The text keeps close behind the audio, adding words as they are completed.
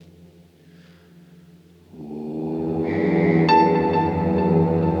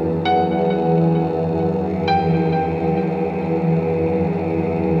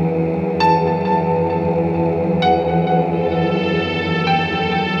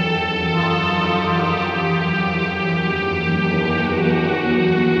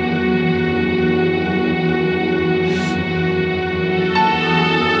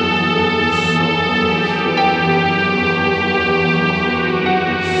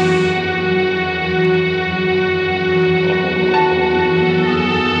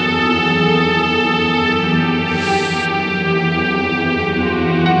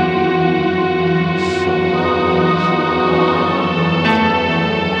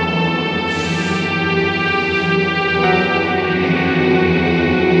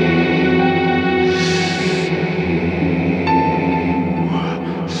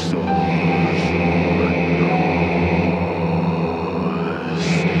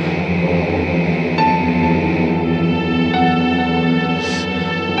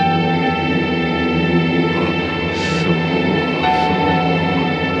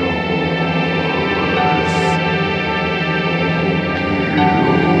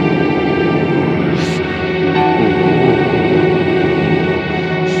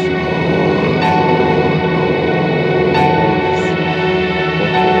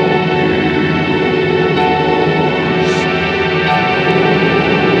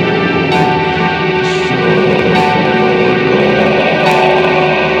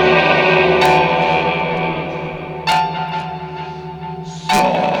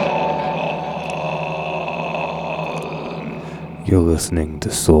to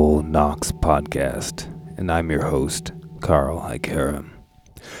Soul Knox Podcast, and I'm your host, Carl Hikera,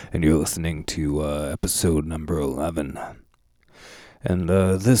 and you're listening to episode number 11. And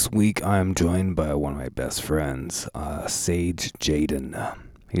this week I'm joined by one of my best friends, Sage Jaden.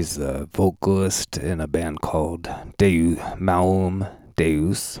 He's a vocalist in a band called Maum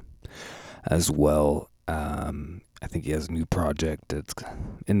Deus, as well. I think he has a new project that's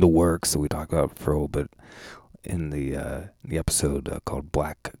in the works, so we talk about it for a little bit in the episode called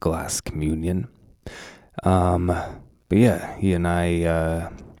Black Glass Communion. But yeah, he and I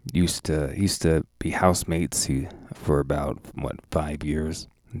used to be housemates for about 5 years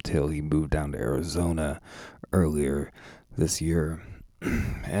until he moved down to Arizona earlier this year.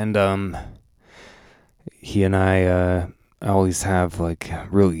 And he and I always have like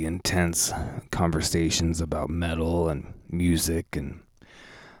really intense conversations about metal and music, and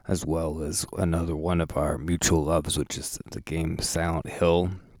as well as another one of our mutual loves, which is the game Silent Hill,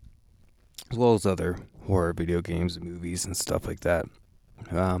 as well as other horror video games and movies and stuff like that.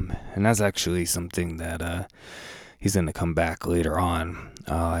 And that's actually something that he's going to come back later on.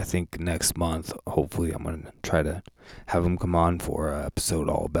 I think next month, hopefully, I'm going to try to have him come on for an episode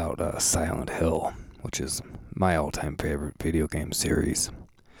all about Silent Hill, which is my all-time favorite video game series.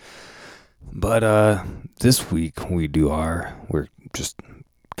 But this week we're just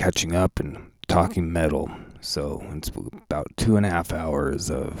catching up and talking metal. So it's about 2.5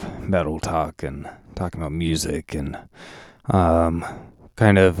 hours of metal talk and talking about music and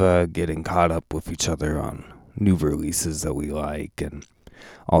kind of getting caught up with each other on new releases that we like and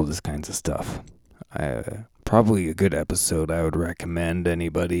all this kinds of stuff. Probably a good episode. I would recommend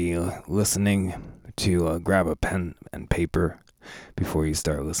anybody listening to grab a pen and paper before you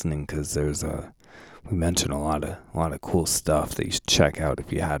start listening, because we mention a lot of cool stuff that you should check out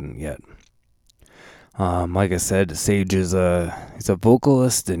if you hadn't yet. Like I said, Sage he's a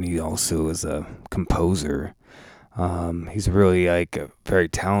vocalist, and he also is a composer. He's really like a very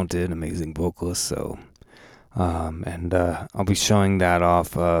talented, amazing vocalist. So, and I'll be showing that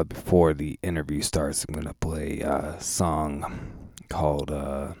off before the interview starts. I'm gonna play a song called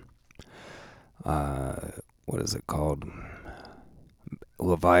what is it called?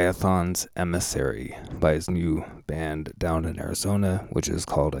 Leviathan's Emissary by his new band down in Arizona, which is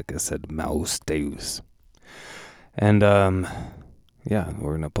called, like I said, Maus Deus. And yeah,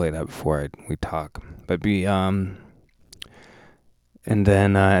 we're gonna play that before we talk. And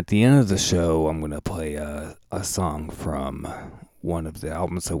then at the end of the show, I'm gonna play a song from one of the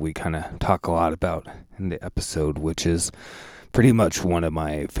albums that we kind of talk a lot about in the episode, which is pretty much one of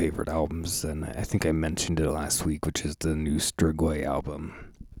my favorite albums, and I think I mentioned it last week, which is the new Strigoi album,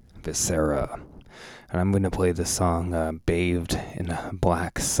 Viscera. And I'm going to play the song Bathed in a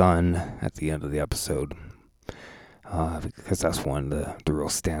Black Sun at the end of the episode, because that's one of the real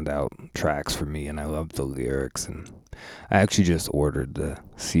standout tracks for me, and I love the lyrics. And I actually just ordered the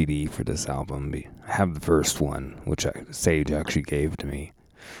CD for this album. I have the first one, which Sage actually gave to me,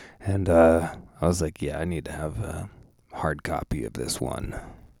 and I was like, yeah, I need to have a hard copy of this one,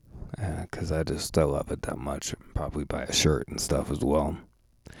 because I love it that much. Probably buy a shirt and stuff as well.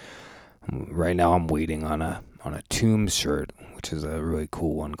 Right now I'm waiting on a Tombs shirt, which is a really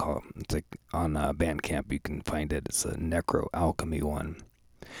cool one. It's like on Bandcamp, you can find it. It's a Necro Alchemy one.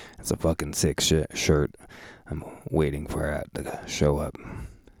 It's a fucking sick shirt. I'm waiting for it to show up.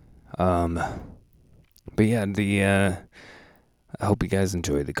 But yeah, I hope you guys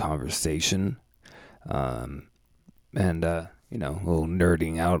enjoy the conversation. And a little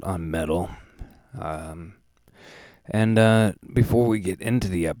nerding out on metal. And before we get into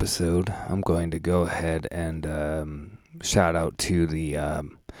the episode, I'm going to go ahead and shout out to the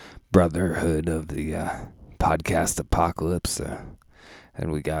Brotherhood of the Podcast Apocalypse.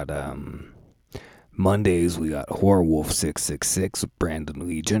 And we got Mondays, we got Horror Wolf 666 with Brandon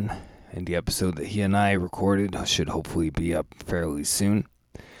Legion. And the episode that he and I recorded should hopefully be up fairly soon.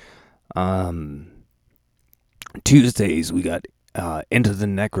 Tuesdays, we got Into the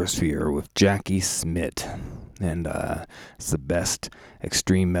Necrosphere with Jackie Smith, and it's the best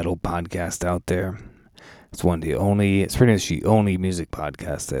extreme metal podcast out there. It's pretty much the only music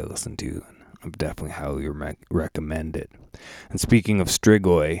podcast that I listen to. I definitely highly recommend it. And speaking of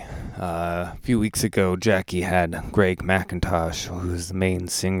Strigoi, a few weeks ago, Jackie had Greg McIntosh, who's the main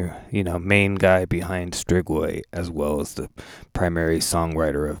singer, main guy behind Strigoi, as well as the primary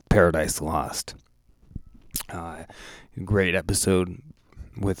songwriter of Paradise Lost. Great episode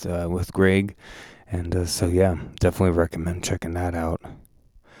with Greg, and so yeah, definitely recommend checking that out.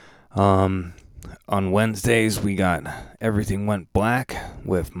 On Wednesdays we got Everything Went Black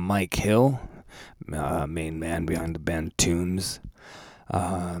with Mike Hill, main man behind the band Tombs.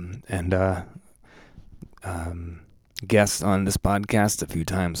 and guest on this podcast a few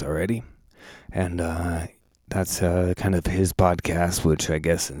times already. And that's kind of his podcast, which I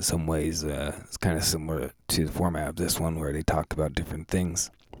guess in some ways is kind of similar to the format of this one, where they talk about different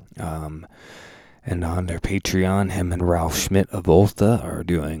things. And on their Patreon, him and Ralph Schmidt of Volta are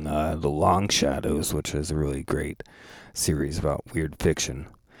doing The Long Shadows, which is a really great series about weird fiction.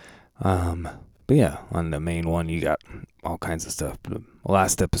 But yeah, on the main one, you got all kinds of stuff. The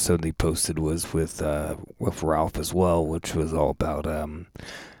last episode they posted was with Ralph as well, which was all about the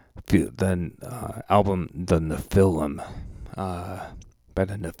album The Nephilim, by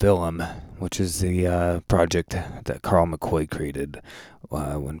the Nephilim, which is the project that Carl McCoy created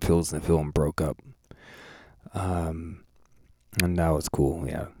when Phil's Nephilim broke up. And that was cool.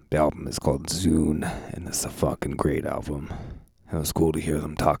 Yeah, the album is called Zune, and it's a fucking great album. It was cool to hear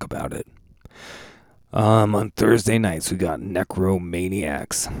them talk about it. On Thursday nights, we got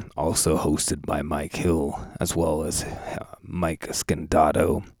Necromaniacs, also hosted by Mike Hill, as well as Mike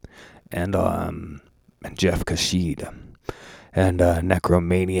Scandato and Jeff Kashid. And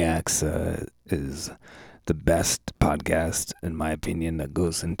Necromaniacs is the best podcast, in my opinion, that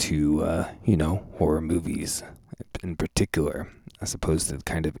goes into, horror movies in particular, as opposed to the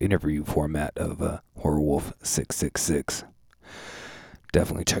kind of interview format of Horror Wolf 666.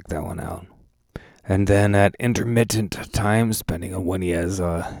 Definitely check that one out. And then at intermittent times, depending on when he has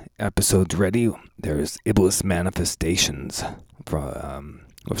episodes ready, there's Iblis Manifestations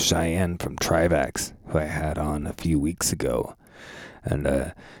with Cheyenne from Trivax, who I had on a few weeks ago.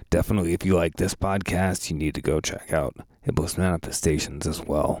 And definitely, if you like this podcast, you need to go check out Iblis Manifestations as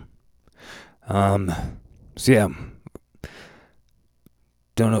well. So yeah,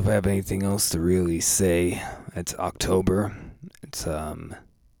 don't know if I have anything else to really say. It's October. It's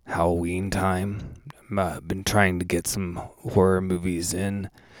Halloween time. I've been trying to get some horror movies in.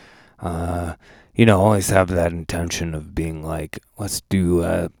 Always have that intention of being like, let's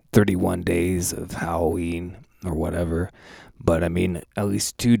do 31 days of Halloween or whatever. But I mean, at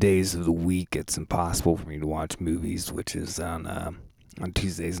least 2 days of the week, it's impossible for me to watch movies, which is on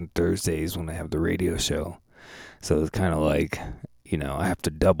Tuesdays and Thursdays when I have the radio show. So it's kind of like, I have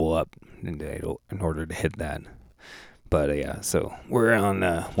to double up in order to hit that. But yeah, so we're on,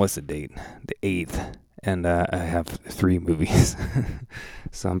 what's the date? The 8th. And I have 3 movies.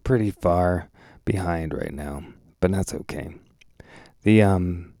 So I'm pretty far behind right now. But that's okay.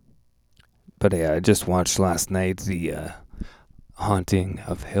 But yeah, I just watched last night the Haunting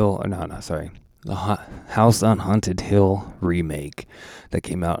of Hill. The House on Haunted Hill remake that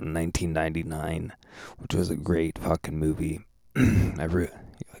came out in 1999, which was a great fucking movie.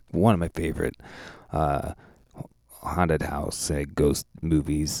 One of my favorite haunted house ghost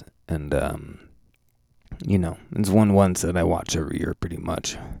movies, and it's one ones that I watch every year pretty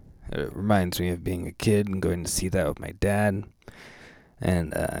much. It reminds me of being a kid and going to see that with my dad,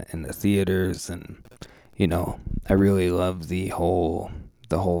 and in the theaters, and I really love the whole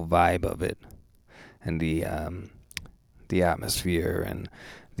vibe of it, and the atmosphere and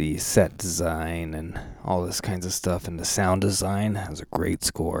the set design and all this kinds of stuff, and the sound design has a great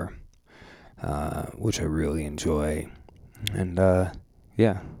score. Which I really enjoy. And,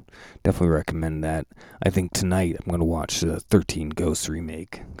 definitely recommend that. I think tonight I'm going to watch the 13 Ghosts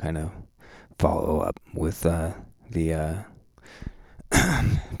remake, kind of follow up with the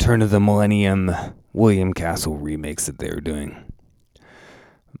Turn of the Millennium William Castle remakes that they were doing.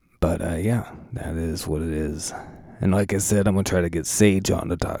 But, that is what it is. And like I said, I'm going to try to get Sage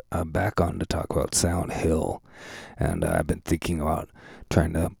back on to talk about Silent Hill. And I've been thinking about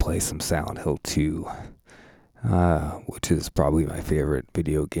trying to play some Silent Hill 2, which is probably my favorite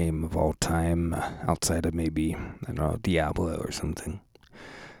video game of all time, outside of maybe, Diablo or something.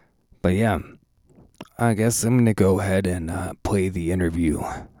 But yeah, I guess I'm going to go ahead and play the interview.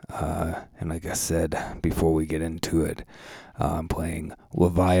 And like I said, before we get into it, I'm playing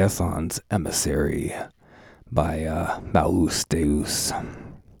Leviathan's Emissary by Malus Deus.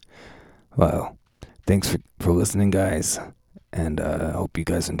 Well, thanks for listening, guys. And I hope you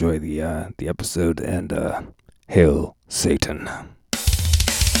guys enjoy the episode, and hail Satan.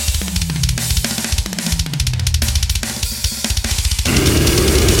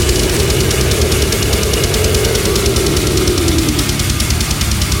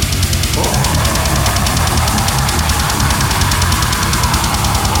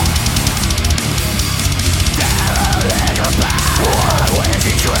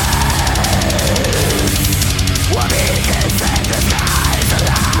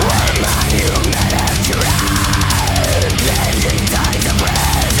 Blending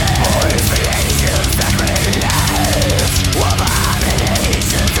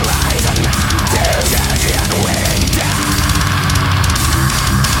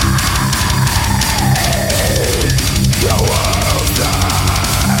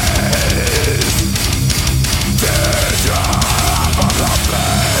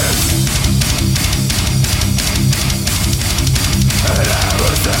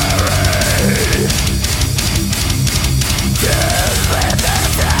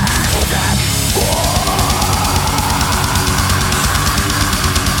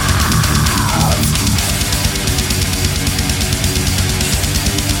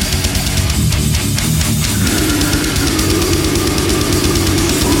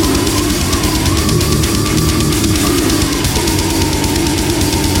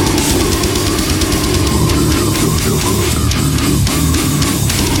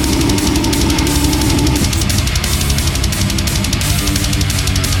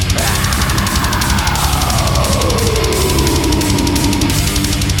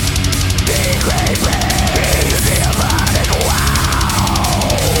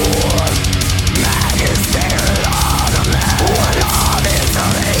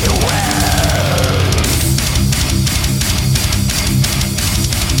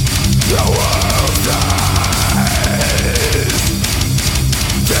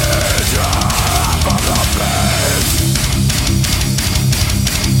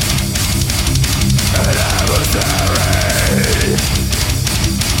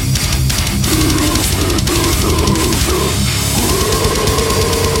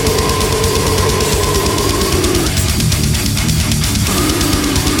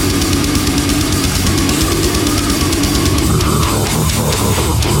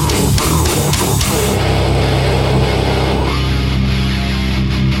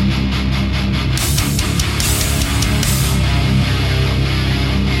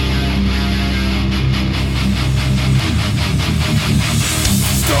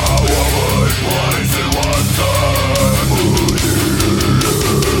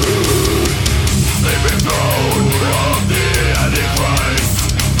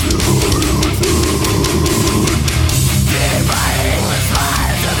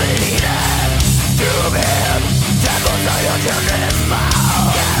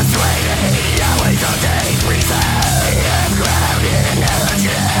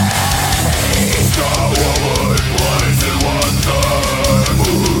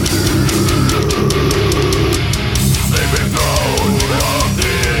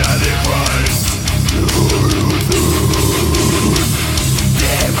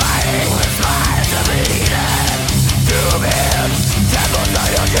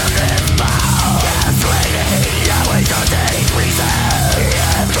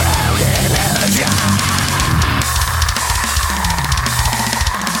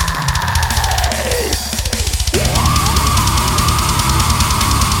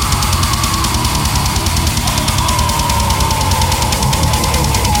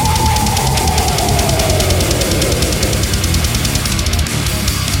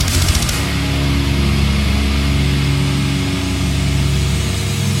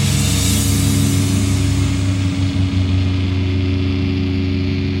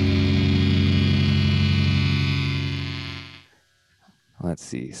Let's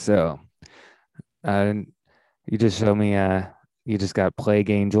see. So, you just showed me. You just got Plague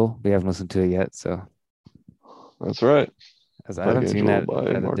Angel. We haven't listened to it yet, so That's right. as I Plague haven't seen Angel that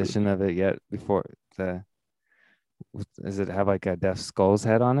by Margaret. edition of it yet. Before the, does it have like a Death Skull's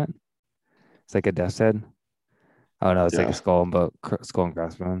head on it? It's like a Death's head. Oh no, it's like a Yeah. skull, but skull and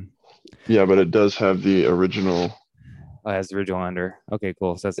crossbone. Yeah, but it does have the original, Oh, it has the original under. Okay,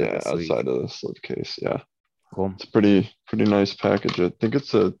 cool. So that's like yeah, a sleeve. outside of the slipcase. Yeah. Cool. It's a pretty nice package. I think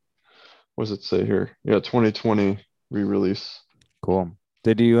it's a, what does it say here? Yeah, 2020 re-release. Cool.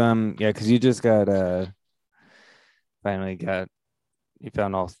 Did you yeah, because you just got finally got you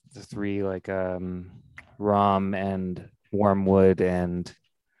found all the three like Rom and Wormwood and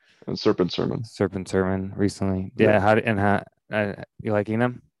And Serpent Sermon. Serpent Sermon recently. Yeah. Yeah, how you liking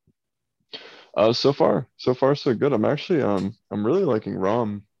them? So far so good. I'm really liking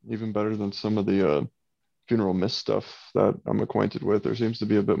Rom even better than some of the Funeral Mist stuff that I'm acquainted with. There seems to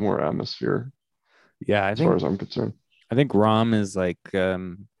be a bit more atmosphere Yeah, as far as I'm concerned. I think Rom is like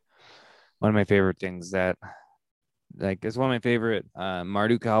one of my favorite things that like it's one of my favorite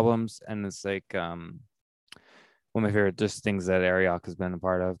Marduk albums, and it's like one of my favorite just things that Ariok has been a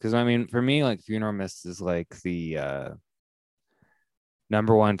part of. Because I mean, for me, like Funeral Mist is like the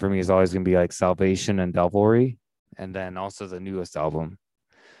number one for me is always gonna be like Salvation and Devilry, and then also the newest album.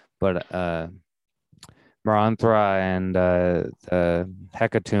 But Maranthra and the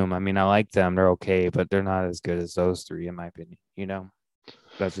Hecatomb, I mean, I like them. They're okay, but they're not as good as those three, in my opinion. You know,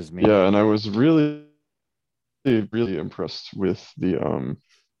 that's just me. Yeah, and I was really impressed with the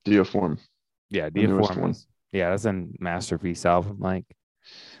Diaform, Yeah, the newest Diaform one. is yeah, that's a masterpiece album. Like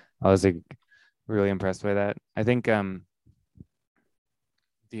I was like really impressed by that. I think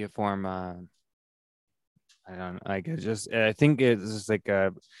Diaform I don't like it just I think it's just like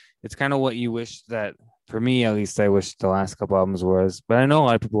it's kind of what you wish that for me at least I wish the last couple albums was. But I know a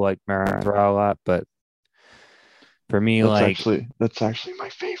lot of people like Maranthra a lot, but for me like That's actually my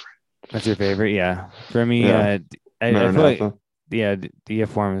favorite. that's your favorite, yeah. For me, Yeah, I feel like Maranatha. yeah,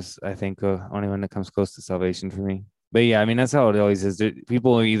 Diaform is I think only one that comes close to Salvation for me. But yeah, I mean that's how it always is.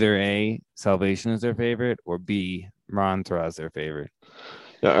 People are either A, Salvation is their favorite, or B, Maranthra is their favorite.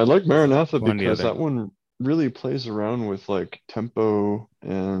 Yeah, I like Maranatha One or the because other. that one really plays around with like tempo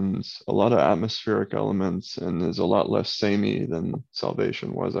and a lot of atmospheric elements and is a lot less samey than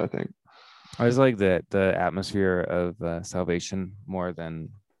Salvation was, I think. I just like the atmosphere of Salvation more than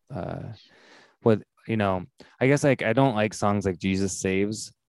what you know. I guess like I don't like songs like Jesus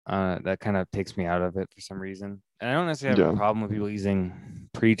Saves. That kind of takes me out of it for some reason. And I don't necessarily have a Yeah. problem with people using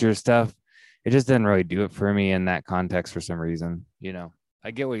preacher stuff. It just didn't really do it for me in that context for some reason. You know,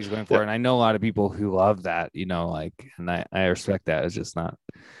 I get what he's going Yeah. for, and I know a lot of people who love that. You know, like, and I respect that. It's just not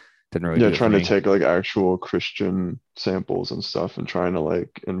didn't really Yeah, do it for trying to me. take like actual Christian samples and stuff and trying to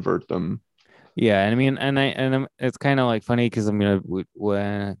like invert them. Yeah, and I mean, it's kind of like funny because I mean,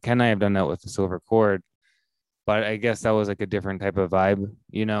 when Ken and I have done that with the Silver Chord, but I guess that was like a different type of vibe,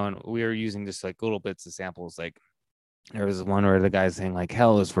 you know. And we were using just like little bits of samples. Like there was one where the guy's saying like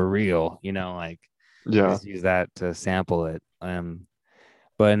 "Hell is for real," you know, like we Yeah. just use that to sample it.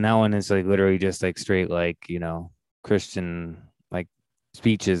 But now one is like literally just like straight like Christian like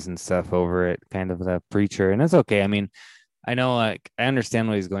speeches and stuff over it, kind of the preacher, and that's okay. I mean, I know like I understand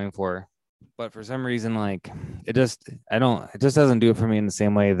what he's going for. but for some reason, like it just doesn't do it for me in the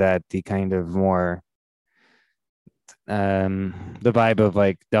same way that the kind of more the vibe of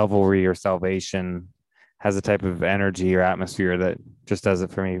like Devilry or Salvation has a type of energy or atmosphere that just does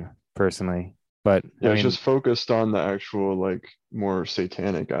it for me personally. But I Yeah, it's mean, just focused on the actual like more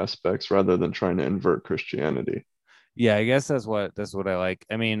satanic aspects rather than trying to invert Christianity. yeah, I guess that's what I like.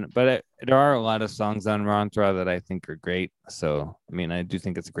 I mean, but there are a lot of songs on Rantra that I think are great. So I mean, I do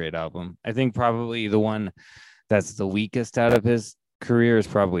think it's a great album. I think probably the one that's the weakest out of his career is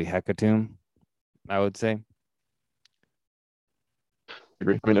probably Hecatomb, I would say. I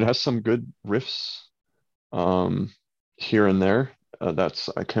agree. I mean, it has some good riffs um here and there. That's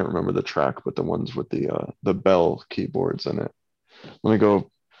I can't remember the track, but the ones with the bell keyboards in it. Let me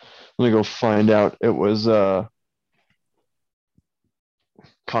go let me go find out. It was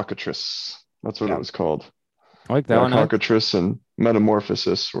Cockatrice. That's what it Yeah, was called. I like that Yeah, one. Cockatrice and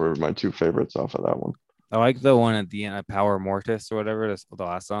Metamorphosis were my two favorites off of that one. I like the one at the end of Power Mortis or whatever. That's the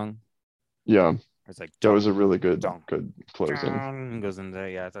last song. Yeah, It's like that was dum a really good dum good closing. dum goes into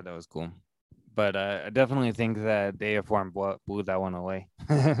that. Yeah, I thought that was cool. But I definitely think that Day of Form blew that one away.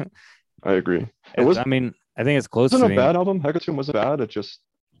 I agree. It I mean, I think it's close wasn't to a being, bad album. Hecatomb wasn't bad. It just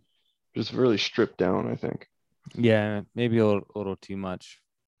really stripped down, I think. yeah, maybe a little too much,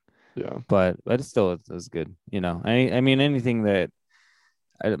 Yeah. but it still is good. You know, I mean, anything that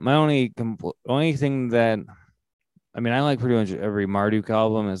my only thing that I mean, I like pretty much every Marduk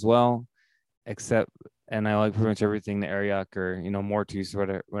album as well, except, and I like pretty much everything that Ariak or Mortus,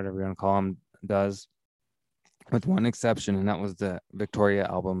 whatever you want to call him, does, with one exception, and that was the Victoria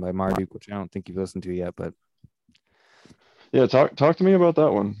album by Marduk, which I don't think you've listened to yet, but Yeah, talk to me about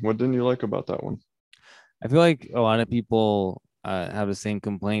that one. What didn't you like about that one? I feel like a lot of people have the same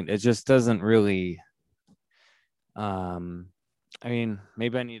complaint. It just doesn't really. Um, I mean,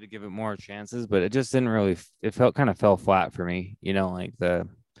 maybe I need to give it more chances, but it just didn't really. It felt kind of fell flat for me. You know, like the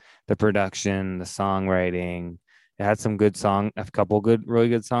production, the songwriting. It had some good a couple good, really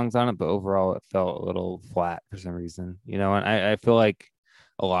good songs on it, but overall, it felt a little flat for some reason. You know, and I feel like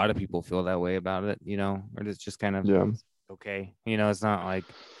a lot of people feel that way about it. You know, or it's just kind of Yeah. okay. You know, it's not like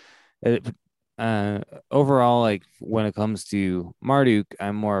it, overall, like when it comes to Marduk,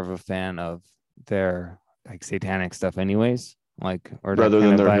 I'm more of a fan of their like satanic stuff, anyways. Like or that Rather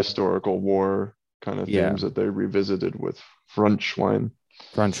kind than of their vibe. historical war kind of Yeah, themes that they revisited with Frontschwein.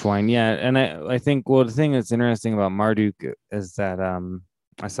 French wine. Yeah, and I think well the thing that's interesting about Marduk is that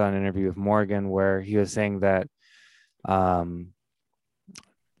I saw an interview with Morgan where he was saying that um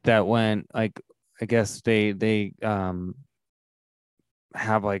that when like I guess they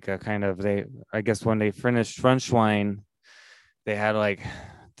have like a kind of they I guess when they finished French wine they had like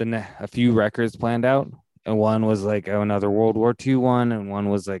a few records planned out, and one was like another World War II one, and one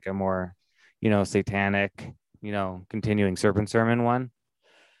was like a more, satanic, continuing Serpent Sermon one,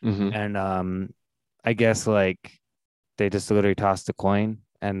 Hmm. and I guess like they just literally tossed a coin,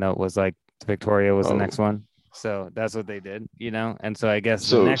 and it was like Victoria was the Oh, next one, so that's what they did, and so I guess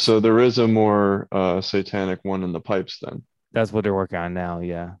the so next so there is a more satanic one in the pipes then. that's what they're working on now,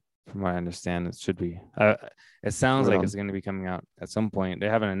 yeah. From what I understand, it should be. It sounds Right like it's on. going to be coming out at some point. They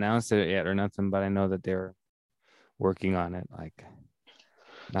haven't announced it yet or nothing, but I know that they're working on it like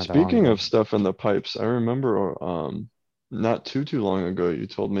not that long Speaking ago. of stuff in the pipes, I remember not too long ago you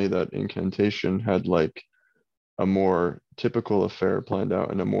told me that Incantation had like a more typical affair planned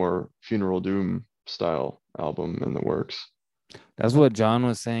out and a more Funeral Doom style album in the works. That's what John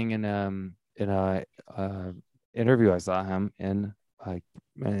was saying in a interview I saw him in like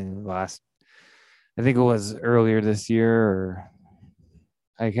last. I think it was earlier this year, or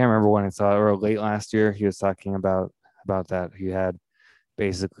I can't remember when it saw it, or late last year. He was talking about that. He had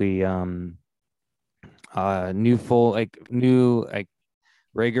basically new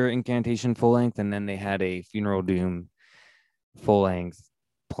regular Incantation full length, and then they had a Funeral Doom full length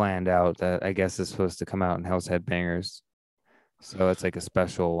planned out that I guess is supposed to come out in Hell's Headbangers. So it's like a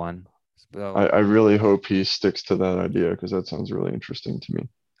special one. I So really hope he sticks to that idea because that sounds really interesting to me.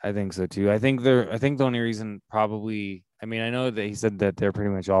 I think so too. I think the only reason probably I mean I know that he said that they're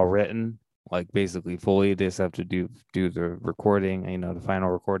pretty much all written, like basically fully. They just have to do the recording, the final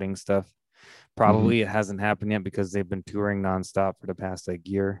recording stuff. Hmm. Probably it hasn't happened yet because they've been touring nonstop for the past like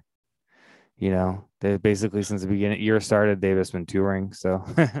year. They basically since the beginning year started, they've just been touring. So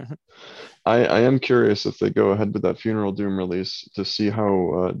I am curious if they go ahead with that Funeral Doom release to see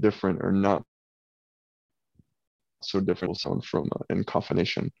how different or not so different will sound from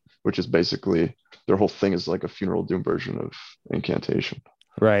Incoffination, which is basically their whole thing is like a Funeral Doom version of Incantation.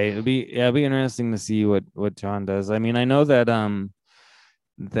 right. It'd be interesting to see what John does. I mean, I know that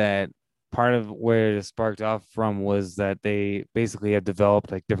that part of where it sparked off from was that they basically have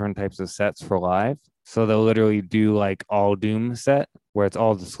developed like different types of sets for live. So they'll literally do like all doom set where it's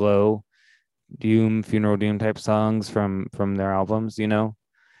all the slow doom, funeral doom type songs from their albums,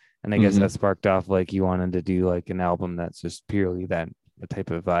 And I guess that Hmm. sparked off like you wanted to do like an album that's just purely that type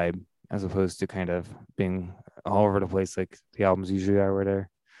of vibe, as opposed to kind of being all over the place like the albums usually are, where they're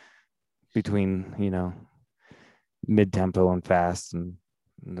between mid tempo and fast and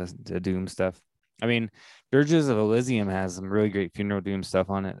the doom stuff. I mean, Dirges of Elysium has some really great funeral doom stuff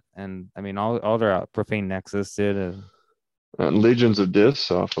on it, and I mean all their Profane Nexus did. And Legions of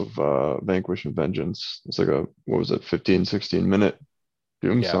Dis off of Vanquish and Vengeance. It's like a, what was it, 15, 16 minute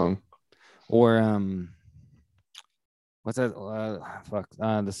Doom Yeah, song. or what's that? Fuck,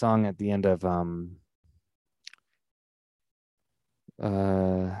 the song at the end of uh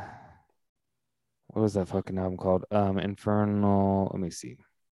what was that fucking album called? Infernal. Let me see.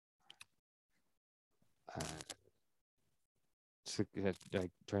 Uh,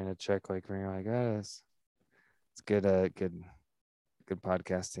 like trying to check like it's good. Good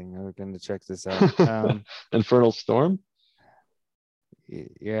podcasting. We're going to check this out. Infernal Storm?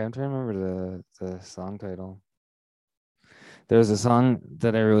 Yeah, I'm trying to remember the song title. There's a song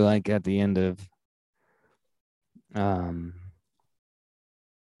that I really like at the end of um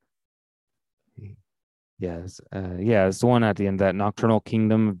yeah, it's the one at the end, that Nocturnal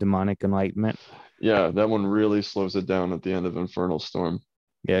Kingdom of Demonic Enlightenment. Yeah, that one really slows it down at the end of Infernal Storm.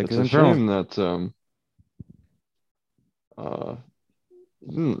 Yeah, It's because a Infernal. shame that uh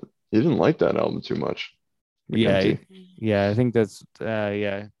you didn't like that album too much. Yeah, McKenty. yeah, I think that's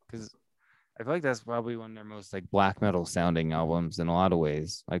yeah, because I feel like that's probably one of their most like black metal sounding albums in a lot of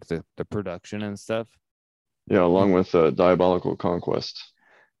ways, like the production and stuff. Yeah, along And with Diabolical Conquest.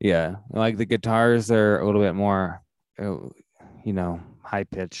 yeah, like the guitars are a little bit more, uh, high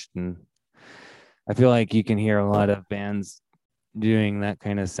pitched, and I feel like you can hear a lot of bands doing that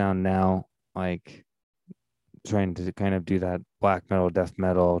kind of sound now, like trying to kind of do that black metal, death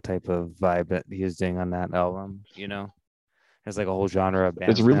metal type of vibe that he was doing on that album. There's like a whole genre of It's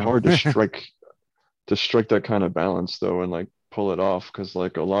bands really now. hard to strike that kind of balance though and like pull it off because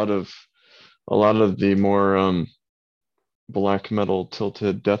like a lot of the more black metal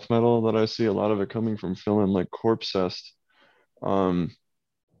tilted death metal that I see, a lot of it coming from Finland, like Corpse Cest. Um,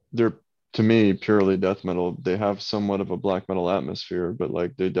 they're to me purely death metal. They have somewhat of a black metal atmosphere, but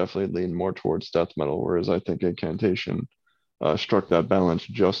like they definitely lean more towards death metal. Whereas I think Incantation struck that balance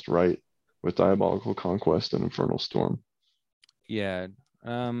just right with Diabolical Conquest and Infernal Storm. Yeah.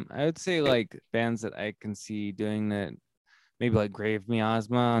 I would say like bands that I can see doing that, maybe like Grave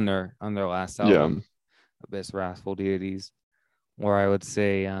Miasma on their last Yeah, album, Abyss Wrathful Deities. Or I would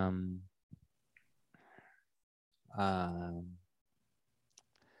say um oh,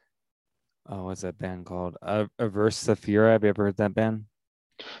 what's that band called? Averse Saphira. Have you ever heard that band?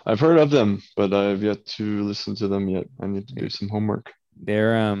 I've heard of them, but I've yet to listen to them yet. I need to do some homework.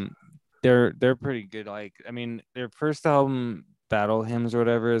 They're they're pretty good. Like, I mean, their first album, Battle Hymns or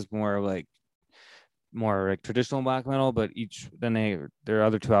whatever, is more like traditional black metal, but their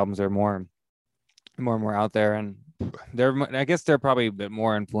other two albums are more out there, and I guess they're probably a bit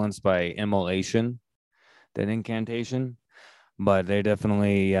more influenced by Immolation than Incantation, but they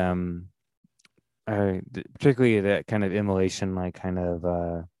definitely particularly that kind of Immolation, like kind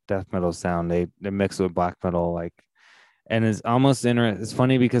of death metal sound. They mix with black metal, like, and it's almost interesting. It's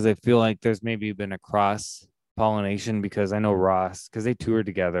funny because I feel like there's maybe been a cross pollination, because I know Ross, because they toured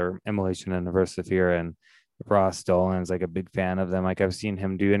together, Immolation and Versifera, and Ross Dolan's like a big fan of them. Like I've seen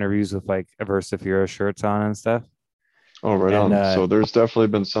him do interviews with like Versifera shirts on and stuff. Oh, right And on. So there's definitely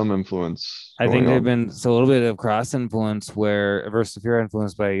been some influence I think going there've on. been a little bit of cross influence where Versifera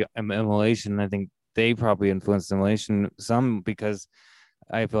influenced by Immolation. I think they probably influenced Immolation some, because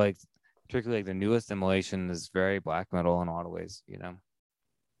I feel like particularly like the newest Immolation is very black metal in a lot of ways.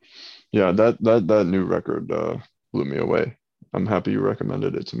 Yeah, that new record blew me away. I'm happy you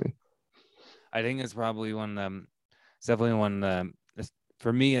recommended it to me. I think it's probably it's definitely one,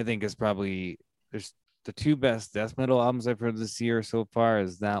 for me, I think it's probably, there's the two best death metal albums I've heard this year so far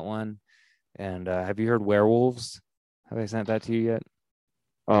is that one. And have you heard Werewolves? Have I sent that to you yet?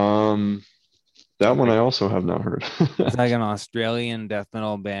 Um, that It's one I like also have not heard. it's like an Australian death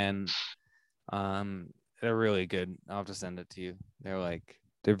metal band. Um, they're really good. I'll have to send it to you. They're like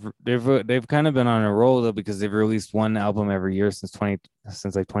they've kind of been on a roll though, because they've released one album every year since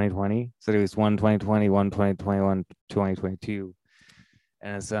like 2020. So they released one 2020, one 2021, 2022,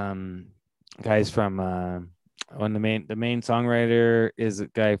 and it's guys from when the main songwriter is a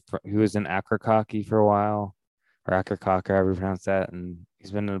guy who was in Akercocke for a while, or Akercocke, however you pronounce that, and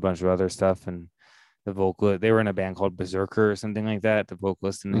he's been in a bunch of other stuff, and they were in a band called Berserker or something like that. The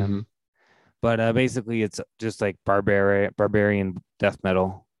vocalist and Hmm. him. But basically, it's just like barbarian death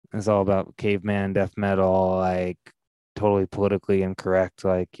metal. It's all about caveman death metal, like totally politically incorrect,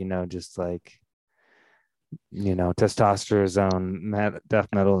 like just like testosterone death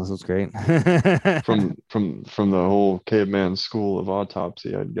metal. This was great. From the whole caveman school of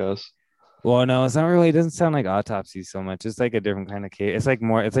autopsy, I'd guess. Well, no, it's not really. It doesn't sound like autopsy so much. It's like a different kind of cave. It's like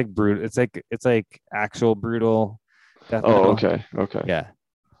more. It's like brutal. It's like actual brutal death Oh, metal. okay, okay. Yeah,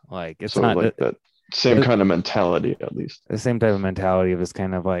 like it's So not like that same kind of mentality, at least. the same type of mentality of this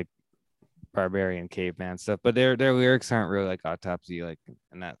kind of like barbarian caveman stuff, but their lyrics aren't really like autopsy, like,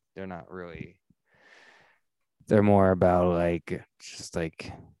 and that they're not really. They're more about like just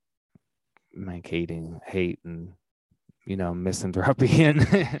like hating, hate, and misanthropy, and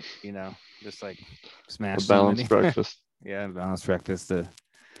just like A smash somebody. balanced breakfast. Yeah, balanced breakfast of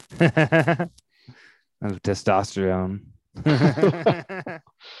testosterone.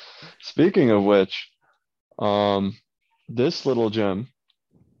 Speaking of which, um, this little gem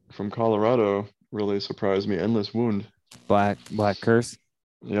from Colorado really surprised me. Endless Wound. Black Curse.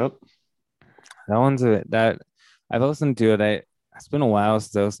 Yep. That one's a that I've listened to it. It's been a while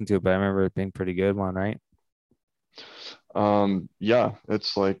since I listened to it, but I remember it being pretty good one, right? Yeah,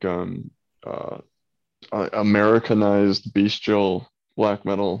 it's like uh Americanized bestial black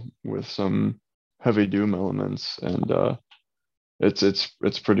metal with some heavy doom elements, and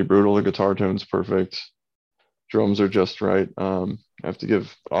it's pretty brutal. The guitar tone's perfect. Drums are just right. I have to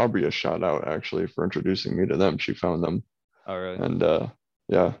give Aubrey a shout out actually for introducing me to them. She found them, Oh, really? and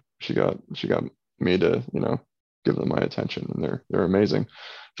yeah, she got me to give them my attention, and they're amazing,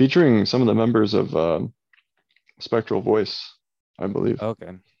 featuring some of the members of Spectral Voice, I believe.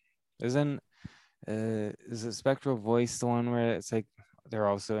 Okay. Isn't is it Spectral Voice the one where it's like they're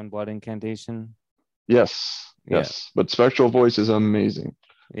also in Blood Incantation? Yes, Yeah. yes, but Spectral Voice is amazing.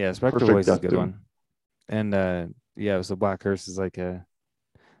 Yeah, Spectral Perfect Voice is a death good doom. one. And yeah, so Black Curse is like a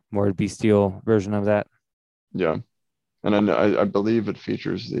more bestial version of that. Yeah, and I believe it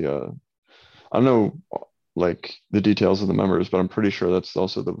features the I don't know like the details of the members, but I'm pretty sure that's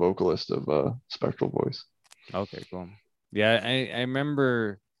also the vocalist of Spectral Voice. Okay, cool. Yeah, I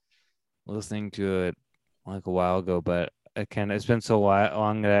remember listening to it like a while ago, but it's been so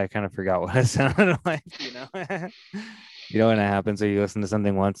long that I kind of forgot what it sounded like, when it happens, so you listen to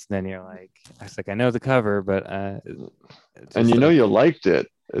something once, and then you're like, I know the cover, but it's And just like, you liked it.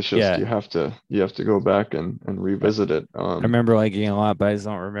 It's just yeah, you have to go back and I revisit it. remember liking it a lot, but I just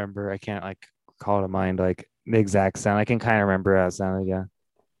don't remember. I can't like call to mind like the exact sound. I can kind of remember how it sounded. Yeah.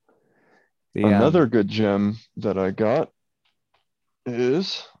 The Another good gem that I got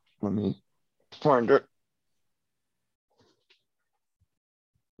is, let me find it,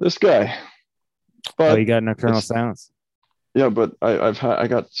 this guy. Oh, But you got Nocturnal it's Silence. yeah, but I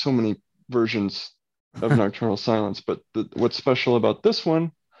got so many versions of Nocturnal Silence. But what's special about this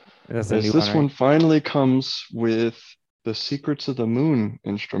one That's a is new one, this right? one finally comes with the Secrets of the Moon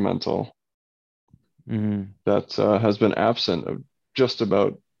instrumental Mm-hmm. that has been absent of just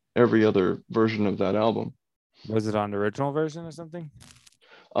about every other version of that album. Was it on the original version or something?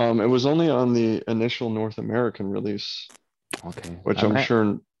 It was only on the initial North American release, Okay, which I I'm might.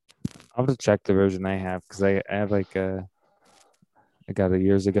 sure. I'll have to check the version I have because I have like I got it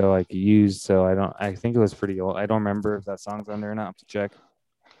years ago like used, so I don't. I think it was pretty old. I don't remember if that song's on there or not. I have to check.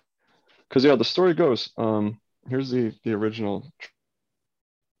 Because yeah, the story goes. Here's the original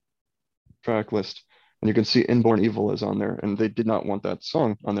track list, and you can see "Inborn Evil" is on there, and they did not want that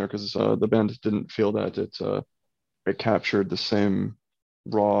song on there because the band didn't feel that it captured the same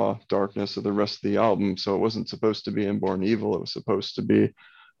raw darkness of the rest of the album. So it wasn't supposed to be "Inborn Evil." It was supposed to be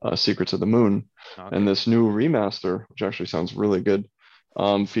 "Secrets of the Moon." And Okay. this new remaster, which actually sounds really good,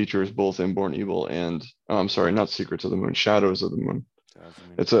 features both "Inborn Evil" and I'm sorry, not "Secrets of the Moon," "Shadows of the Moon." I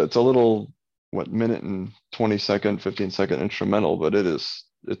mean, It's a little what minute and 20-second, 15-second instrumental, but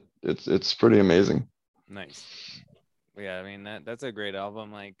it's pretty amazing. nice. Yeah, I mean that's a great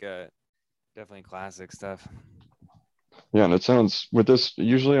album. Like definitely classic stuff. Yeah, and it sounds with this.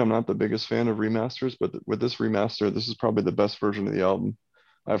 Usually, I'm not the biggest fan of remasters, but with this remaster, this is probably the best version of the album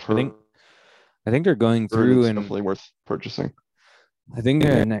I've I heard. think I think they're going through It's and definitely worth purchasing. I think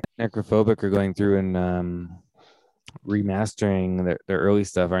they're necrophobic are going through and remastering their early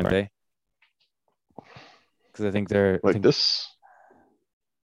stuff, aren't they? Because I Like think this,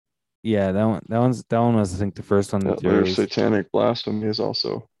 yeah, that one was I think the first one that they their released. Satanic Blasphemy is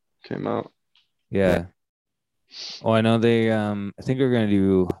also came out. Yeah. Oh, I know they I think they're gonna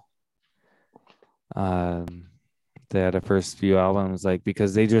do um They had a first few albums, like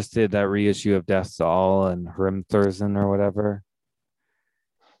because they just did that reissue of Death to All and Thurston or whatever.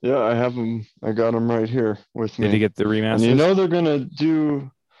 Yeah, I have them. I got them right here with Did you me. get the And you remasters? know they're gonna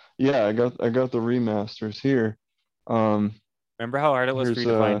do. Yeah, I got the remasters here. Um, Remember how hard it was for here's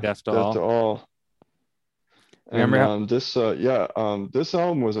you to find Death to Death to All? All, and Remember how? this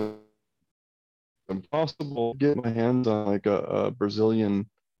album was impossible to get my hands on like a Brazilian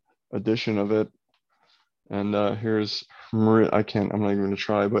edition of it. And here's I can't. I'm not even gonna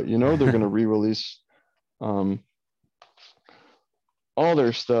try. But you know they're gonna re-release um all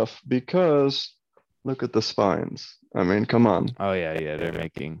their stuff because look at the spines. I mean, come on. Oh yeah, they're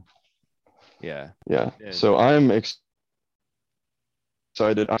making. Yeah, Yeah. yeah, So I'm excited.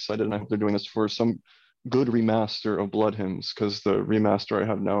 I'm excited, and I hope they're doing this for some good remaster of Blood Hymns because the remaster I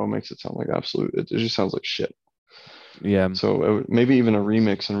have now makes it sound like absolute. It just sounds like shit. yeah, So maybe even a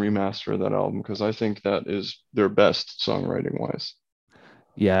remix and remaster of that album because I think that is their best songwriting wise.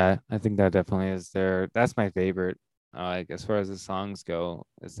 yeah. I think that definitely is their. That's my favorite. Like as far as the songs go,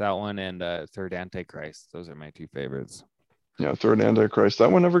 it's that one and Third Antichrist. Those are my two favorites. Yeah, Third Antichrist.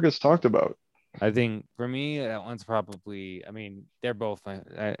 That one never gets talked about. I think for me, that one's probably. I mean, they're both.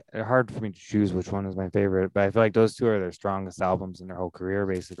 They're hard for me to choose which one is my favorite, but I feel like those two are their strongest albums in their whole career,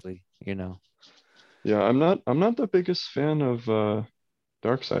 basically. You know, Yeah, I'm not the biggest fan of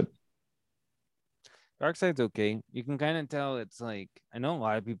Dark Side. Dark Side's okay. You can kind of tell it's like I know a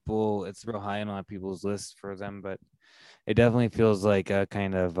lot of people. It's real high on a lot of people's lists for them, but it definitely feels like a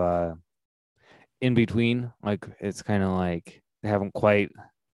kind of in between. Like it's kind of like they haven't quite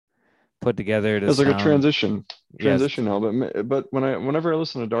put together to It's like a sound. Yes. transition album. But whenever I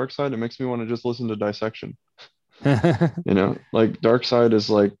listen to Dark Side, it makes me want to just listen to Dissection. Like Dark Side is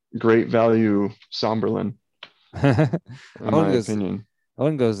like great value Somberlin, I in my wouldn't go. opinion. I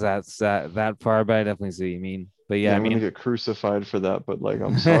wouldn't go that far, but I definitely see what you mean. But yeah, Yeah, I I'm gonna mean, get crucified for that, but like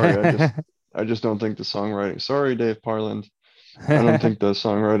I'm sorry, I just don't think the songwriting. Sorry, Dave Parland. I don't think the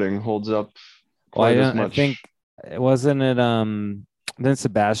songwriting holds up well, I quite as don't. I much. think wasn't it then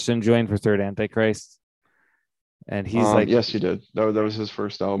Sebastian joined for Third Antichrist, and he's like, Yes, he did. That was his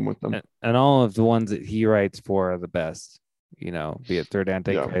first album with them. and all of the ones that he writes for are the best. You know, be it Third Yeah.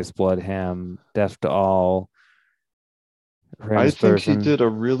 Antichrist, Blood Hymn, Death to All, I Rams think he Thurston. did a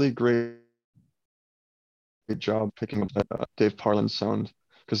really great job picking up that Dave Parland sound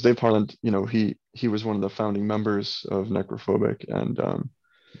because Dave Parland, he was one of the founding members of Necrophobic, and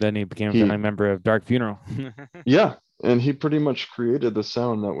Then he became a he founding member of Dark Funeral. yeah, and he pretty much created the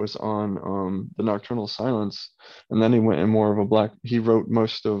sound that was on the Nocturnal Silence, and then he went in more of a black. He wrote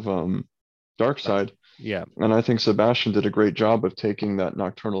most of Dark Side, Yeah, and I think Sebastian did a great job of taking that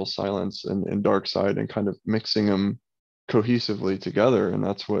Nocturnal Silence and Dark Side and kind of mixing them cohesively together, and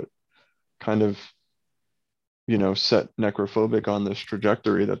that's what kind of set Necrophobic on this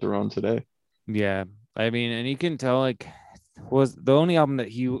trajectory that they're on today. yeah. I mean, and you can tell like was the only album that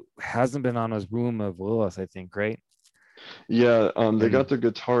he hasn't been on was Room of Lilith, I think, right? Yeah, they got And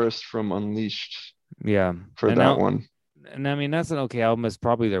the guitarist from Unleashed yeah, for and that now one. and I mean that's an okay album. It's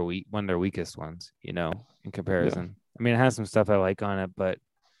probably one of their weakest ones, in Yeah. comparison. I mean, it has some stuff I like on it, but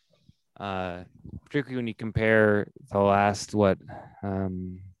uh, particularly when you compare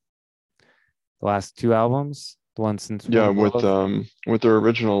um, the last two albums, the one since Room Yeah, of Lilith. with their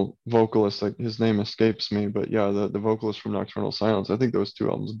original vocalist, like his name escapes me, but yeah, the vocalist from Nocturnal Silence, I think those two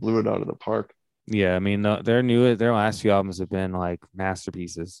albums blew it out of the park. Yeah, I mean, their last few albums have been like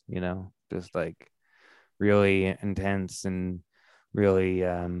masterpieces, just like really intense and really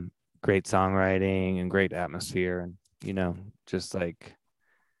great songwriting and great atmosphere and just like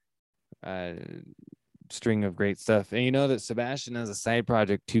uh string of great stuff. And you know that Sebastian has a side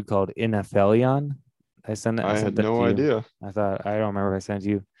project too called Inaphelion. I I sent had that to no you. idea. I don't remember if I sent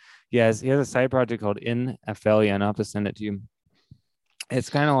you. Yes, he has a side project called Inaphelion. I'll have to send it to you. It's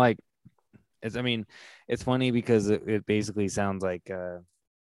kind of like I mean, it's funny because it basically sounds like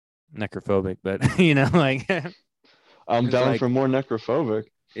necrophobic, but like I'm it's down like for more Necrophobic.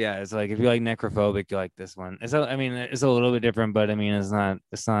 yeah, it's like if you like necrophobic, you like this one. I mean, it's a little bit different, but I mean, it's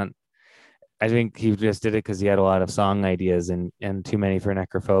not. I think he just did it because he had a lot of song ideas and too many for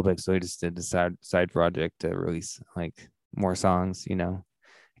necrophobic, so he just did the side project to release like more songs. It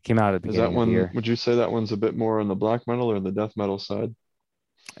came out at the Is that beginning of the one, year. would you say that one's a bit more on the black metal or the death metal side?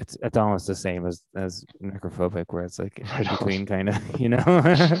 It's almost the same as necrophobic, where it's like in Right on. between, kind of.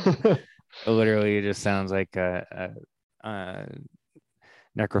 Literally, it just sounds like a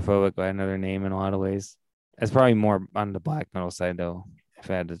necrophobic by another name in a lot of ways. It's probably more on the black metal side, though, if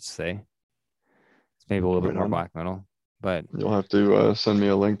I had to say. It's maybe a little bit Right more on. black metal, but You'll have to send me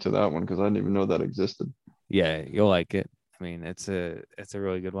a link to that one because I didn't even know that existed. Yeah, you'll like it. I mean, it's a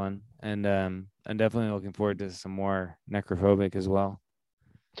really good one, and I'm definitely looking forward to some more Necrophobic as well.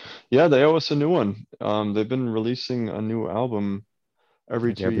 Yeah, they owe us a new one. They've been releasing a new album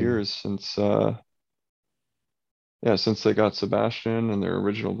every Like two every years since they got Sebastian and their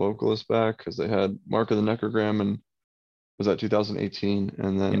original vocalist back, because they had Mark of the Necrogram and was that 2018,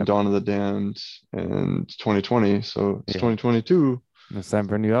 and then Yep. Dawn of the Damned and 2020. So it's Yeah. 2022. It's time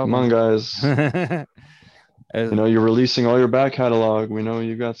for a new Come on, album. guys. As, You're releasing all your back catalog. We know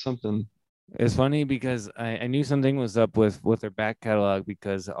you got something. It's funny because I knew something was up with their back catalog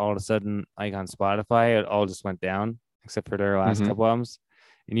because all of a sudden, like on Spotify, it all just went down except for their last Hmm. couple albums.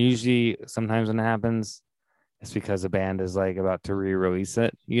 And usually, sometimes when it happens, it's because a band is like about to re-release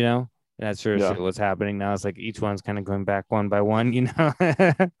it, you know? And that's sure Yeah. shit what's happening now. It's like each one's kind of going back one by one, you know?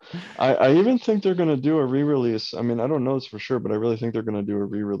 I even think they're gonna do a re-release. I mean, I don't know this for sure, but I really think they're gonna do a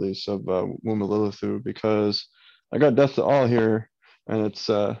re-release of Womb of Lilithu, because I got Death to All here, and it's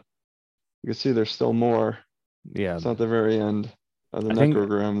you can see there's still more. Yeah, It's not the very end of the I think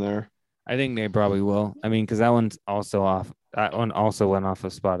necrogram there. I think they probably will. I mean, because that one's also off. That one also went off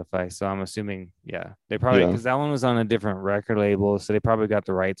of Spotify, so I'm assuming, yeah, they probably Yeah. because that one was on a different record label, so they probably got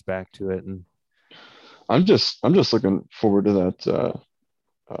the rights back to it. And I'm just looking forward to that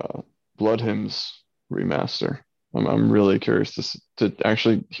Blood Hymns remaster. I'm really curious to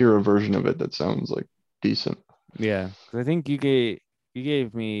actually hear a version of it that sounds like decent. yeah, because I think you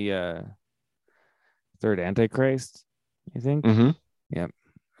gave me Third Antichrist, I think. Hmm. Yep,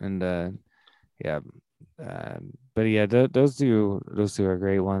 and yeah, but yeah, those two are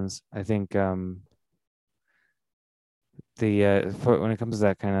great ones. I think the when it comes to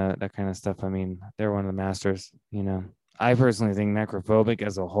that kind of stuff, I mean, they're one of the masters. I personally think Necrophobic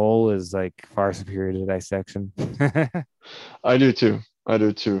as a whole is like far superior to Dissection. I do too. I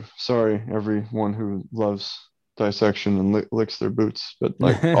do too. Sorry, everyone who loves dissection and licks their boots, but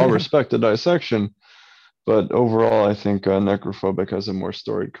like all respect to dissection. But overall, I think Necrophobic has a more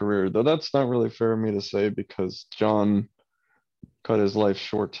storied career, though that's not really fair of me to say because John cut his life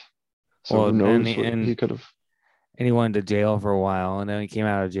short. So Well, who and knows what and he could have. and he went to jail for a while, and then he came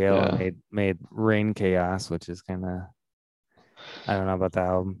out of jail and Yeah, made Rain Chaos, which is kind of, I don't know about the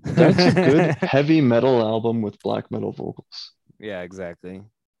album. that's a good heavy metal album with black metal vocals. Yeah, exactly. You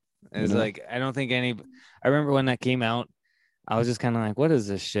It's know, like I don't think any. I remember when that came out, I was just kind of like, "What is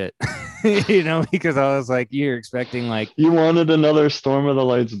this shit?" Because I was like, "You're expecting like you wanted another Storm of the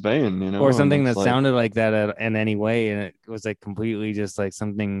Lights Bane, or and something it's that like, sounded like that in any way, and it was like completely just like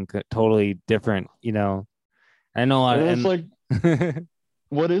something totally different. I know a lot, and it's and like,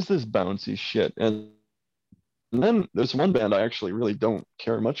 what is this bouncy shit? And then there's one band I actually really don't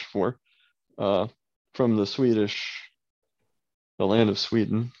care much for, uh, from the land of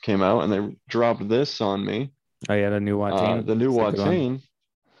Sweden, came out and they dropped this on me, oh yeah, the new Watain, the new it's a good one. Watain,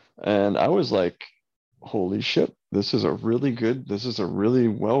 and I was like, holy shit, this is a really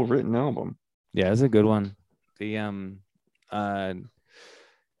well written album. Yeah, it's a good one. The uh,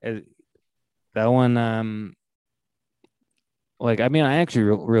 it, that one like I mean, I actually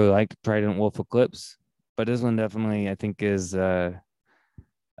really liked Trident Wolf Eclipse, but this one definitely I think is a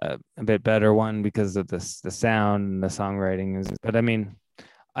bit better one because of the sound and the songwriting is. But I mean,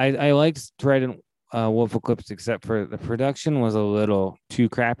 I liked Trident Wolf Eclipse except for the production was a little too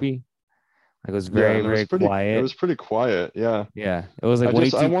crappy. Like it was Yeah, very and very it quiet. was pretty quiet. Yeah. Yeah, it was like I way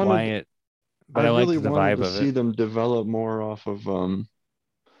just too quiet, I but I really liked the wanted vibe to of see it. them develop more off of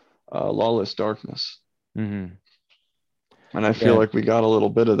Lawless Darkness. Hmm. And I feel Yeah, like we got a little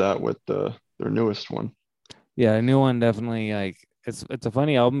bit of that with their newest one. yeah, a new one definitely like it's a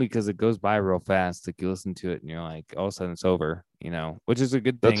funny album because it goes by real fast. Like you listen to it and you're like, all of a sudden it's over, which is a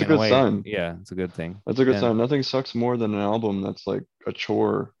good That's thing a in a good way. sign. Yeah, it's a good thing. That's a good And sign. Nothing sucks more than an album that's like a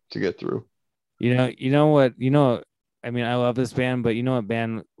chore to get through. you know what, I mean, I love this band, but you know what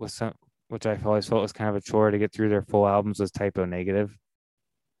band was some, which I always felt was kind of a chore to get through their full albums was Typo Negative.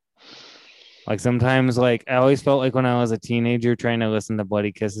 Like sometimes, like I always felt like when I was a teenager trying to listen to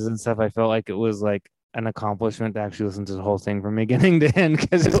Bloody Kisses and stuff, I felt like it was like an accomplishment to actually listen to the whole thing from beginning to end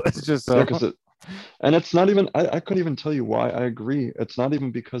because it was just Yeah, so. because and it's not even, I couldn't even tell you why I agree. It's not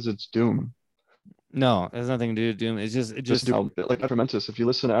even because it's Doom. No, it has nothing to do with Doom. It's just it Just just like Atramentus. If you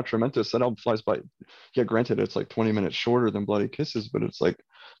listen to Atramentus, that album flies by. Yeah, granted, it's like 20 minutes shorter than Bloody Kisses, but it's like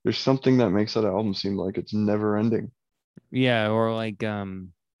there's something that makes that album seem like it's never ending. yeah, or like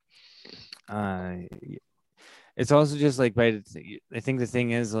uh it's also just like I think the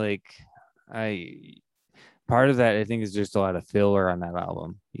thing is like I part of that I think is just a lot of filler on that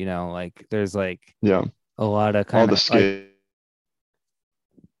album. Like there's like Yeah, a lot of all kind the of like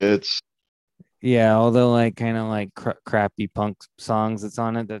skits. Yeah, although like kind of like crappy punk songs that's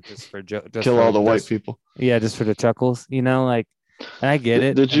on it that just for Kill all the white people. yeah, just for the chuckles, like, and I get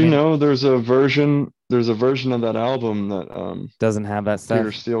it. Did I you mean, know there's a version of that album that doesn't have that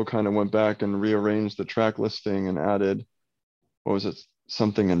Peter stuff. Steele kind of went back and rearranged the track listing and added, what was it,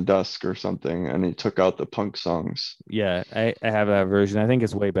 something in dusk or something, and he took out the punk songs. Yeah, I have that version. I think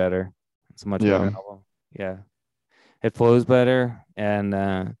it's way better. It's a much better Yeah. album. Yeah. It flows better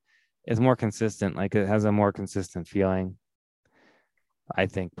and it's more consistent. Like it has a more consistent feeling, I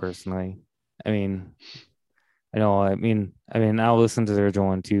think personally. I mean, I mean, I'll listen to the original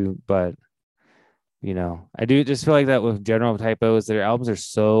one too, but I do just feel like that with general typos, their albums are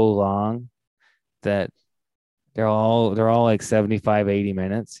so long that they're all like 75, 80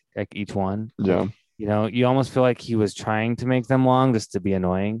 minutes, like each one. Like, Yeah. you almost feel like he was trying to make them long just to be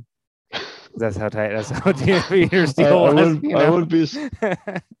annoying. That's how Peter Steele I was, would I would be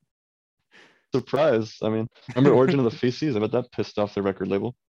surprised. I mean, remember Origin of the Feces? I bet that pissed off the record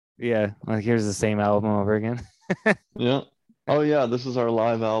label. Yeah, like here's the same album over again. Yeah. Oh yeah, this is our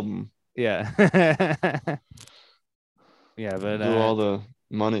live album. Yeah. Yeah, but Blew all the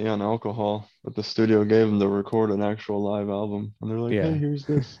money on alcohol that the studio gave them to record an actual live album. And they're like, hey, yeah. here's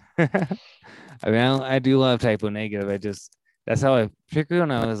this. I mean, I do love Typo Negative. That's how particularly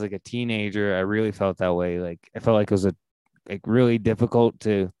when I was like a teenager, I really felt that way. Like I felt like it was like really difficult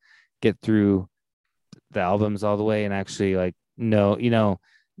to get through the albums all the way and actually like know,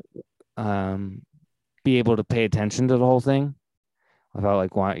 um, be able to pay attention to the whole thing without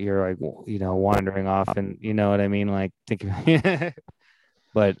like you're like wandering off and you know what I mean, like think.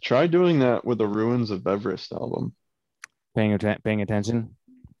 But Try doing that with the Ruins of Everest album. paying attention.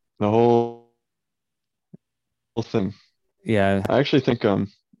 The whole thing. Yeah, I actually think I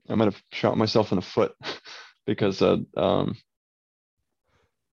might have shot myself in the foot because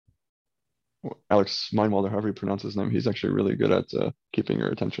Alex Meinwalder, however you pronounce his name, he's actually really good at keeping your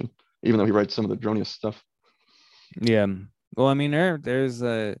attention, even though he writes some of the droniest stuff. yeah. Well, I mean, there's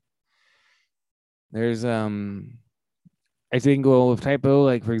I think, well, with typo,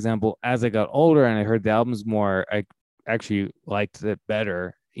 like for example, as I got older and I heard the albums more, I actually liked it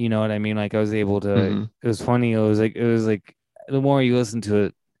better. You know what I mean? Like I was able to. Hmm. It was funny. It was like the more you listen to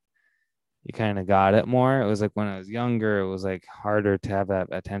it, you kind of got it more. It was like when I was younger, it was like harder to have that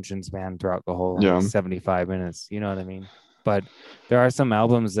attention span throughout the whole like Yeah. 75 minutes. You know what I mean? But there are some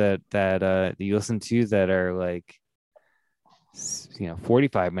albums that you listen to that are like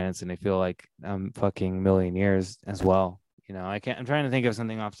 45 minutes and they feel like fucking million years as well. I'm trying to think of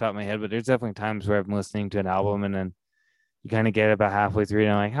something off the top of my head, but there's definitely times where I'm listening to an album and then you kind of get about halfway through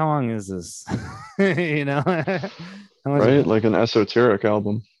and I'm like, how long is this? How much Right? Like an esoteric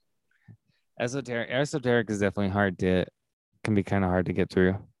album. esoteric is definitely can be kind of hard to get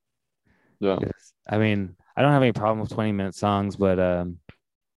through. Yeah. I mean, I don't have any problem with 20-minute songs, but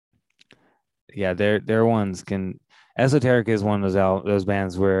yeah, their ones can. Esoteric is one of those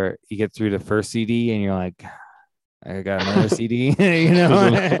bands where you get through the first CD and you're like, I got another CD. There's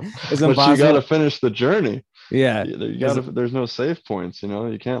It's but you got impossible. to finish the journey. Yeah, You got because to. There's no save points.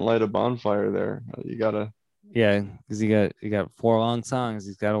 You can't light a bonfire there. You got to. yeah, because you got 4 long songs.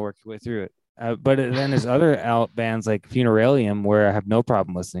 You've got to work your way through it. But then there's other out bands like Funeralium where I have no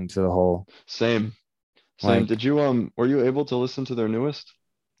problem listening to the whole. Same. Same. Like, Did you were you able to listen to their newest?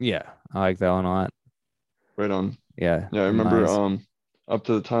 yeah, I like that one a lot. Right on. Yeah, Yeah, I remember Demise. up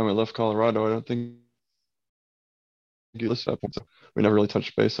to the time I left Colorado, I don't think you listened to that point. So we never really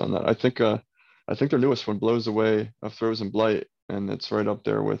touched base on that. I think their newest one blows away of Throws and Blight, and it's right up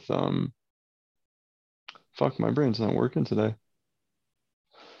there with fuck, my brain's not working today.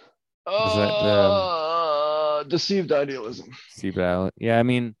 Was that Deceived Idealism. Steve Ballard? Yeah, I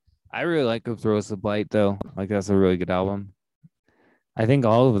mean, I really like Go Throw Us a Blight though. Like that's a really good album. I think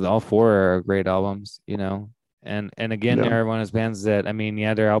all four are great albums. And again, Yeah. there are one of those bands that I mean,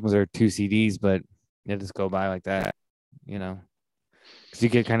 yeah, their albums are 2 CDs, but they just go by like that, you know, because you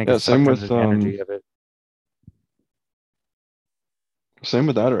get kind of Yeah, get sucked into the energy of it. same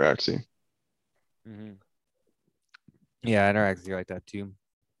with Ataraxy. Mm-hmm. Yeah, I don't actually like that too.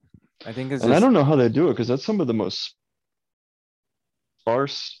 I think it's And I just don't know how they do it because that's some of the most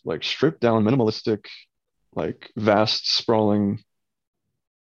sparse, like stripped down, minimalistic, like vast, sprawling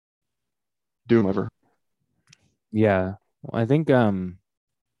doom ever. yeah. Well, I think and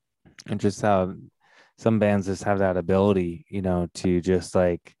just how some bands just have that ability, to just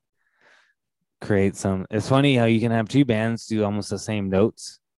like create some. It's funny how you can have two bands do almost the same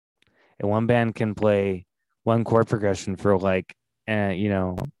notes, and one band can play one chord progression for like,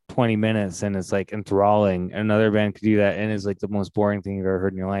 20 minutes and it's like enthralling. Another band could do that and it's like the most boring thing you've ever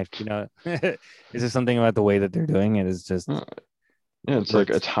heard in your life. It's just something about the way that they're doing it is just Uh, yeah, it's like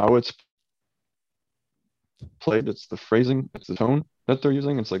works. it's how it's played, it's the phrasing, it's the tone that they're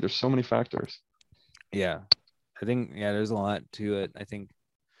using. It's like there's so many factors. Yeah. I think there's a lot to it. I think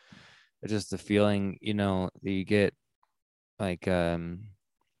it's just the feeling, that you get like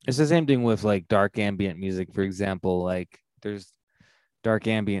it's the same thing with like dark ambient music, for example. Like there's dark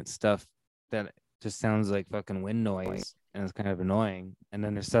ambient stuff that just sounds like fucking wind noise and it's kind of annoying. And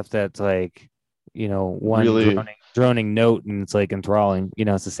then there's stuff that's like, one Really, droning note and it's like enthralling.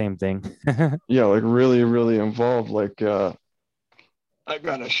 It's the same thing. yeah, like really, really involved. Like I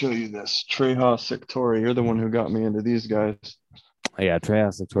gotta show you this. Treja Sectori, you're the one who got me into these guys. Yeah,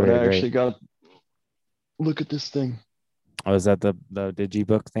 Trejas But Victoria, I great. actually got look at this thing. Oh, is that the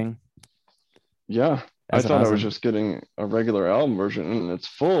digibook thing? Yeah, I That's thought I was awesome. just getting a regular album version, and it's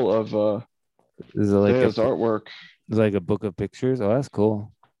full of Is it like Thea's artwork. a book of pictures? Oh, that's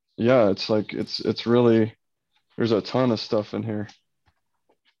cool. Yeah, it's like it's really there's a ton of stuff in here.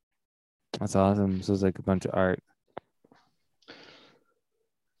 That's awesome. So it's like a bunch of art.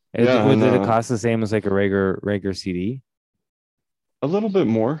 Yeah, and Did it cost the same as like a regular CD? a little bit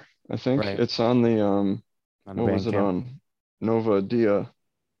more. I think Right. it's on the On the what was it Bandcamp. on? Nova Dia.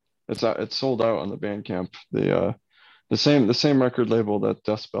 It's sold out on the Bandcamp. The same record label that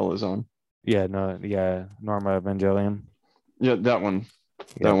Dustbell is on. Yeah, no, yeah, Norma Evangelion. Yeah, that one.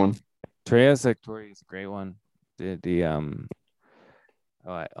 That Yep. one. Treya Sectori is a great one. The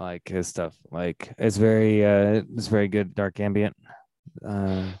I like his stuff. Like it's very good dark ambient.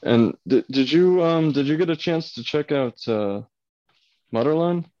 Uh And did you get a chance to check out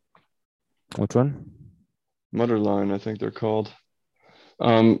Mutterline? which one? Mutterline, I think they're called.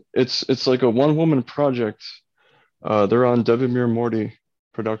 It's like a one woman project. They're on Devimir Morty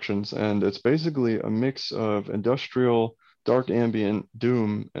Productions, and it's basically a mix of industrial, dark ambient,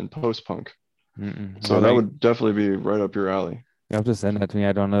 doom, and post punk. Mm-mm. So that would definitely be right up your alley. You have to send that to me.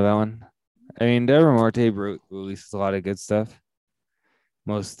 I don't know that one. I mean, Deborah Morte releases a lot of good stuff.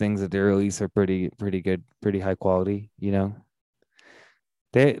 Most things that they release are pretty good, pretty high quality.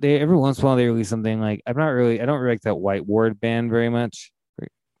 They every once in a while they release something like I don't really like that White Ward band very much.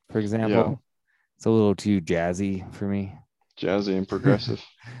 For Yeah, example, it's a little too jazzy for me. jazzy and progressive.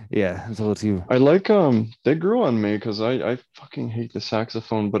 Yeah, it's a little too. I like they grew on me because I fucking hate the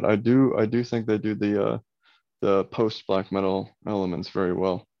saxophone, but I do think they do the post black metal elements very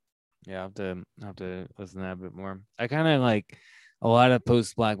well. Yeah, I have to listen to that a bit more. I kind of like a lot of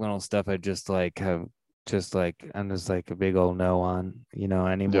post black metal stuff. I just like have just like I'm just like a big old no on Yeah.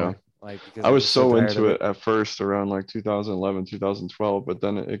 anymore. Like because I I'm was just so so tired of into it. it at first around like 2011, 2012, but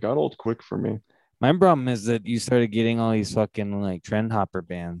then it got old quick for me. My problem is that you started getting all these fucking like trend hopper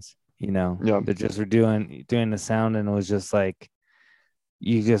bands. Yeah. That just were doing the sound, and it was just like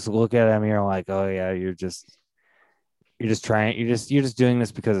you just look at them, you're like, oh yeah, you're just trying, you're just doing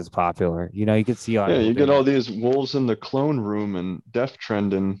this because it's popular. You could see Yeah, people you get doing all it. these wolves in the clone room and death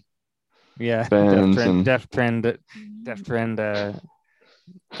trending Yeah, bands and Deaf Trend,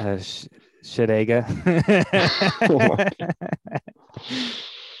 sh- Shadega. oh my,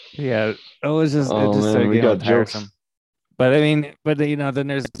 Yeah, it oh just man, started we getting all got jokes. tiresome. But I mean, then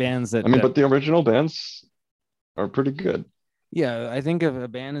there's bands I mean, that but the original bands are pretty good. yeah, I think if a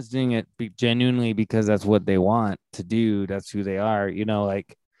band is doing it genuinely because that's what they want to do, that's who they are.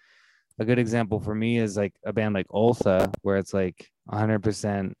 Like a good example for me is like a band like Ultha, where it's like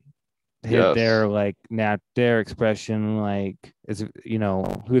 100% hit Yes. their like their expression, like is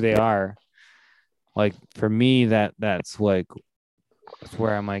who they are. Like for me, that's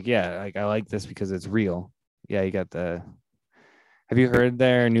where I'm like, yeah, like I like this because it's real. Yeah, you got the. Have you heard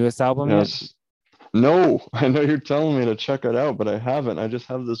their newest album yet? Yes. No, I know you're telling me to check it out, but I haven't. I just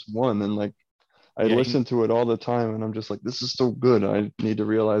have this one and like I Yeah, listen to it all the time and I'm just like, this is so good. I need to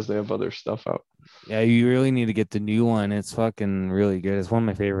realize they have other stuff out. yeah, you really need to get the new one. It's fucking really good. It's one of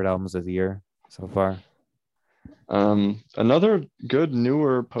my favorite albums of the year so far. Another good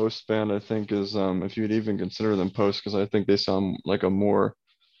newer post band I think is if you'd even consider them post because I think they sound like a more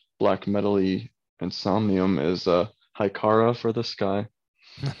black metal-y insomnium is Hikara for the Sky.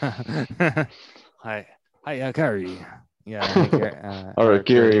 Hi, hi, Akari. Yeah, hi,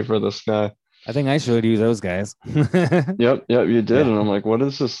 Harakiri Akari. for the Sky. I think I showed you those guys. Yep, you did. Yeah, And I'm like, what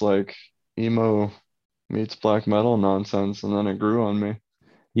is this like emo meets black metal nonsense? And then it grew on me.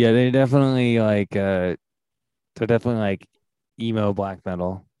 yeah, they're definitely like emo black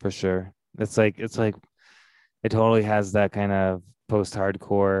metal for sure. It's like it totally has that kind of post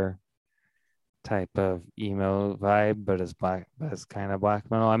hardcore type of emo vibe, but it's kind of black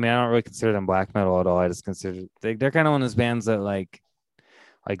metal. I mean, I don't really consider them black metal at all. I just consider they're kind of one of those bands that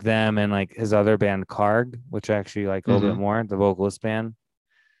like them and like his other band Karg, which I actually like a little bit Hmm. more, the vocalist band.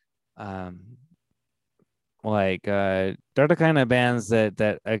 Um, they're the kind of bands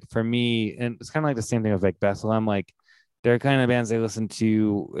that like for me, and it's kind of like the same thing with like Bethlehem. Like they're kind of bands I listen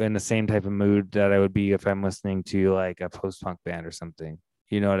to in the same type of mood that I would be if I'm listening to like a post punk band or something.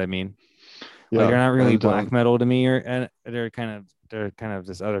 You know what I mean? Like they're Yeah, not really and black metal to me, or and they're kind of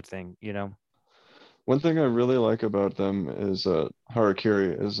this other thing. You know? one thing I really like about them is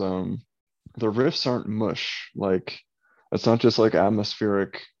Harakiri is the riffs aren't mush. Like it's not just like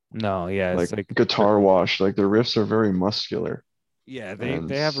atmospheric No, yeah, it's like like guitar wash. Like the riffs are very muscular yeah, and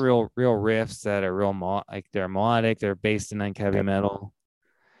they have real riffs that are like they're melodic. They're based in like heavy metal.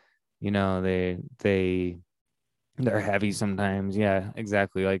 You know, they're heavy sometimes. Yeah,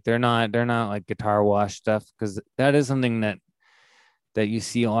 exactly. Like they're not like guitar wash stuff because that is something that you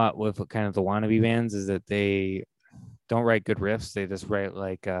see a lot with kind of the wannabe bands is that they don't write good riffs. They just write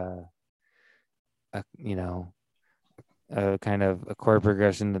like a you know a kind of a chord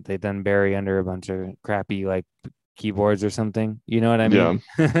progression that they then bury under a bunch of crappy like keyboards or something. You know what I yeah, mean?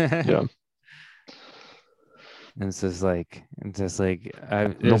 And yeah. it's just like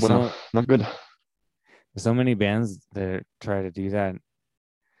No bueno, not good. there's so many bands that try to do that.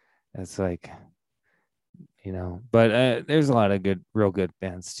 It's like but there's a lot of real good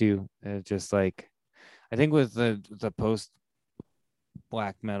bands too. Just like I think with the post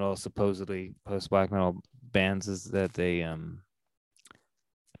black metal, supposedly post black metal bands, is that they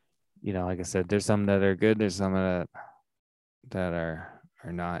like I said, there's some that are good, there's some that are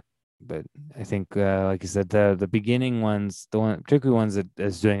not. But I think, like you said, the beginning ones, the one particularly ones that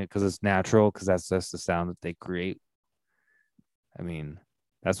is doing it because it's natural, because that's just the sound that they create. I mean,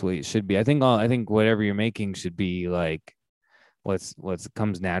 that's what it should be. I think whatever you're making should be like what's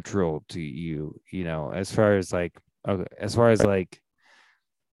comes natural to you. As far as like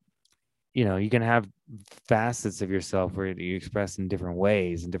you can have facets of yourself where you express in different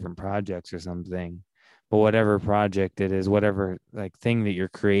ways in different projects or something. But whatever project it is, whatever like thing that you're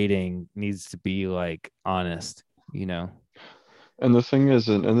creating needs to be like honest, you know? And the thing is,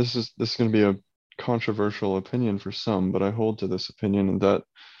 and this is going to be a controversial opinion for some, but I hold to this opinion, and that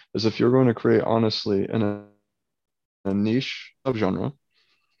is if you're going to create honestly in a niche subgenre,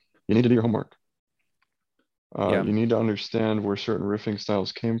 you need to do your homework. Yeah. You need to understand where certain riffing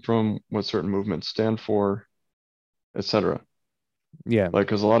styles came from, what certain movements stand for, etc. Yeah. Like,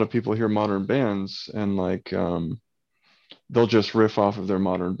 because a lot of people hear modern bands and like they'll just riff off of their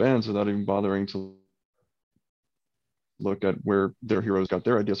modern bands without even bothering to look at where their heroes got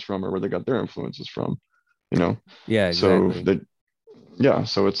their ideas from or where they got their influences from, you know? Yeah, So exactly. that, yeah,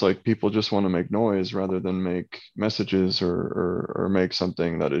 so it's like people just want to make noise rather than make messages or make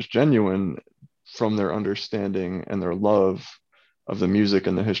something that is genuine from their understanding and their love of the music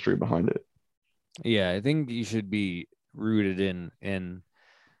and the history behind it. Yeah, I think you should be rooted in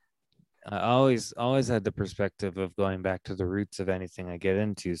I always had the perspective of going back to the roots of anything I get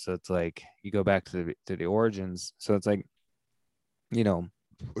into. So it's like you go back to the origins. So it's like, you know,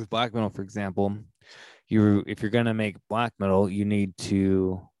 with black metal, for example, if you're gonna make black metal, you need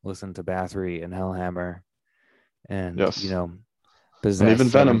to listen to Bathory and Hellhammer and Yes. And possess even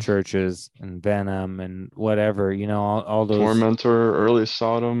seven Venom, churches and Venom and whatever, all those, Tormentor, Early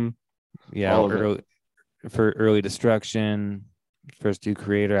Sodom, yeah, all of it. early destruction, first two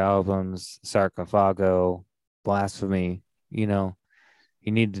creator albums, Sarcophago, Blasphemy, you know,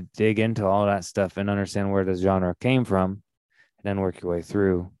 you need to dig into all that stuff and understand where the genre came from and then work your way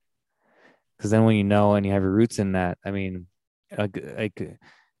through. Because then when you know and you have your roots in that, I mean, like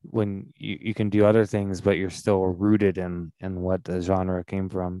when you can do other things, but you're still rooted in what the genre came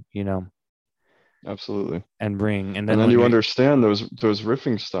from, Absolutely. and And then then when you you're understand those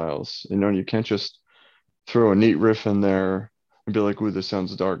riffing styles. You can't just throw a neat riff in there and be like, "Ooh, this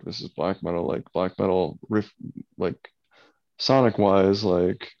sounds dark. This is black metal." Like black metal riff, like sonic wise,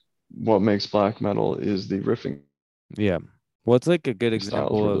 like what makes black metal is the riffing yeah, well, it's like a good styles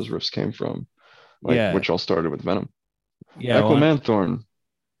example where of those riffs came from, like yeah, which all started with Venom. yeah, well, Equimanthorn.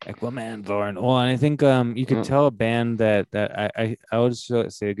 Aquaman Thorn. Well, and I think you could Yeah. tell a band that I would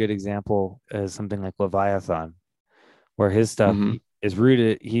say a good example is something like Leviathan, where his stuff Hmm. is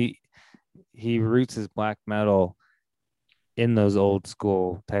rooted. He roots his black metal in those old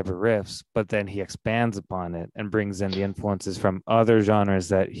school type of riffs, but then he expands upon it and brings in the influences from other genres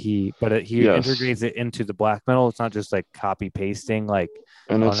he Yes. integrates it into the black metal. It's not just like copy pasting, like,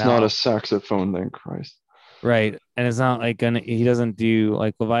 And oh, it's not a now, saxophone then, Christ. Right. And it's not like gonna he doesn't do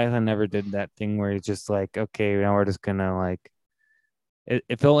like Leviathan never did that thing where he's just like, okay, now we're just gonna like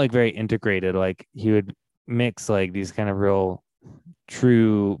it felt like very integrated. Like he would mix like these kind of real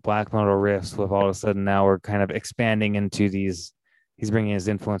true black metal riffs with all of a sudden now we're kind of expanding into these he's bringing his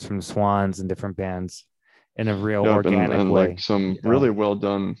influence from Swans and different bands in a real Yep, organic and like way, some you know. really well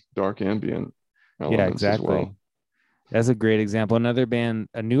done dark ambient Yeah, elements as exactly. well. That's a great example. Another band,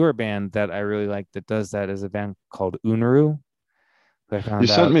 a newer band that I really like that does that is a band called Unaru. I You found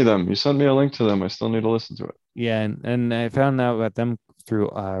sent out, me them. You sent me a link to them. I still need to listen to it. yeah, and I found out about them through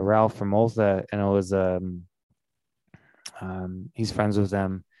Ralph from Malta, and it was he's friends with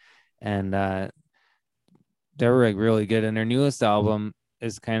them, and they were like really good. And their newest album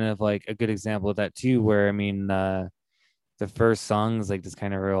is kind of like a good example of that too, where I mean, the first song is like this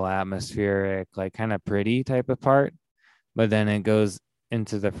kind of real atmospheric, like kind of pretty type of part, but then it goes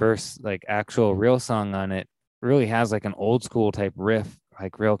into the first like actual real song on it really has like an old school type riff,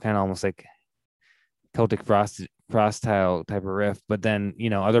 like real kind of almost like Celtic frost tile type of riff. But then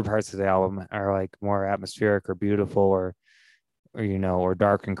other parts of the album are like more atmospheric or beautiful or or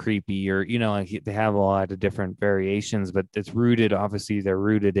dark and creepy or like they have a lot of different variations, but it's rooted obviously they're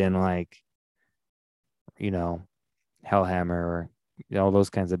rooted in like you know Hellhammer or all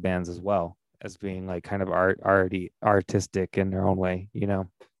those kinds of bands as well as being like kind of artistic in their own way.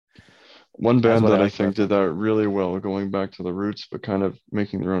 One That's band what I that I like think about did them. that really well, going back to the roots, but kind of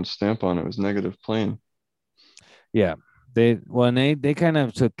making their own stamp on it, was Negative Plane. Yeah, they kind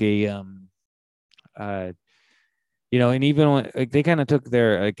of took a uh and even when like they kind of took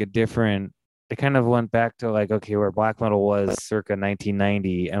their like a different they kind of went back to like okay where black metal was circa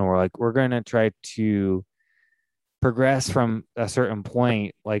 1990 and we're like we're going to try to progress from a certain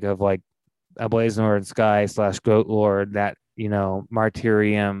point like of like a Blazing Lord Sky slash Goat Lord that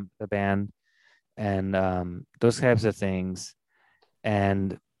Martyrium the band and those types of things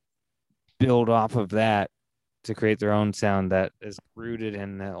and build off of that to create their own sound that is rooted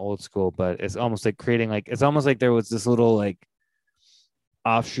in the old school, but it's almost like creating like it's almost like there was this little like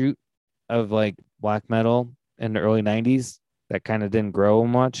offshoot of like black metal in the early 90s that kind of didn't grow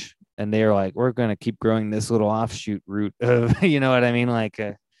much. And they were like, we're going to keep growing this little offshoot route of, you know what I mean? Like,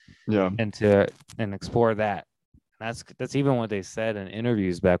 Yeah, and to and explore that. That's even what they said in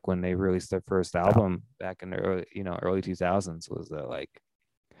interviews back when they released their first album back in the early 2000s was that like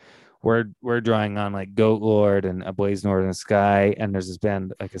we're drawing on like Goat Lord and A Blaze Northern Sky, and there's this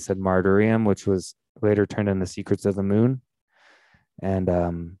band, like I said, Martyrium, which was later turned into Secrets of the Moon, and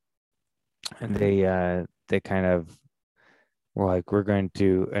they kind of were like we're going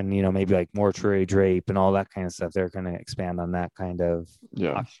to, and maybe like Mortuary Drape and all that kind of stuff. They're going to expand on that kind of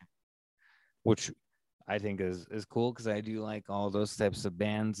yeah, option, which I think is cool because I do like all those types of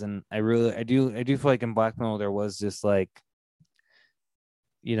bands, and I do feel like in black metal there was just like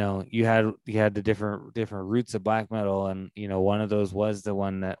you had the different roots of black metal and one of those was the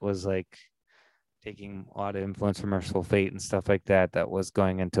one that was like taking a lot of influence from Merciful Fate and stuff like that was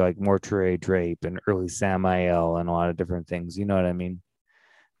going into like Mortuary Drape and early Samael and a lot of different things, you know what I mean,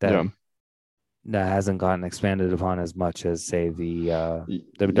 that yeah. that hasn't gotten expanded upon as much as say the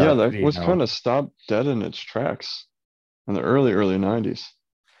Yeah, dark that was kind of stopped dead in its tracks in the early 90s.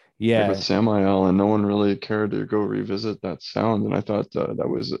 Like with yeah. Samael, and no one really cared to go revisit that sound. And I thought that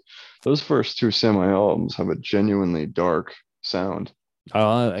was those first two Samael albums have a genuinely dark sound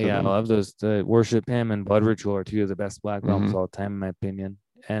to Yeah, I them. love those. The Worship Him and Blood Ritual are two of the best black albums Hmm. of all time, in my opinion.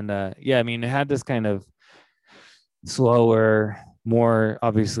 And yeah, I mean, it had this kind of slower, more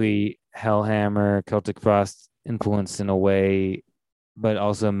obviously Hellhammer, Celtic Frost influence in a way, but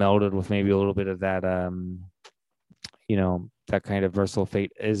also melded with maybe a little bit of that, that kind of Merciful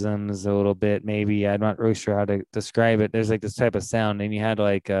Fate isms a little bit. Maybe I'm not really sure how to describe it. There's like this type of sound, and you had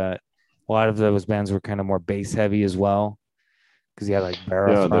like a lot of those bands were kind of more bass heavy as well because you had like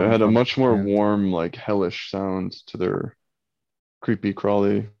Yeah, they Barathrum had a from much more and warm, like hellish sound to their creepy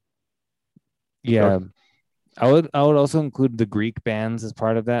crawly stuff. yeah. I would also include the Greek bands as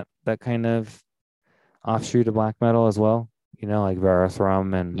part of that kind of offshoot of black metal as well. Like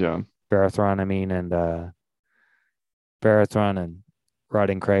Yeah. Barathron, I mean, and Barathron and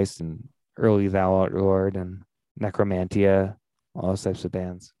Rotting Christ and Early Thou Art Lord and Necromantia, all those types of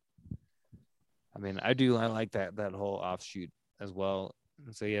bands. I mean, I like that whole offshoot as well.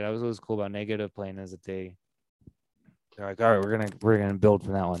 So yeah, that was what was cool about Negative Plane is that they're like, all right, we're gonna build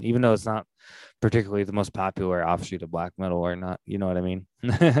from that one, even though it's not particularly the most popular offshoot of black metal or not. You know what I mean?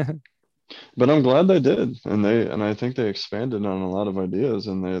 But I'm glad they did. And I think they expanded on a lot of ideas,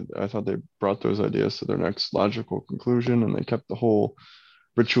 and I thought they brought those ideas to their next logical conclusion, and they kept the whole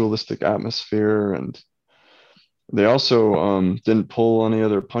ritualistic atmosphere and They also didn't pull any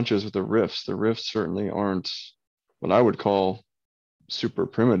other punches with the riffs. The riffs certainly aren't what I would call super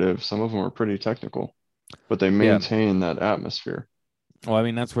primitive. Some of them are pretty technical, but they Yeah. maintain that atmosphere. Well, I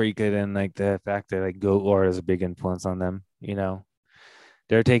mean, that's where you get in like the fact that like Goat Lord is a big influence on them.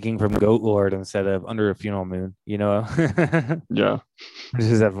 They're taking from Goat Lord instead of Under a Funeral Moon. Yeah. Which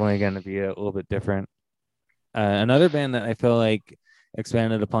is definitely going to be a little bit different. Another band that I feel like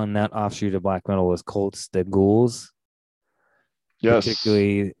expanded upon that offshoot of black metal was Colts the Ghouls. Yes.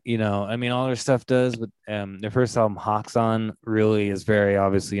 Particularly, I mean, all their stuff does, but their first album, Hoxon, really is very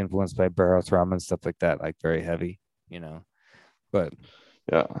obviously influenced by Barrow Thrum and stuff like that, like very heavy, you know. But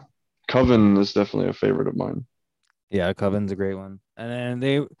Yeah. Coven is definitely a favorite of mine. yeah, Coven's a great one. And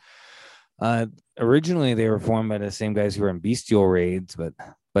then uh, originally they were formed by the same guys who were in Bestial Raids,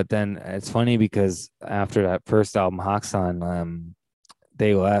 but then it's funny because after that first album, Hoxon,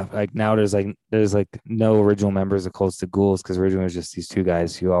 they left. Like now there's like no original members of Close to Ghouls because originally it was just these two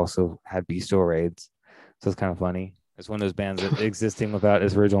guys who also had Bestial Raids. So it's kind of funny. It's one of those bands that existing without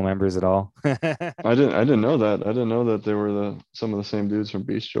its original members at all. I didn't know that. I didn't know that they were the some of the same dudes from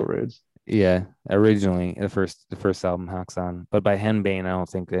Bestial Raids. Yeah, originally the first album Hoxon, but by Henbane, I don't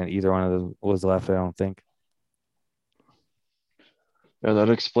think that either one of them was left. I don't think. Yeah, that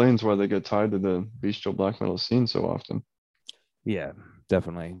explains why they get tied to the bestial black metal scene so often. Yeah,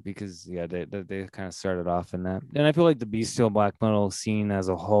 definitely because yeah, they kind of started off in that, and I feel like the bestial black metal scene as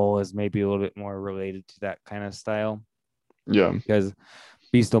a whole is maybe a little bit more related to that kind of style Yeah. because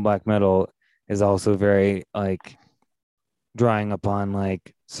bestial black metal is also very like drawing upon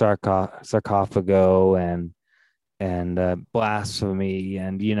like sarcophago and blasphemy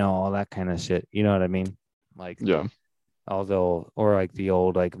and all that kind of shit. You know what I mean? Like Yeah. although or like the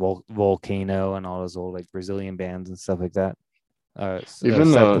old like volcano and all those old like Brazilian bands and stuff like that. Even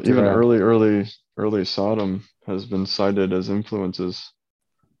Sepultura, early Sodom has been cited as influences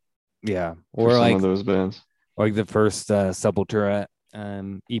yeah, for or some like of those bands. the first Sepultura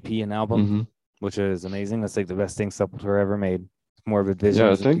EP and album, Hmm. which is amazing. That's like the best thing Sepultura ever made. Morbid Yeah, I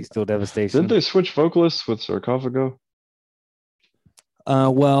Visions and think Bestial didn't Devastation. they switch vocalists with Sarcophago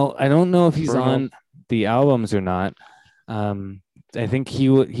Well, I don't know if he's for an on album? the albums or not. Um, I think he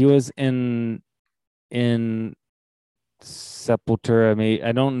was in Sepultura.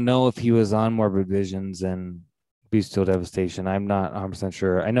 I don't know if he was on Morbid Visions and Bestial Devastation. I'm not 100%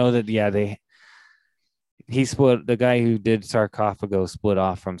 sure. I know that yeah, he split the guy who did Sarcophago split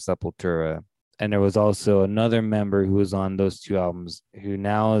off from Sepultura. And there was also another member who was on those two albums who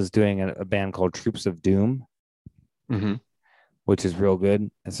now is doing a band called Troops of Doom, Hmm. which is real good.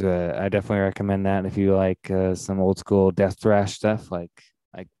 I definitely recommend that if you like some old school death thrash stuff, like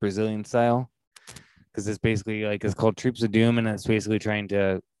Brazilian style, because it's basically like it's called Troops of Doom, and it's basically trying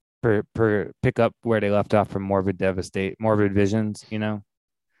to pick up where they left off from Morbid Visions. So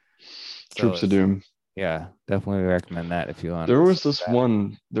Troops of it's Doom. yeah, definitely recommend that if you want to listen to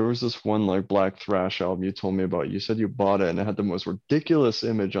that. There was this one like black thrash album you told me about. You said you bought it and it had the most ridiculous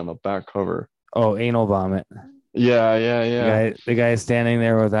image on the back cover. Oh, Anal Vomit. Yeah, yeah, The yeah. guy, the guy is standing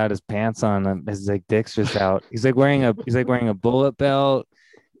there without his pants on, and his like dick's just out. He's like wearing a bullet belt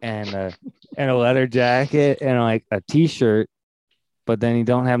and a leather jacket and like a t-shirt, but then he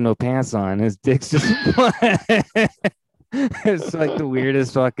don't have no pants on. His dick's just it's like the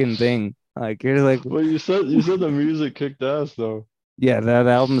weirdest fucking thing. Like you're like, Well, you said the music kicked ass though. yeah, that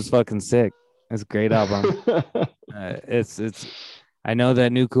album's fucking sick. It's a great album. It's I know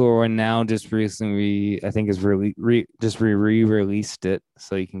that Nuclear War now just recently I think is just re-released it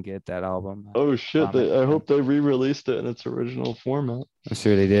so you can get that album. Oh shit! Vomit. I hope they re-released it in its original format. I'm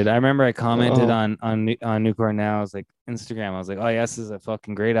sure they did. I remember I commented Oh, on Nuclear Now. I was like Instagram. I was like, oh yeah, this is a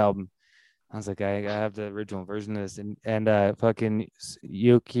fucking great album. I was like, I have the original version of this, and fucking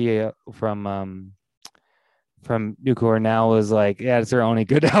Yuki from Nuclear Now was like, yeah, it's their only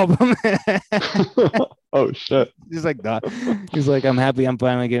good album. oh shit! He's like, God. He's like, I'm happy I'm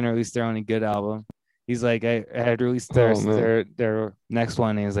finally getting released their only good album. He's like, I had released their Oh man, their their next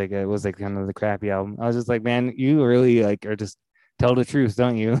one. And he's like, it was like kind of the crappy album. I was just like, man, you really like are just tell the truth,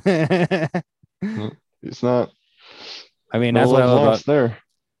 don't you? it's not. I mean, No that's what I love love about lost there.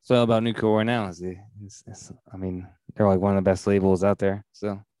 Nuclear War Now is I mean, they're like one of the best labels out there.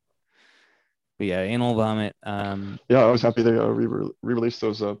 So, but yeah, Anal Vomit. Yeah, I was happy they re-released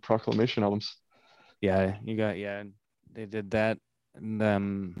those Proclamation albums. Yeah, they did that. And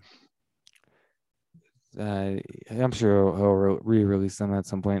I'm sure he'll re-release them at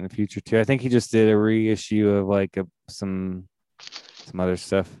some point in the future too. I think he just did a reissue of like some other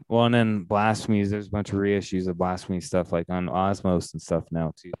stuff. Well, and then Blasphemies, there's a bunch of reissues of Blasphemy stuff like on Osmos and stuff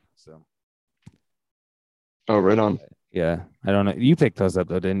now too. So Oh, right on. Yeah, I don't know. You picked those up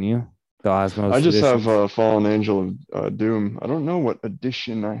though, didn't you? The I Osmos just have editions. Fallen Angel of Doom. I don't know what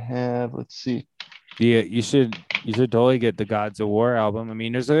edition I have. Let's see. Yeah, you should totally get the Gods of War album. I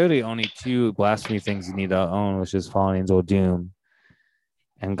mean, there's really only two blasphemy things you need to own, which is Fallen Angel Doom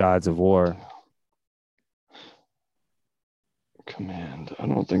and Gods of War. Command. I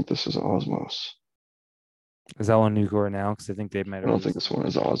don't think this is Osmos. Is that one Nucor now? Because I think they might I have don't think released this one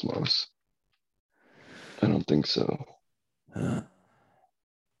is Osmos. I don't think so. it.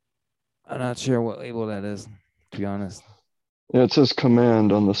 I'm not sure what label that is, to be honest. Yeah, it says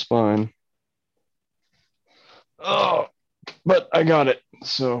Command on the spine. Oh, but I got it.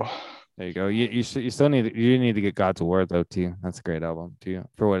 So There you go. You still need to get God's War though too. That's a great album too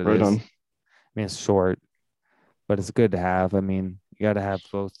for what it right is. on. I mean, it's short, but it's good to have. I mean, you got to have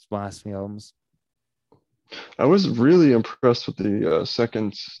both blasphemy albums. I was really impressed with the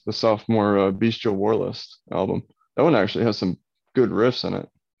sophomore Bestial Warlist album. That one actually has some good riffs in it.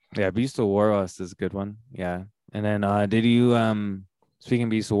 Yeah, Beast of Warlost is a good one. Yeah, and then did you speaking of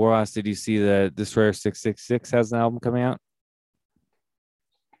Beast of Warlost, did you see the Destroyer 666 has an album coming out?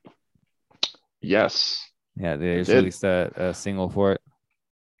 Yes, Yeah, they I just did. released a single for it.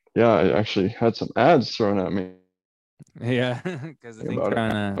 Yeah, I actually had some ads thrown at me Yeah, because I think about they're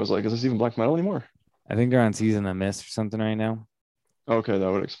it. on I was like, is this even black metal anymore? I think they're on Season of Mist or something right now. Okay,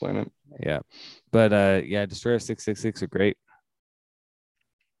 that would explain it. Yeah. But yeah, Destroyer 666 are great.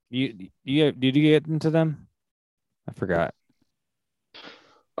 Did you get into them? I forgot.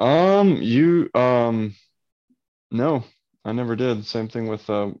 You no, I never did. Same thing with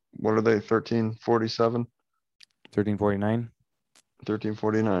what are they? 1347, 1349.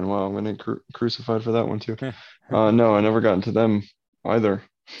 1349. Wow, I'm gonna crucified for that one too. No, I never got into them either.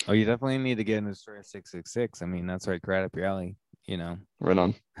 Oh, you definitely need to get into Destroyer 666. I mean, that's right up your alley, you know. Right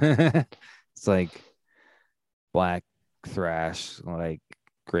on. It's like black thrash, like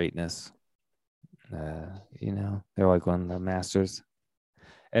greatness. They're like one of the masters.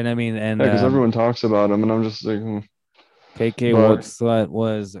 And I mean, Yeah, and because everyone talks about them, and I'm just like, KK War but Slut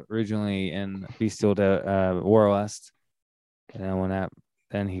was originally in Bestial Warlust, and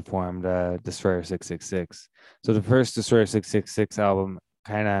then he formed Destroyer 666. So the first Destroyer 666 album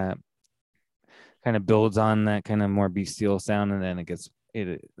kind of builds on that kind of more bestial sound, and then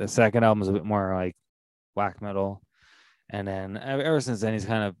the second album is a bit more like black metal, and then ever since then he's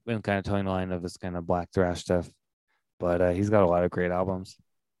kind of been kind of towing the line of this kind of black thrash stuff. But he's got a lot of great albums.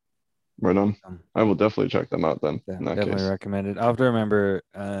 right on. Um, I will definitely check them out then. yeah, In that definitely case, recommended. I have to remember.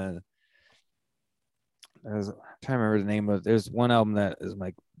 I'm trying to remember the name of. There's one album that is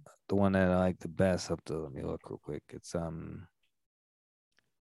like the one that I like the best. Up to let me look real quick. It's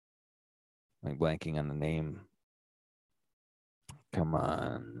like blanking on the name. Come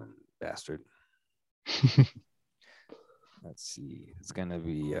on, bastard. Let's see. It's gonna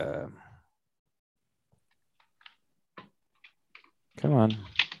be come on.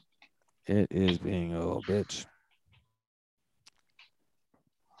 It is being a little bitch.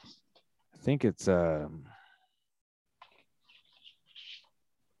 I think it's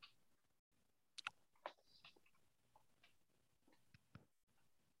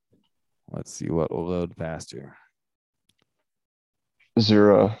let's see what will load faster. is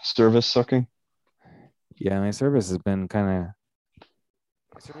your service sucking? Yeah, my service has been kind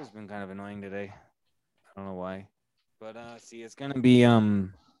of annoying today. I don't know why. But see it's gonna be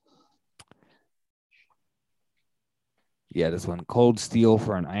yeah, this one. Cold Steel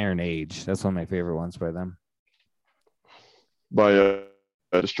for an Iron Age. That's one of my favorite ones by them. By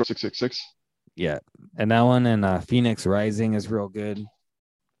Destroy 666. Yeah. And that one and Phoenix Rising is real good.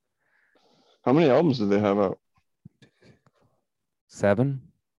 How many albums did they have out? 7.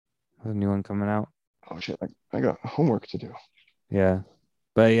 There's a new one coming out. Oh shit, I got homework to do. Yeah.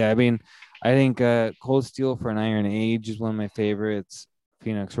 But yeah, I mean, I think Cold Steel for an Iron Age is one of my favorites.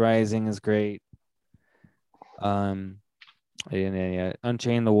 Phoenix Rising is great. Um, and then, yeah,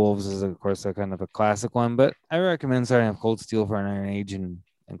 Unchain the Wolves is of course a kind of a classic one, but I recommend starting with Cold Steel for an Iron Age and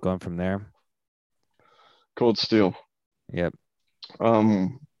going from there. Cold Steel. Yep.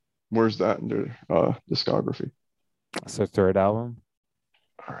 Um, where's that in their discography? That's their third album.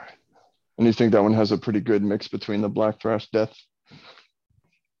 All right. And you think that one has a pretty good mix between the black thrash death?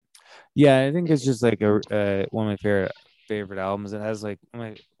 Yeah, I think it's just like a one of my favorite albums. It has like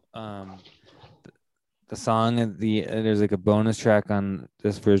my the song and there's like a bonus track on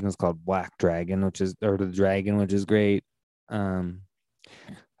this version is called Black Dragon, which is or the Dragon, which is great. Um,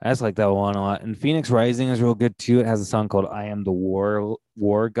 I just like that one a lot. And Phoenix Rising is real good too. It has a song called "I Am the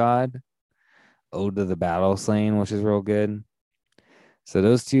War God," Ode to the Battle Slain, which is real good. So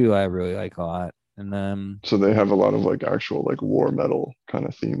those two I really like a lot. And So they have a lot of like actual like war metal kind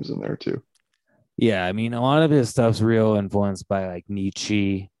of themes in there too. yeah, I mean, a lot of his stuff's real influenced by like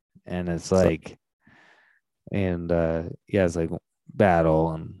Nietzsche, and it's like, and yeah, it's like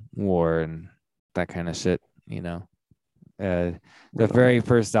battle and war and that kind of shit, you know. Uh, the Right on. very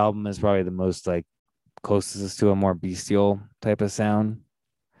first album is probably the most like closest to a more bestial type of sound.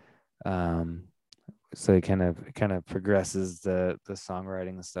 Um, so it kind of progresses the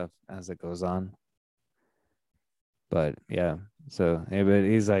songwriting and stuff as it goes on. But yeah, so yeah, but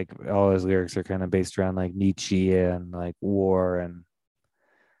he's like all his lyrics are kind of based around like Nietzsche and like war and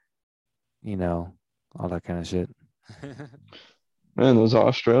you know all that kind of shit. Man, those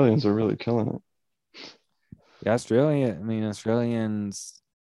Australians are really killing it. Yeah, Australia. I mean, Australians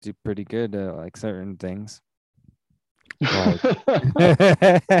do pretty good at like certain things, like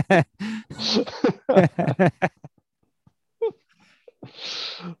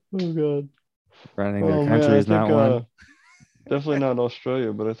Oh God. running their Oh man, country I is think not one. definitely not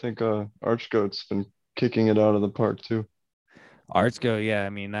Australia, but I think Archgoat's been kicking it out of the park too. Archgo, yeah. I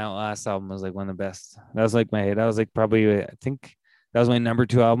mean, that last album was like one of the best. That was like my. That was like probably. I think that was my number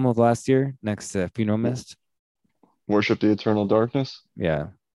two album of last year, next to Funeral Mist. Worship the Eternal Darkness. Yeah,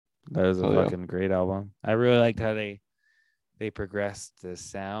 that was a Oh yeah. fucking great album. I really liked how they progressed the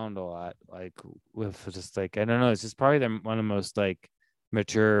sound a lot, like with just like I don't know, it's just probably one of the most like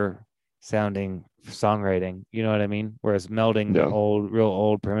mature sounding songwriting. You know what I mean? Whereas melding Yeah. real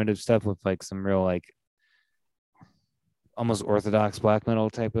old primitive stuff with like some real like almost orthodox black metal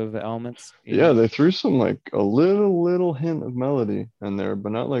type of elements. You Yeah, know? they threw some like a little hint of melody in there,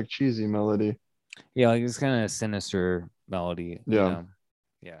 but not like cheesy melody. Yeah, like it's kind of sinister melody. You Yeah. know?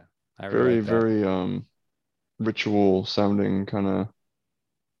 Yeah, I really Very, like that. very ritual sounding kind of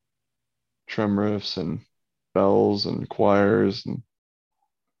trem riffs and bells and choirs and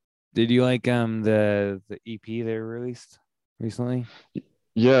Did you like the EP they released recently?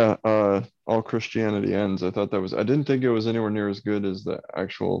 yeah, All Christianity Ends. I thought that was I didn't think it was anywhere near as good as the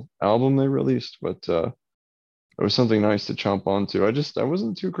actual album they released, but it was something nice to chomp onto. I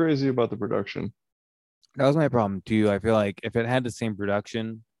wasn't too crazy about the production. That was my problem too. I feel like if it had the same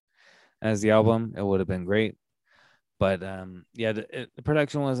production as the album, it would have been great. But yeah, the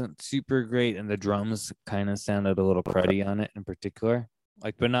production wasn't super great, and the drums kind of sounded a little cruddy on it in particular.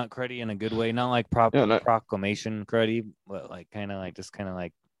 Like, but not cruddy in a good way. Not like Yeah, and proclamation cruddy, but like kind of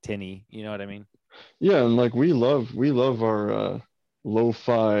like tinny. You know what I mean? yeah, and like we love our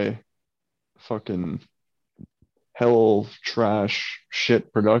lo-fi fucking hell trash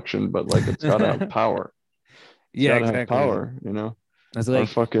shit production, but like it's gotta have power. It's Yeah, gotta have exactly. power, you know? It's Our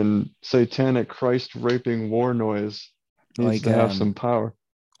fucking satanic Christ raping war noise needs like to have um some power.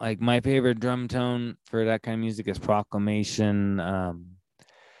 like my favorite drum tone for that kind of music is proclamation.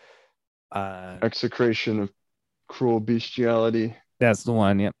 Uh, Execration of cruel bestiality. That's the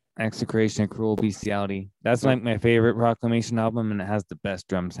one. Yep. Execration, Cruel Bestiality. That's Yep, like my favorite Proclamation album, and it has the best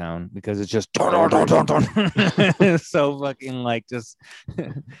drum sound because it's just I agree. it's so fucking like just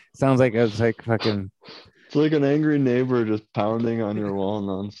sounds like it's like fucking. It's like an angry neighbor just pounding on your wall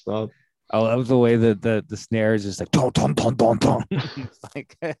nonstop. I love the way that the snare is just like ton ton ton ton ton. It's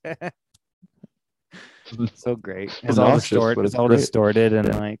like so great. It's obnoxious, but It's it's all great. distorted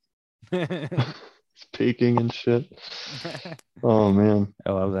and like. It's peaking and shit. Oh man.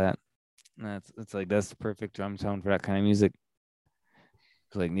 I love that. That's it's like that's the perfect drum tone for that kind of music.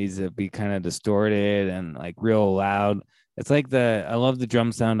 Like needs to be kind of distorted and like real loud. It's like I love the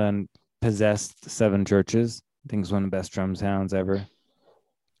drum sound on Possessed Seven Churches. I think it's one of the best drum sounds ever.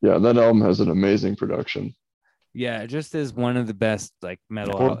 Yeah, that album has an amazing production. Yeah, it just is one of the best like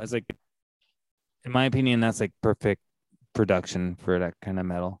metal. Or It's like in my opinion, that's like perfect production for that kind of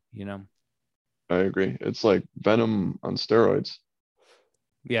metal. You know? I agree. It's like Venom on steroids.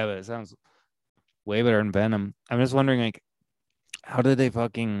 Yeah, but it sounds way better than Venom. I'm just wondering like how did they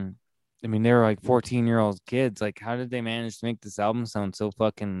fucking. I mean, they were like 14-year-old kids. Like, how did they manage to make this album sound so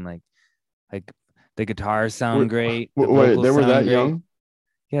fucking like the guitars sound Wait, great, the wait, vocals they were sound that great. young?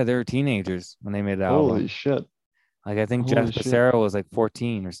 Yeah, they were teenagers when they made the Holy album. shit. Like I think Holy Jeff shit. Becerra was like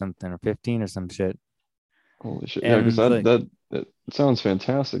 14 or something or 15 or some shit. Holy shit. Yeah, because And like that sounds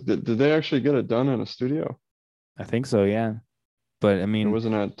fantastic. Did they actually get it done in a studio? I think so, yeah. But I It mean,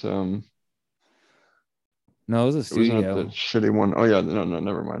 wasn't at no, it was a it wasn't at the studio. shitty one. Oh yeah, no,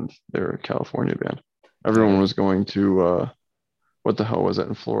 never mind. They're a California band. Yeah, Everyone was going to what the hell was it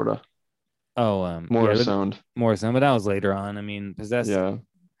in Florida? yeah, Morrisound. Morrison, but that was later on. I mean, Possessed Yeah,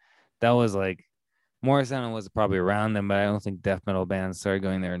 that was like Morrison was probably around them, but I don't think death metal bands started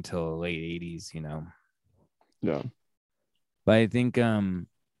going there until the late 80s. yeah. But I think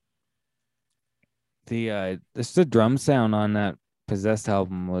The drum sound on that Possessed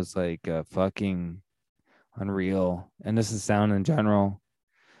album was like fucking unreal, and this is sound in general.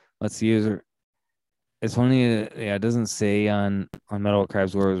 Let's see, it's only yeah, it doesn't say on Metal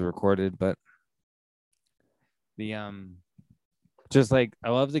Crabs where it was recorded, but the just like I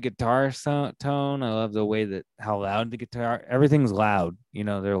love the guitar tone. I love the way that how loud the guitar. Everything's loud. You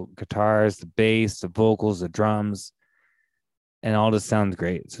know, the guitars, the bass, the vocals, the drums, and all this sounds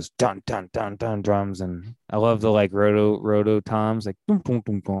great. It's just dun dun dun dun drums, and I love the like roto toms, like boom boom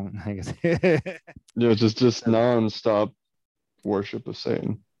boom boom. I guess. just So, non-stop worship of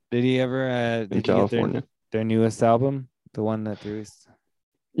Satan did he ever? in Did you get California. their newest album, the one that they released?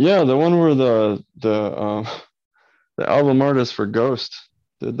 Yeah, the one where the album artist for Ghost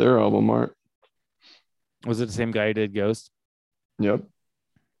did their album art. Was it the same guy who did Ghost? Yep.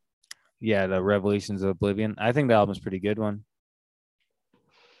 Yeah, the Revelations of Oblivion. I think the album's a pretty good one.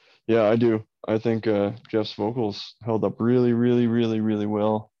 Yeah, I do. I think Jeff's vocals held up really, really, really, really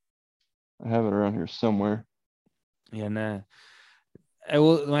well. I have it around here somewhere. And I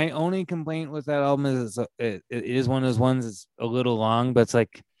will. My only complaint with that album is it is one of those ones that's a little long, but it's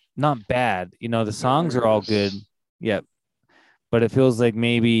like not bad. You know, the Yeah, songs are here it all is. good. Yep, but it feels like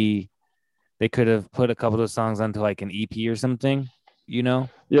maybe they could have put a couple of songs onto like an EP or something. You know,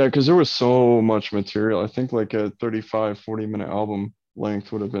 Yeah, because there was so much material. I think like a 35, 40-minute album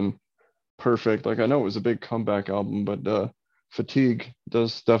length would have been perfect. Like I know it was a big comeback album, but fatigue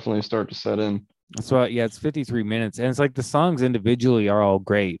does definitely start to set in. that's why. Yeah, it's 53 minutes, and it's like the songs individually are all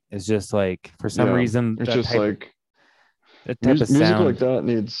great. It's just like for some Yeah, reason it's just like that type of music like sound. that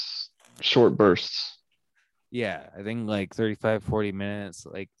needs short bursts. Yeah, I think like 35, 40 minutes.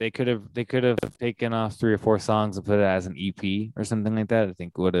 Like they could have taken off three or four songs and put it as an EP or something like that. I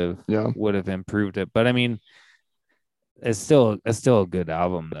think Yeah. would have improved it. But I mean, it's still a good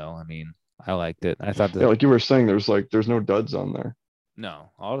album though. I mean, I liked it. I thought Yeah, that like you were saying, there's no duds on there.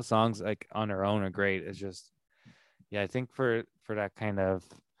 no, all the songs like on their own are great. It's just yeah, I think for that kind of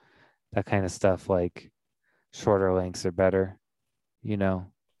stuff, like shorter lengths are better, you know.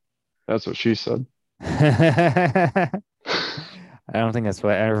 That's what she said. I don't think that's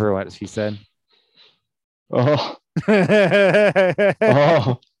what she said. Oh,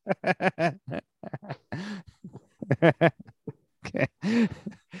 Can't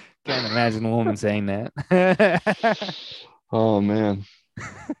oh, imagine a woman saying that. oh man.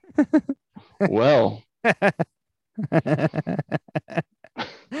 Well,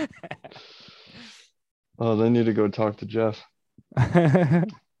 oh, they need to go talk to Jeff.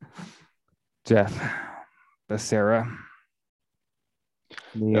 Jeff, the Sarah,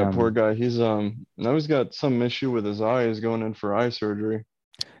 the Yeah, poor guy. He's now he's got some issue with his eyes going in for eye surgery.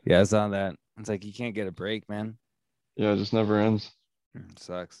 yeah, I saw that. It's like you can't get a break, man. Yeah, it just never ends.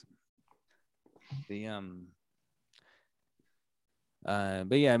 Sucks. The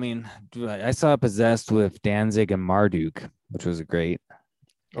but yeah, I mean, I saw Possessed with Danzig and Marduk, which was great,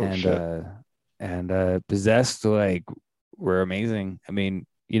 Oh and shit. Possessed like were amazing. I mean,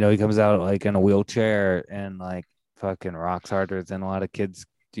 you know, he comes out like in a wheelchair and like fucking rocks harder than a lot of kids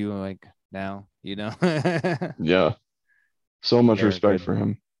do like now. You know, Yeah. So much they're respect good. for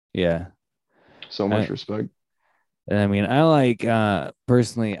him. Yeah, So much I respect. and I mean, I like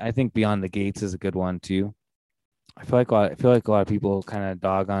personally, I think Beyond the Gates is a good one too. I feel like a lot of people kind of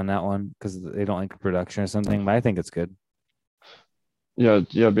dog on that one because they don't like the production or something, but I think it's good. Yeah,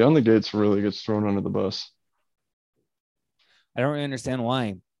 yeah, Beyond the Gates really gets thrown under the bus I don't really understand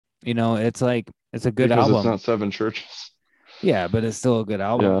why. You know, it's like it's a good because it's album. not seven churches. Yeah, but it's still a good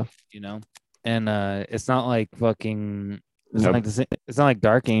album, Yeah. you know. And it's not like fucking it's not Yep. like it's not like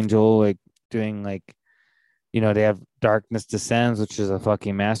Dark Angel like doing like you know, they have Darkness Descends, which is a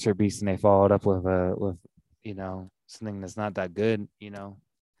fucking masterpiece, and they followed up with you know, something that's not that good, you know.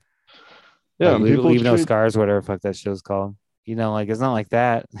 Yeah, Like and people leave no treat scars, whatever fuck that show's called. You know, like it's not like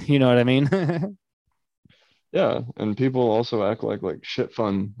that. You know what I mean? yeah, and people also act like Shit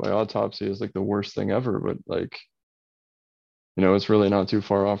Fun by Autopsy is like the worst thing ever, but like, it's really not too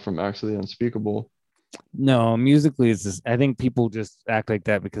far off from Acts of the Unspeakable. No, musically, it's just, I think people just act like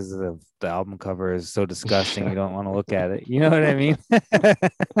that because of the album cover is so disgusting. You don't want to look at it. You know what I mean?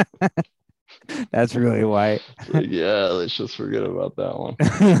 That's really why. It's like, yeah, let's just forget about that one.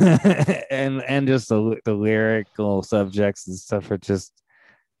 And just the lyrical subjects and stuff are just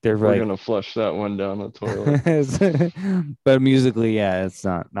they're We're like gonna flush that one down the toilet. but musically, yeah, it's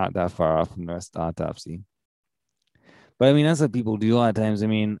not that far off from the rest of Autopsy. But I mean, that's what people do a lot of times. I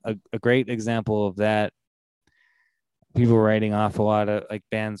mean, a great example of that, people writing off a lot of like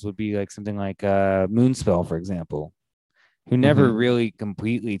bands would be like something like Moonspell, for example. who never Hmm. really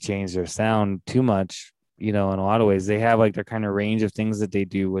completely changed their sound too much. In a lot of ways, they have like their kind of range of things that they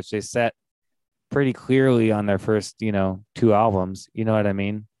do, which they set pretty clearly on their first, two albums. You know what I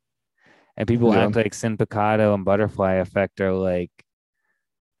mean? And people Yeah, act like Sin Picado and Butterfly Effect are like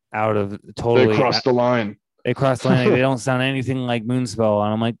out of they totally. crossed the line. They cross the line. Like, they don't sound anything like Moonspell,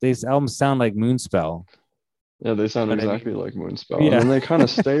 and I'm like, these albums sound like Moonspell. Yeah, they sound You know what I exactly mean? like Moonspell. And Yeah, then they kind of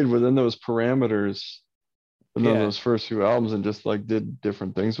stayed within those parameters within yeah, those first few albums and just like did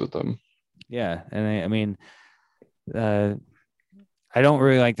different things with them. yeah. And I mean, uh, I don't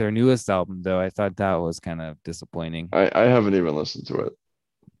really like their newest album though. I thought that was kind of disappointing. I haven't even listened to it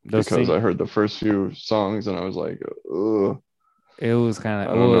Those because sing I heard the first few songs and I was like, ugh, It was kind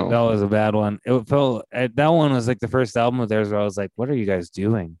I of don't well, know. that was a bad one. It felt that one was like the first album of theirs where I was like, what are you guys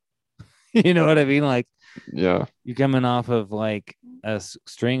doing? You know what I mean? Like Yeah, you're coming off of like a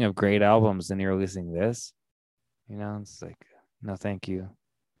string of great albums and you're releasing this. It's like, no, thank you.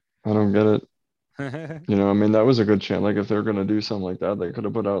 I don't get it. But I mean, that was a good chance. Like, if they're gonna do something like that, they could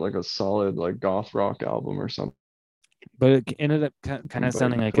have put out like a solid like goth rock album or something. it ended up kind of But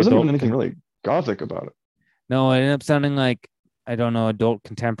sounding there like wasn't even anything really gothic about it. no, it ended up sounding like I don't know, adult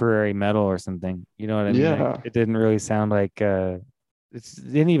contemporary metal or something. You know what I mean? Yeah, It didn't really sound like it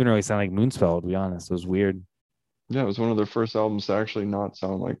didn't even really sound like Moonspell, to be honest. It was weird. yeah, it was one of their first albums to actually not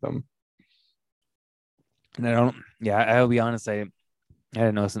sound like them. And I don't, yeah, I'll be honest. I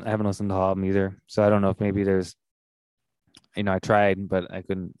haven't listened to the album either. So I don't know if maybe there's, I tried, but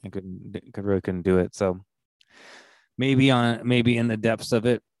really couldn't do it. So maybe in the depths of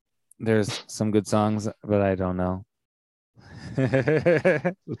it, there's some good songs, but I don't know.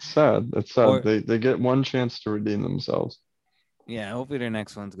 It's sad. It's sad. Or They get one chance to redeem themselves. yeah, hopefully their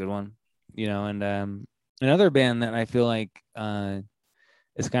next one's a good one. And another band that I feel like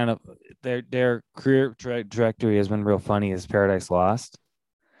is kind of their career trajectory has been real funny is Paradise Lost.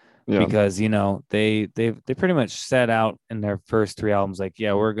 Yeah, Because they pretty much set out in their first three albums like,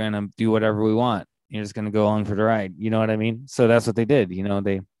 yeah, we're gonna do whatever we want, you're just gonna go along for the ride, you know what I mean? So that's what they did.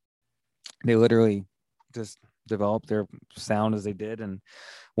 They literally just developed their sound as they did and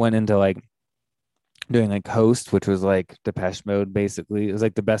went into like doing like Host, which was like Depeche Mode. Basically it was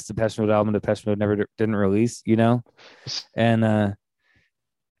like the best Depeche Mode album Depeche Mode never didn't release, and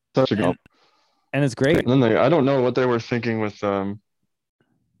such a good and album. and it's And great. then I don't know what they were thinking with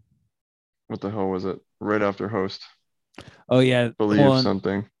what the hell was it? Right after Host, Oh yeah, Believe well,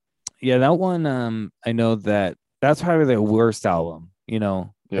 something. yeah, that one, I know that's probably their worst album.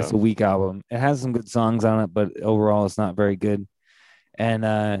 It's Yeah, a weak album. It has some good songs on it, but overall it's not very good. And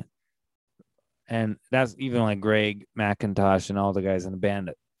that's even like Greg McIntosh and all the guys in the band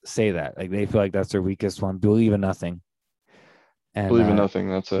that say that. Like they feel like that's their weakest one. Believe in Nothing. And Believe in Nothing.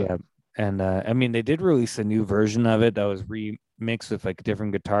 That's it. yeah. And I mean they did release a new version of it that was remixed with like a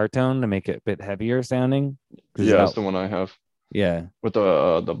different guitar tone to make it a bit heavier sounding. Because Yeah, that it's the one I have yeah. with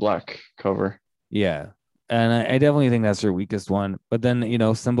the black cover. Yeah. And I definitely think that's their weakest one. But then,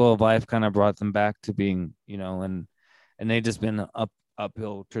 Symbol of Life kind of brought them back to being, and they just been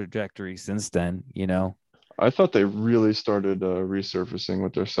uphill trajectory since then. I thought they really started resurfacing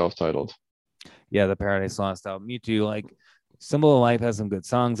with their self-titled. Yeah, the Paradise Lost album. Me too. Like Symbol of Life has some good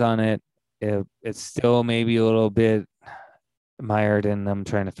songs on it. It's still maybe a little bit mired in them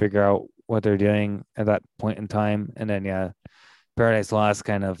trying to figure out what they're doing at that point in time. And then yeah, Paradise Lost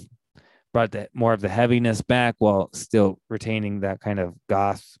kind of brought more of the heaviness back while still retaining that kind of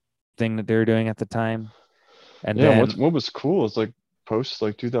goth thing that they were doing at the time. And Yeah, and then what was cool is like post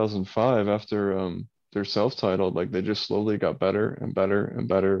like 2005 after their self-titled, like they just slowly got better and better and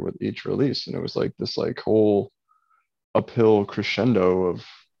better with each release, and it was like this like whole uphill crescendo of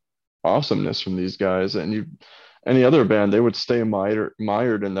awesomeness from these guys. And you, any other band, they would stay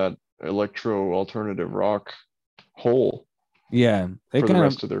mired in that electro alternative rock hole yeah, they for the kind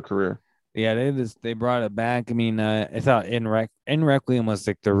of rest of their career. yeah they brought it back. I mean, I thought in Requiem was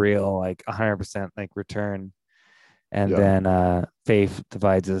like the real like 100% like return, and Yeah, then Faith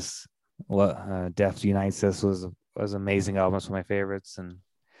Divides Us, Death Unites Us was amazing album. It's one of my favorites. And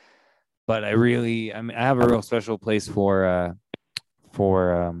but I mean I have a real special place for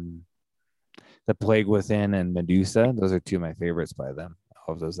The Plague Within and Medusa. Those are two of my favorites by them.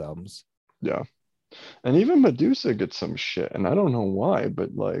 Of those albums. yeah. And even Medusa gets some shit, and I don't know why,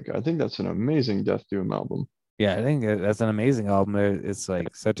 but like I think that's an amazing Death Doom album. Yeah, I think that's an amazing album. It's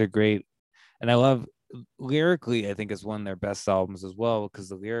like such a great, and I love lyrically. I think it's one of their best albums as well because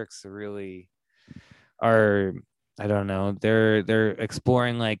the lyrics are. I don't know. They're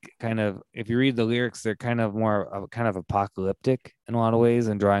exploring like kind of if you read the lyrics, they're kind of more of kind of apocalyptic in a lot of ways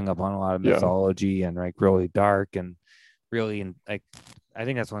and drawing up on a lot of Yeah, mythology and like really dark. And really like I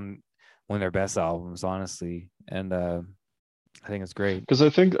think that's one of their best albums, honestly. And I think it's great. Because I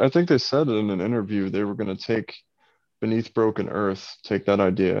think they said in an interview they were gonna take Beneath Broken Earth, take that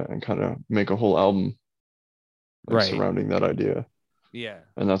idea and kind of make a whole album like Right. surrounding that idea, Yeah.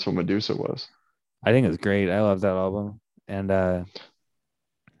 and that's what Medusa was. I think it's great. I love that album. And I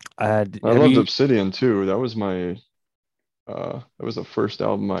have loved you Obsidian too. That was the first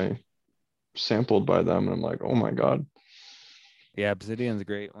album I sampled by them, and I'm like, oh my God. yeah, Obsidian's a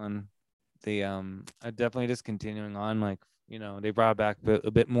great one. They definitely just continuing on like, they brought back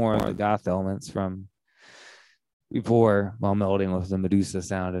a bit more of the goth elements from before while melding with the Medusa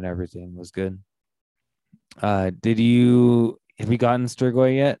sound and everything was good. Did you have you gotten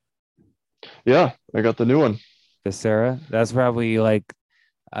Strigoi yet? Yeah, I got the new one. Sarah? That's probably like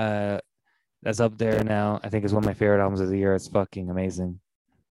uh that's up there now. I think it's one of my favorite albums of the year. It's fucking amazing.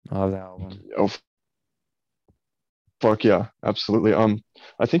 I love that album. Oh fuck yeah, absolutely.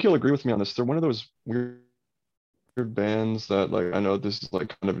 I think you'll agree with me on this. They're one of those weird bands that like I know this is like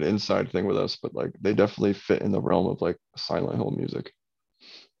kind of an inside thing with us, but like they definitely fit in the realm of like Silent Hill music.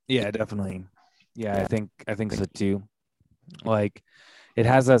 Yeah, definitely. Yeah, I think so too. Like it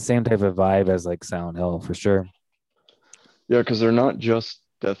has that same type of vibe as like Sound Hill for sure. Yeah, because they're not just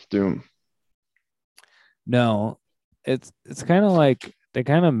Death Doom. No, it's kind of like they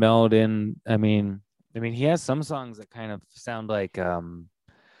kind of meld in. I mean, he has some songs that kind of sound like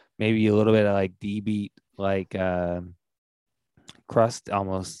maybe a little bit of like D beat, like crust,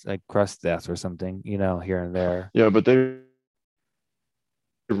 almost like crust death or something, here and there. Yeah, but they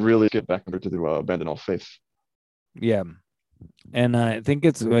really get back under to the Abandon All Faith. Yeah, and I think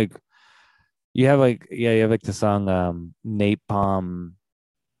it's like you have like the song Napalm.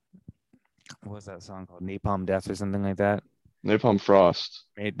 What was that song called? Napalm Death or something like that. Napalm Frost.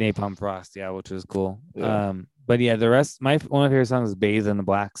 Napalm Frost, yeah, which was cool. Yeah. But yeah, the rest, one of my favorite songs is "Bathe in the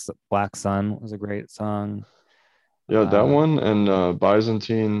Black Sun" was a great song. Yeah, that Uh, one and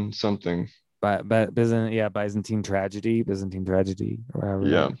Byzantine something. but Byzantine Tragedy, or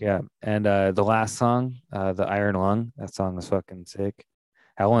Yeah. however, yeah. And the last song, the Iron Lung, that song is fucking sick.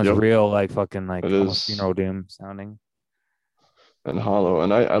 That one's Yep. real, like fucking like It almost is. funeral doom sounding. And Hollow.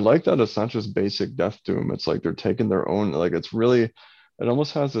 And I like that it's not just basic Death Doom. It's like they're taking their own, like it's really, it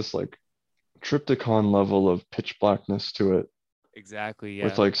almost has this like Triptychon level of pitch blackness to it Exactly,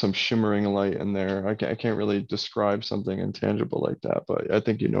 with yeah. like some shimmering light in there. I can't really describe something intangible like that, but I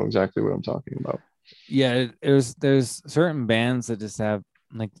think you know exactly what I'm talking about. Yeah, there's certain bands that just have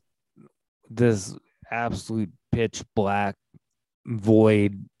like this absolute pitch black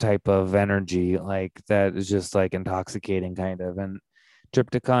void type of energy, like that is just like intoxicating kind of. And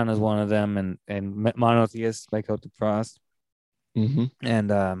Triptychon is one of them, and Monotheist by Celtic Frost. Hmm.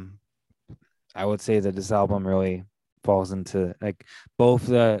 And I would say that this album really falls into like both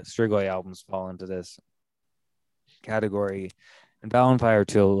the Strigoi albums fall into this category, and Fire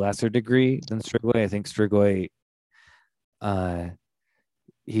to a lesser degree than Strigoi. I think Strigoi, uh,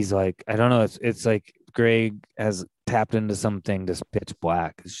 he's like, I don't know, it's like Greg has tapped into something just pitch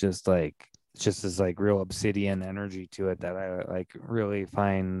black. It's just this like real obsidian energy to it that I like really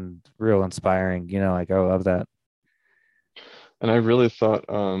find real inspiring. Like I love that. And I really thought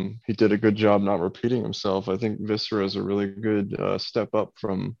he did a good job not repeating himself. I think Viscera is a really good step up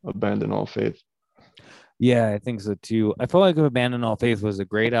from Abandon All Faith. Yeah, I think so too. I feel like Abandon All Faith was a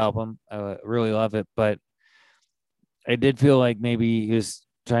great album. I really love it, but I did feel like maybe he was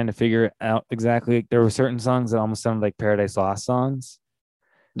trying to figure out exactly. There were certain songs that almost sounded like Paradise Lost songs,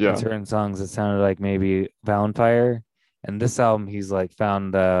 and Yeah, certain songs that sounded like maybe Fire. And this album, he's like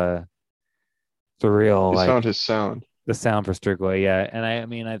found the real he's found like his sound. the sound for Strigoi. Yeah, and I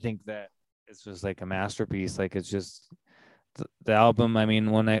mean, I think that it's just like a masterpiece. Like it's just the album. I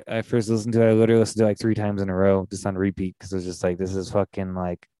mean, when I first listened to it, I literally listened to it like 3 times in a row just on repeat because it was just like this is fucking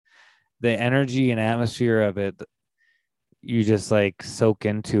like the energy and atmosphere of it. You just like soak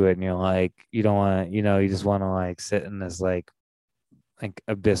into it, and you're like, you don't want to, you just want to like sit in this like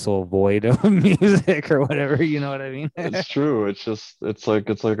abyssal void of music or whatever. You know what I mean? It's true. It's like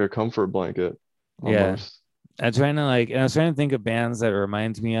a comfort blanket Yeah. almost. And I was trying to think of bands that it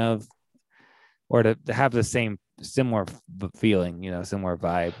reminds me of, or to have the same similar feeling, similar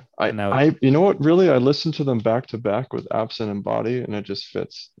vibe. I And I would I you know what? Really, I listened to them back to back with Absent and Body, and it just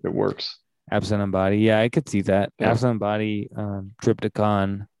fits. It works. Absent and Body. Yeah, I could see that. Yeah. Absent and Body,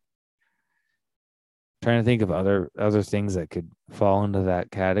 Triptychon. Trying to think of other things that could fall into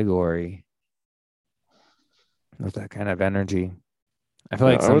that category with that kind of energy. I feel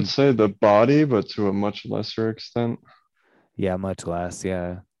Yeah, like I would some, say the body, but to a much lesser extent. yeah, much less.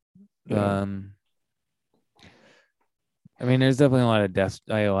 Yeah. Yeah. Um, I mean, there's definitely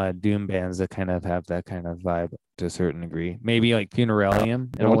a lot of doom bands that kind of have that kind of vibe to a certain degree. Maybe like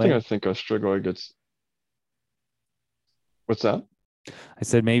Funeralium in Yeah, a one thing I way. think Strigoi gets. What's that? I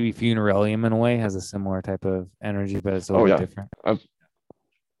said maybe Funeralium in a way has a similar type of energy, but it's a little Oh bit yeah. different.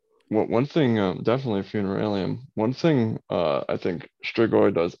 One thing, definitely Funeralium. One thing I think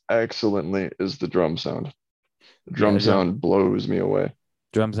Strigoi does excellently is the drum sound. The Yeah, drum the drum sound blows me away.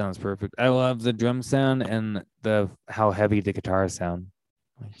 drum sounds perfect. I love the drum sound and the how heavy the guitars sound.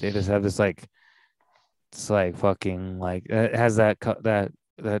 Like they just have this like it's like fucking like it has that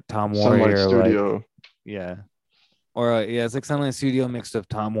Tom Sunlight Warrior like Studio. yeah. Or yeah, it's like something like studio mixed with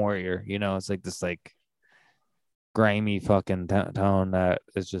Tom Warrior. It's like this like grimy fucking tone that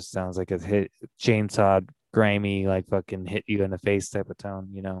it just sounds like a hit chainsaw grimy like fucking hit you in the face type of tone.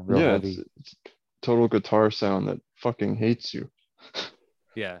 Real Yeah, heavy. it's total guitar sound that fucking hates you.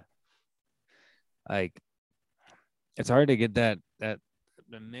 Yeah, like it's hard to get that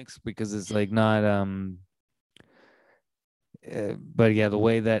the mix because it's like not but yeah, the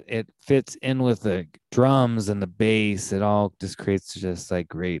way that it fits in with the drums and the bass, it all just creates just like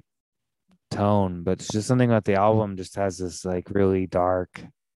great tone. But it's just something about the album just has this like really dark.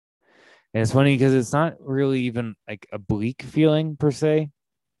 And it's funny because it's not really even like a bleak feeling per se.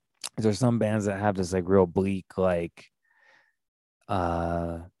 There's some bands that have this like real bleak, like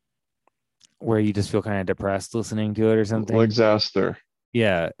uh where you just feel kind of depressed listening to it or Like something. Xaster.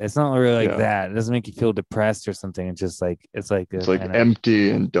 Yeah, it's not really like Yeah. that. It doesn't make you feel depressed or something. It's like a It's like kind of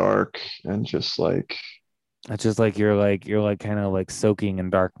empty and dark and just like, it's just like you're like kind of like soaking in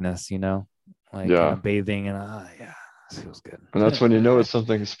darkness. Like kind yeah. of bathing and yeah, this feels And that's when you know it's good.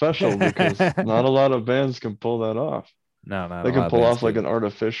 something special because not a lot of bands can pull that off. No, not a They can lot of pull bands off like could. an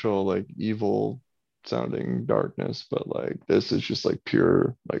artificial, like evil sounding darkness, but like this is just like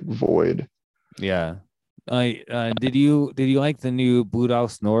pure, like void. Yeah. I did you like the new Blue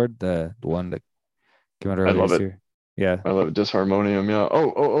House Nord, the one that came out I earlier love this it. year? Yeah. I love it. Disharmonium.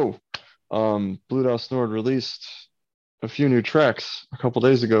 Yeah. Blue Dust Nord released a few new tracks a couple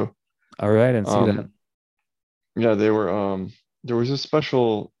days ago. All right, and see that. Um, yeah, they were there was a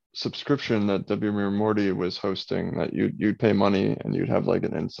special subscription that W. Morty was hosting that you'd pay money and you'd have like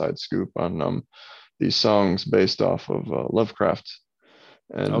an inside scoop on these songs based off of Lovecraft.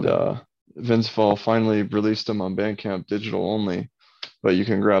 And Okay. Vince Fall finally released them on Bandcamp digital only, but you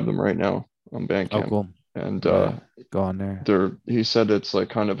can grab them right now on Oh, Bandcamp. cool. And I'm gonna go on there. he said it's like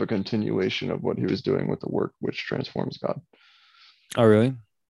kind of a continuation of what he was doing with the work which transforms God. Oh, really?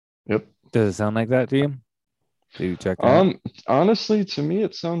 Yep. Does it sound like that to you? Did you check that? Honestly, to me,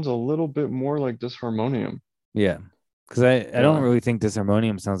 it sounds a little bit more like Disharmonium. Yeah. Because I don't Yeah, really think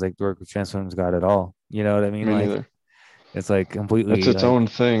Disharmonium sounds like the work of Transforms God at all. You know what I mean? me Like neither. it's like It's completely its like own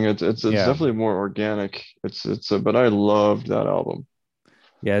thing. It's yeah. definitely more organic. But I loved that album.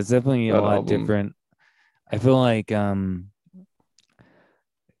 Yeah, it's definitely a That lot album, different. I feel like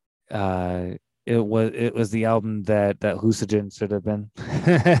uh it was the album that Hallucinogen should have been.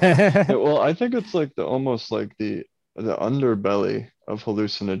 yeah, well, I think it's like the almost like the underbelly of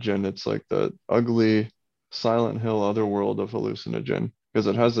Hallucinogen. It's like the ugly Silent Hill otherworld of Hallucinogen because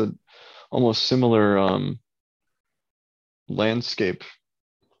it has a almost similar landscape,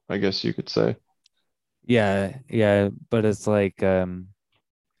 I guess you could say. Yeah, yeah, but it's like I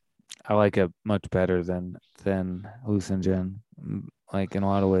like it much better than Hallucinogen, like in a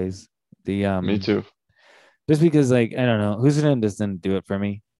lot of ways. The Me too. just because like I don't know, Hallucinogen just didn't do it for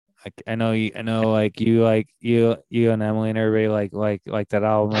me. Like I know like you and Emily and everybody like that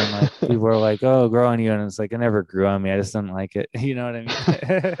album and like people are like, oh, grow on you, and it's like it never grew on me. I just didn't like it. You know what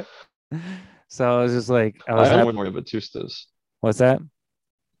I mean? So I was just like I was I happy. more than Vetustas. What's that?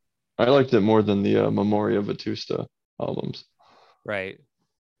 I liked it more than the Memoria Vetusta albums. Right.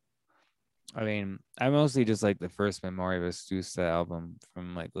 I mean, I mostly just like the first Memoria of Astusta album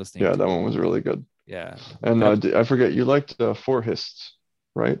from like listening Yeah, to that it a one was lot. really good. Yeah. And That I forget you liked Forhist,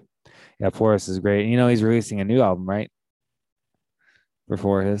 right? yeah, Forrest is great. He's releasing a new album, right? For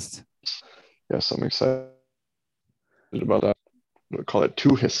Forrest. Yes, I'm excited about that. We'll call it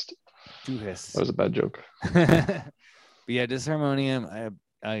Tuhist. To That his. was a bad joke. But yeah, Disharmonium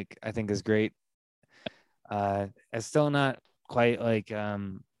I think is great. It's still not quite like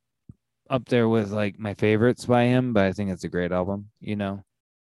up there with like my favorites by him, but I think it's a great album.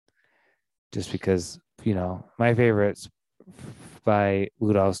 Just because, my favorites by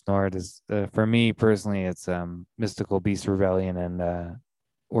Ludolf Nord is for me personally, it's Mystical Beast Rebellion and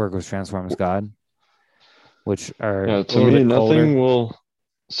Oracle's Transforms God, which are Yeah, a to little me, bit colder. nothing will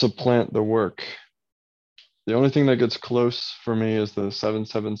supplant the work. The only thing that gets close for me is the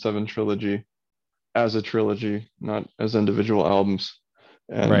 777 trilogy, as a trilogy, not as individual albums.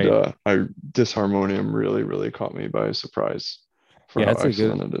 And Right. I Disharmonium really, really caught me by surprise for Yeah, how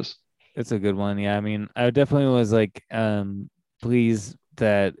excellent it is. it's a good one. Yeah, I mean, I definitely was like pleased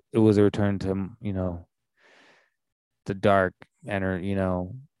that it was a return to, the dark and Yeah,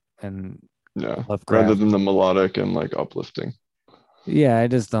 rather Lovecraft. than the melodic and like uplifting. Yeah, I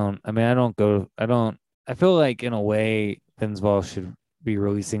just don't. I mean, I don't. I feel like in a way, Finsball should be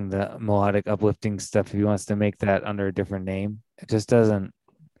releasing the melodic, uplifting stuff if he wants to make that under a different name. It just doesn't.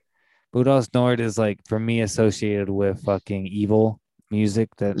 Budal Nord is like for me associated with fucking evil music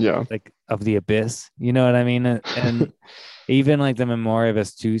that Yeah, like of the abyss. You know what I mean? And even like the Memoria of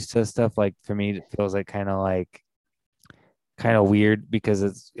Astucia stuff, like for me, it feels like kind of weird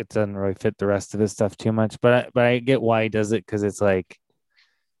because it doesn't really fit the rest of his stuff too much. But I get why he does it because it's like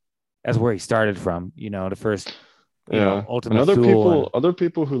that's where he started from. The first, yeah. And Ultimate Fool and other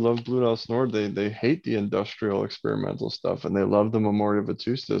people who love Blue Dot Snore, they hate the industrial experimental stuff, and they love the Memoria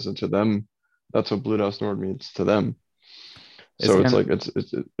Vetustas, and to them, that's what Blue Dot Snore means to them. it's So it's kind of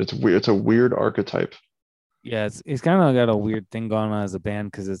like it's weird. It's a weird archetype. yeah, it's kind of got a weird thing going on as a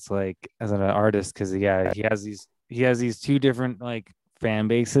band because it's like as an artist because yeah he has these two different like fan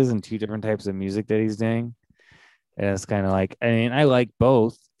bases and two different types of music that he's doing. And it's kind of like, I mean, I like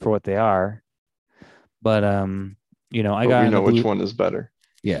both for what they are, but I But got we in the know which blue. one is better.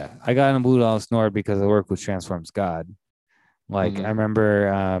 Yeah, I got in the Blue Dollar Snore because I work with Transforms God. Like I Hmm.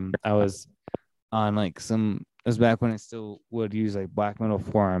 remember, I was on like some. It was back when I still would use like black metal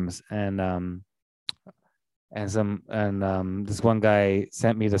forums, and this one guy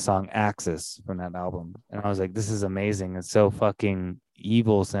sent me the song Axis from that album, and I was like, this is amazing. It's so fucking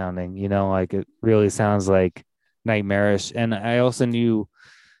evil sounding, like it really sounds like nightmarish. And I also knew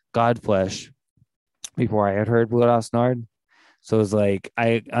Godflesh before I had heard Blood Nard. So it was like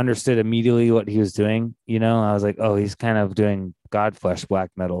I understood immediately what he was doing. I was like, oh, he's kind of doing Godflesh black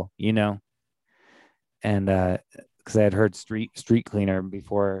metal. And because I had heard Street Cleaner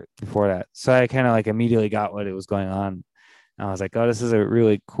before that, so I kind of like immediately got what it was going on. And I was like, oh, this is a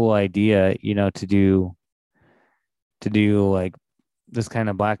really cool idea, to do like this kind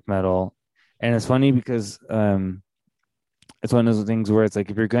of black metal. And it's funny because it's one of those things where it's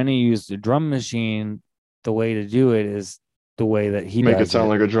like if you're going to use the drum machine, the way to do it is the way that he Make it does sound it.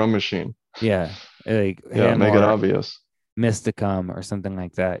 like a drum machine. Yeah, like Yeah, him make it or obvious. Mysticum or something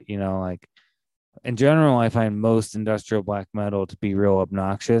like that. Like in general, I find most industrial black metal to be real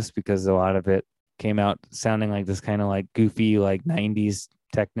obnoxious because a lot of it came out sounding like this kind of like goofy like 90s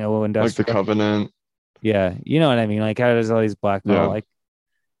techno Like the industrial. Covenant. Yeah, you know what I mean? Like how does all these black metal Yeah. like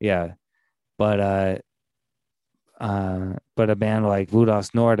yeah, but but a band like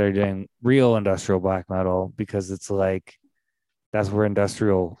Vudos Nord are doing real industrial black metal because it's like that's where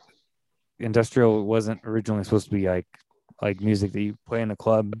industrial wasn't originally supposed to be like music that you play in a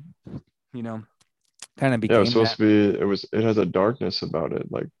club, you know, kind of Yeah, it was became supposed that. to be it has a darkness about it,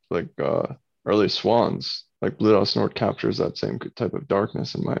 like early Swans. Like Blue Dot Snort captures that same type of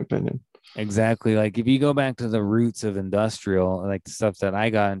darkness, in my opinion. Exactly. Like if you go back to the roots of industrial, like the stuff that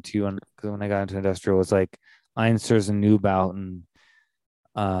I got into when I got into industrial was like Einsters and Newbout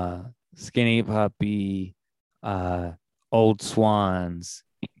uh Skinny Puppy, uh Old Swans,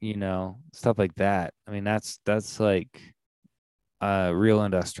 stuff like that. I mean that's like real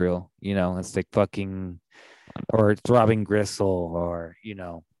industrial, it's like fucking or throbbing gristle or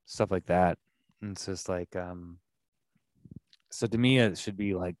stuff like that. And it's just like so to me it should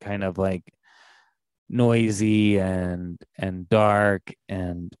be like kind of like noisy and dark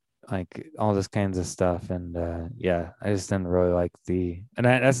and like all this kinds of stuff. And yeah, I just didn't really like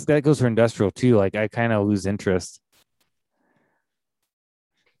that goes for industrial too. Like I kind of lose interest.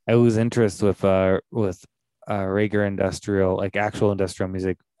 I lose interest with Rager industrial, like actual industrial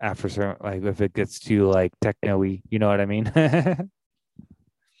music after certain, like if it gets too like techno-y, you know what I mean?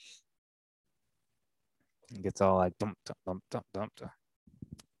 It gets all like dum dum dum dum dum. Dum.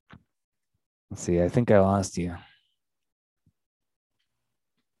 Let's see, I think I lost you.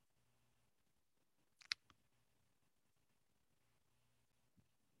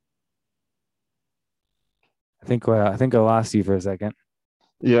 I think I lost you for a second.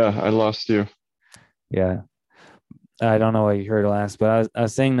 Yeah, I lost you. Yeah. I don't know what you heard last, but I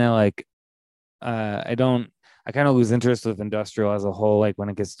was saying that like I don't I kind of lose interest with industrial as a whole, like when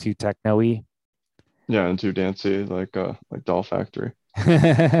it gets too techno-y. Yeah, and too dancey, like Doll Factory.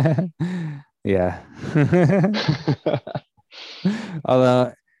 Yeah.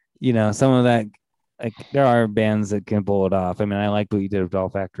 Although, some of that like there are bands that can pull it off. I mean, I like what you did with Doll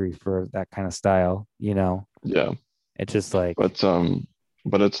Factory for that kind of style. Yeah, It's just like but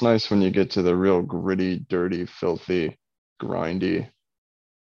But it's nice when you get to the real gritty, dirty, filthy, grindy,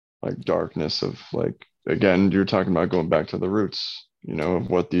 like darkness of like again, you're talking about going back to the roots, of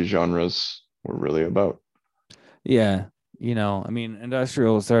what these genres were really about. Yeah, I mean,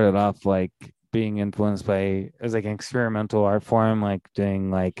 industrial started off like being influenced by as like an experimental art form, like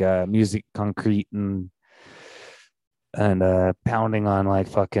doing like music concrete and pounding on like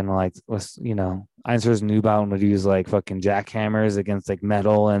fucking like was Einstein's Newbound would use like fucking jackhammers against like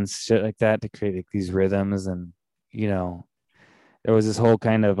metal and shit like that to create like these rhythms and you know there was this whole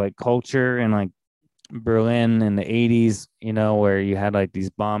kind of like culture in like Berlin in the 80s, where you had like these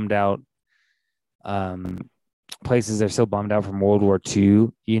bombed out um places that are still bombed out from World War II,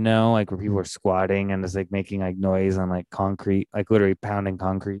 like where people are squatting and just like making like noise on like concrete, like literally pounding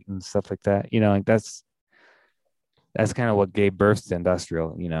concrete and stuff like that. Like that's kind of what gave birth to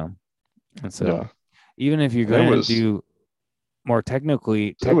industrial, And so Yeah. even if you're And it going to was do more technically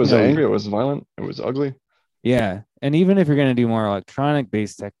it was techno, angry, it was violent, it was ugly. yeah. And even if you're going to do more electronic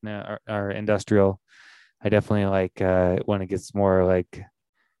based techno or industrial, I definitely like when it gets more like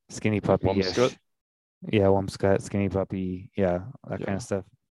skinny puppy Wumscut. ish. Yeah, Wumpscut, skinny puppy, yeah, that kind of Yeah. stuff.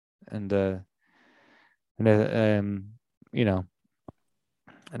 And and uh, um, you know,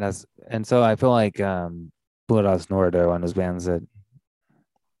 and so I feel like Bloodhouse Nord are one of those bands that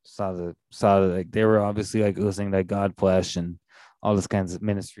like they were obviously like listening to God Flesh and all this kinds of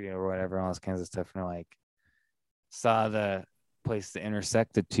ministry or whatever, all this kinds of stuff, and they're like saw the place to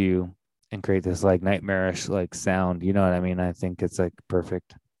intersect the two and create this like nightmarish like sound. You know what I mean? I think it's like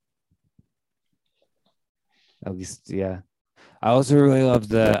perfect. At least, yeah. I also really love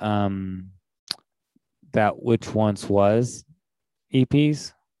the that which once was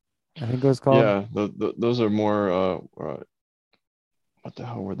EPs. I think it was called. Yeah, those are more what the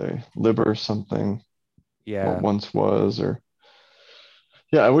hell were they? Liber something, what Yeah, once was, or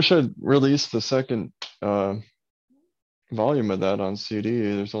yeah, I wish I'd released the second uh volume of that on CD.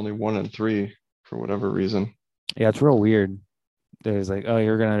 There's only one and three for whatever reason. yeah. It's real weird. There's like, oh,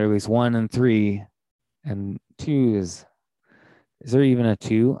 you're gonna release one and three, and two is there even a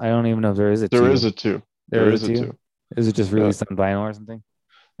two? I don't even know if there is a There two. is a two. There There is a is a two. two. Is it just Yeah. released on vinyl or something?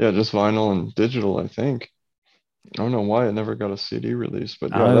 Yeah, just vinyl and digital, I think. I don't know why it never got a CD release,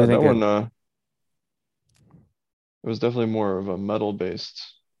 but I yeah, don't even that think one it was definitely more of a metal based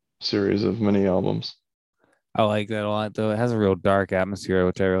series of mini albums. I like that a lot though. It has a real dark atmosphere,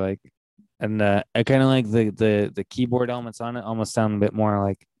 which I really like. And I kind of like the keyboard elements on it. Almost sound a bit more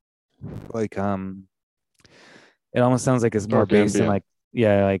like it almost sounds like it's more Dark based in ambient. like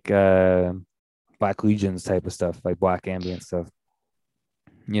yeah like Black Legions type of stuff, like black ambient stuff.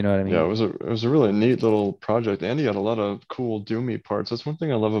 You know what I Yeah, mean? it was a really neat little project, and he had a lot of cool doomy parts. That's one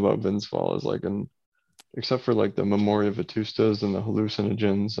thing I love about Vince Fall is like, and except for like the Memoria Vetustas and the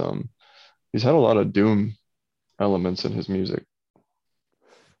hallucinogens, he's had a lot of doom elements in his music.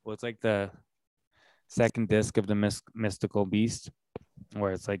 Well, it's like the second disc of the Mystical Beast,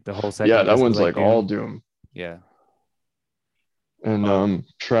 where it's like the whole Yeah, second that disc is one's like like all Doom. doom. Yeah. And Oh,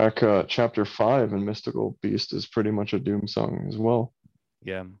 track chapter 5 in Mystical Beast is pretty much a doom song as well.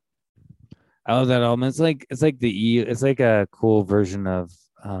 yeah. I love that album. It's like a cool version of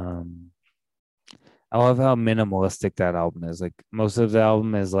um I love how minimalistic that album is. Like most of the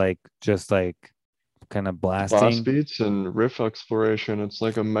album is like just like kind of Blast blasting. beats and riff exploration. It's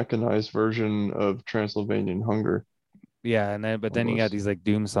like a mechanized version of Transylvanian Hunger Yeah, and then you got almost. these like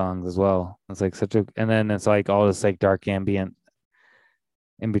doom songs as well. It's like such a and then it's like all this like dark ambient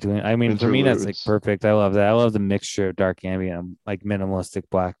in between. I mean, for me that's like Interludes. perfect. I love that. I love the mixture of dark ambient and like minimalistic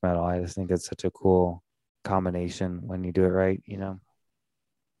black metal. I just think it's such a cool combination when you do it right, when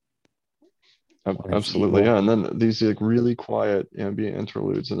it's Absolutely, evil. yeah. And then these like really quiet ambient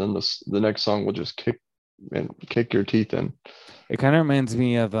interludes, and then the next song will just kick your teeth in. It kind of reminds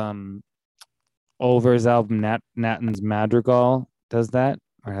me of Oliver's album Nathan's Madrigal does that,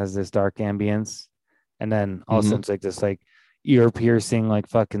 or has this dark ambience, and then also Hmm. it's like this like ear piercing like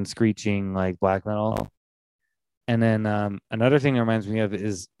fucking screeching like black metal. And then another thing it reminds me of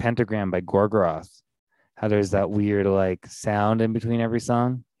is Pentagram by Gorgoroth. How there's that weird like sound in between every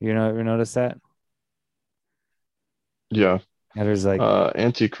song. Ever notice that? Yeah. How there's like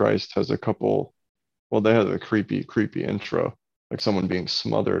Antichrist has a couple. Well, they have a creepy intro, like someone being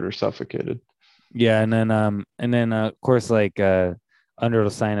smothered or suffocated. yeah, and then of course like Under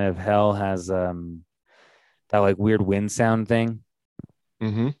the Sign of Hell has that like weird wind sound thing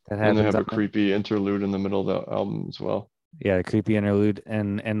Hmm. that And they happens have on a it. creepy interlude in the middle of the album as well. Yeah, the creepy interlude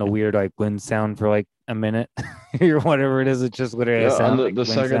and the weird like wind sound for like a minute or whatever it is. It's just literally a Yeah, on sound like the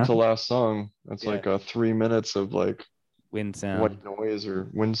wind second to sound. last song, that's Yeah, like 3 minutes of like Wind sound. white noise or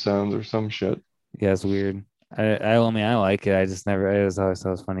wind sounds or some shit. Yeah, it's weird. I mean, I like it. I just never. I was always thought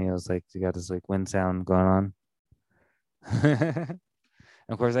it was funny. It was like you got this like wind sound going on.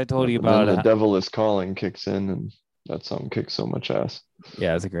 Of course, I told Yep. you And then about. The Devil Is Calling kicks in, and that song kicks so much ass.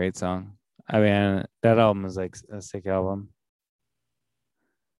 Yeah, it's a great song. I mean, that album is like a sick album.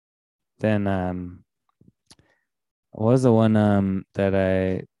 Then what was the one that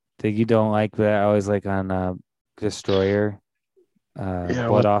I think you don't like, but I always like on Destroyer, Yeah, Blood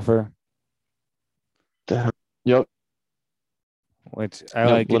what Offer, the hell? Yep, which I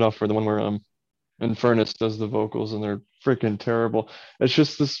yep. like Lit it. off for the one where Infernus does the vocals, and they're freaking terrible. It's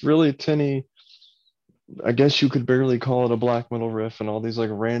just this really tinny. I guess you could barely call it a black metal riff, and all these like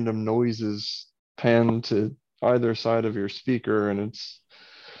random noises pan to either side of your speaker, and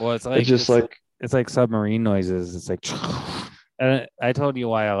Well, it's just like it's like submarine noises. It's like, and I told you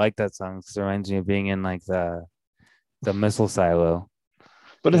why I like that song. 'Cause it reminds me of being in like the missile silo.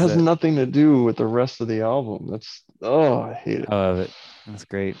 but it Because has nothing to do with the rest of the album. That's I hate I love it. That's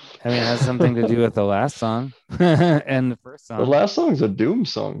great. I mean, it has something to it. do with the last song and the first The song. last song's a Doom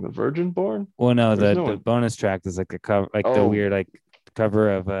song, The Virgin Born. Well, no, There's the no bonus track is like a cover, like the oh, weird like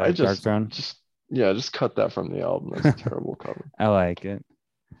cover of I Dark Throne. just cut that from the album. That's a terrible cover. I like it.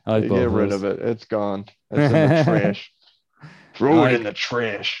 I like Yeah, both get of rid of those. it. It's gone. It's in the I trash. Throw it in like the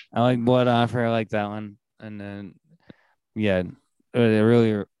trash. I like Blood Offer. I like that one. And then yeah, it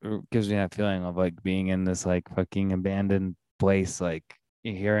really gives me that feeling of like being in this like fucking abandoned place. Like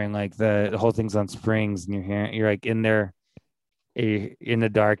you're hearing like the whole thing's on springs, and you're like in there in the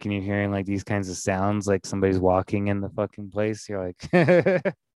dark, and you're hearing like these kinds of sounds, like somebody's walking in the fucking place. You're like,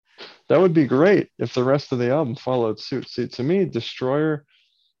 That would be great if the rest of the album followed suit. See, to me, Destroyer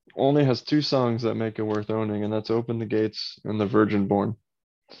only has two songs that make it worth owning, and that's Open the Gates and The Virgin Born.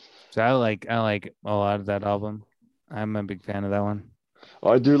 so I like a lot of that album. I'm a big fan of that one.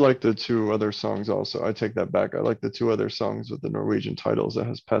 I do like the two other songs also. I take that back. I like the two other songs with the Norwegian titles that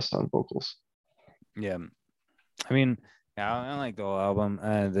has Pest on vocals. Yeah, I mean, yeah, I like the whole album.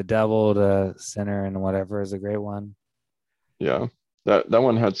 The Devil, the Sinner, and whatever is a great one. Yeah. That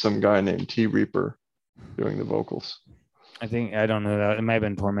one had some guy named T Reaper doing the vocals. I think I don't know that it might have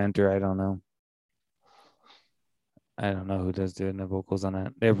been Tormentor. I don't know. I don't know who does doing the vocals on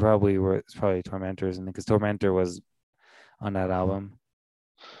it. They probably were. It's probably Tormentors, and because Tormentor was on that album,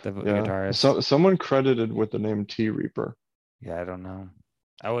 the Yeah. guitarist. So someone credited with the name T Reaper. Yeah, I don't know.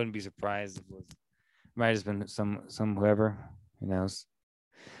 I wouldn't be surprised if it was. Might have been some whoever. Who knows?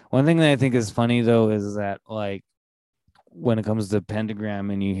 One thing that I think is funny though is that like when it comes to Pentagram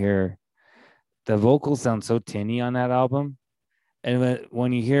and you hear the vocals sound so tinny on that album, and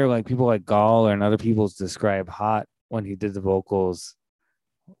when you hear like people like Gall and other people describe Hot when he did the vocals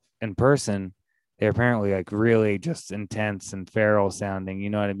in person, they're apparently like really just intense and feral sounding. You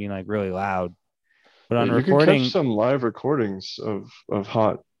know what I mean? Like really loud. But Yeah, on you can catch recording, some live recordings of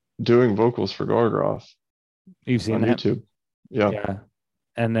Hot doing vocals for Gargoth you've seen on that, YouTube. Yeah. yeah.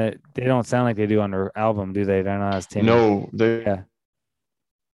 And they don't sound like they do on their album, do they? They're not as tinny. No, Yeah,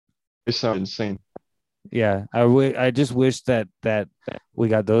 they sound insane. yeah. I just wish that we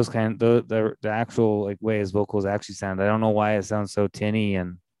got those kind the actual like way his vocals actually sound. I don't know why it sounds so tinny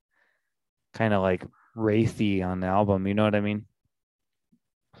and kind of like wraithy on the album. You know what I mean?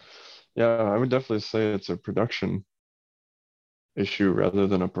 Yeah, I would definitely say it's a production issue rather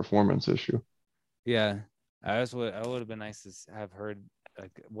than a performance issue. Yeah. I would have been nice to have heard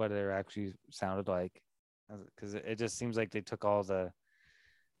like what they actually sounded like, because it just seems like they took all the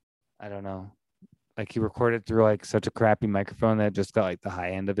I don't know, like he recorded through like such a crappy microphone that just got like the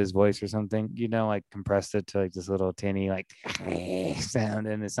high end of his voice or something, you know, like compressed it to like this little tinny like sound,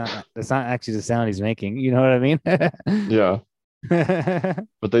 and it's not actually the sound he's making. You know what I mean? Yeah,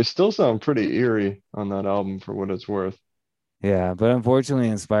 but they still sound pretty eerie on that album for what it's worth. Yeah, but unfortunately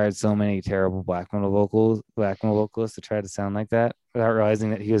inspired so many terrible black metal vocalists to try to sound like that without realizing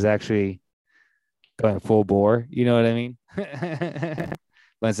that he was actually going full bore. You know what I mean?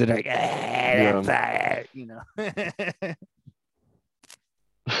 But instead of like, Yeah. you know.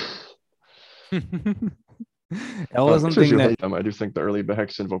 That was Much as something you that hate them, I do think the early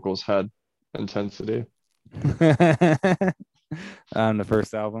Behexen vocals had intensity. on the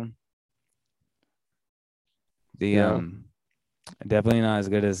first album. The Yeah, definitely not as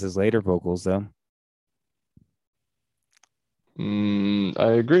good as his later vocals though.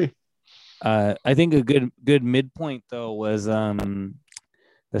 I agree. I think a good midpoint though was the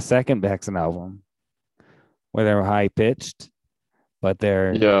second Baxon album where they were high pitched, but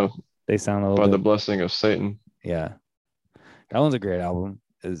Yeah, they sound a little by the bit, blessing of Satan. yeah. That one's a great album.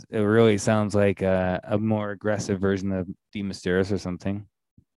 It really sounds like a more aggressive version of De Mysteris or something.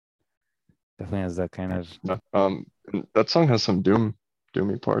 Definitely has that kind of. Yeah. And that song has some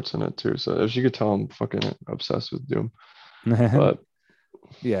doomy parts in it too. So as you could tell, I'm fucking obsessed with Doom. But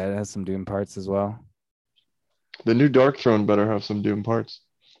Yeah, it has some Doom parts as well. the new Dark Throne better have some Doom parts.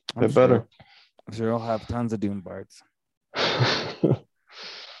 I'm It sure. better. I'm sure it'll have tons of Doom parts.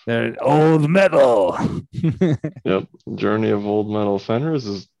 They're old metal. Yep. Journey of Old Metal. Fenris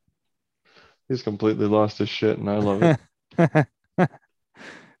is he's completely lost his shit, and I love it.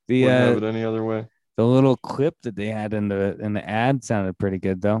 the Wouldn't have uh it any other way. the little clip that they had in the ad sounded pretty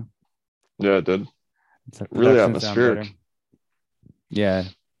good though. Yeah, it did. It's a Really production sound better. atmospheric. Yeah,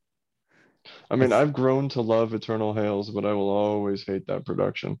 I mean, it's I've grown to love Eternal Hails, but I will always hate that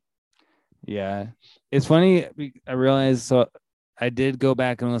production. yeah. It's funny. I realized so I did go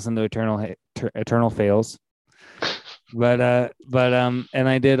back and listen to Eternal Fails, but and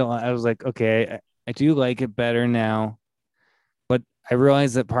I did. I was like, okay, I do like it better now, but I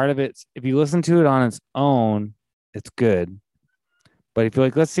realized that part of it, if you listen to it on its own, it's good. But if you're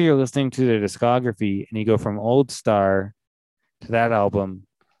like, let's say you're listening to their discography and you go from Old Star to that album,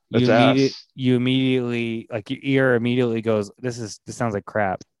 It's ass. you immediately like your ear immediately goes, this sounds like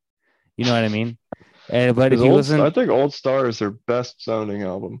crap. You know what I mean? But if Because you listen, I think Old Star is their best sounding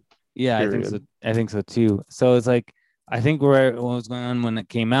album. yeah, I think so. Period. I think so too. So it's like I think where what was going on when it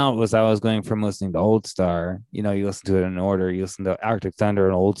came out was I was going from listening to Old Star. You know, you listen to it in order. You listen to Arctic Thunder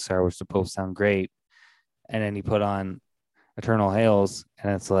and Old Star, which supposed to sound great, and then you put on Eternal Hails,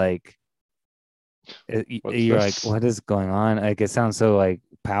 and it's like What's you're like, this? what is going on? Like it sounds so like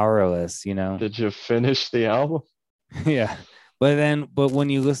powerless, you know? Did you finish the album? Yeah. But when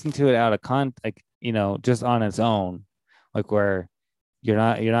you listen to it out of like, you know, just on its own, like where you're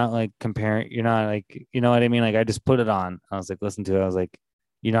not like comparing, you're not like, you know what I mean? Like I just put it on. I was like, listen to it. I was like,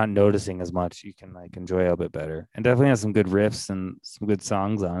 you're not noticing as much. You can like enjoy it a bit better. And definitely has some good riffs and some good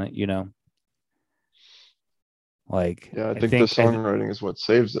songs on it, you know? Like Yeah, I think the songwriting is what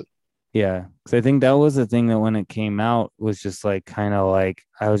saves it. yeah, because I think that was the thing that when it came out was just like kind of like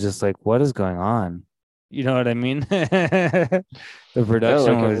I was just like, what is going on? You know what I mean? The Yeah,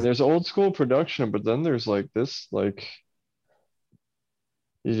 production like I mean, was there's old school production, but then there's like this, like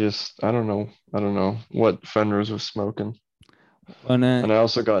you just I don't know what Fenris was smoking. when And I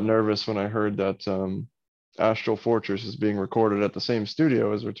also got nervous when I heard that Astral Fortress is being recorded at the same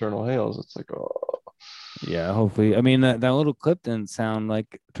studio as Eternal Hails. It's like, oh, yeah, hopefully. I mean that little clip didn't sound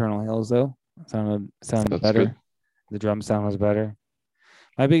like Eternal Hills though. It sounded that's good. better. The drum sound was better.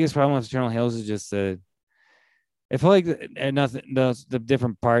 My biggest problem with Eternal Hills is just I feel like nothing the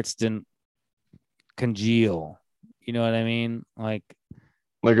different parts didn't congeal. You know what I mean? Like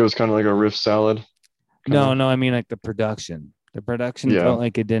Like it was kind of like a riff salad, kind no, of. no, I mean like the production. The production Yeah, felt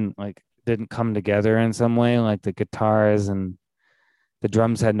like it didn't come together in some way. Like the guitars and the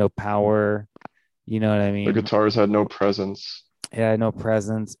drums had no power. You know what I the mean? guitars had no presence. Yeah, no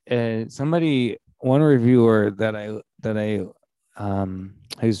presence. One reviewer that I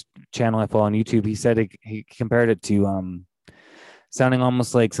whose channel I follow on YouTube, he said he compared it to sounding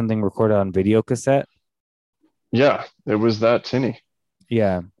almost like something recorded on video cassette. Yeah, it was that tinny.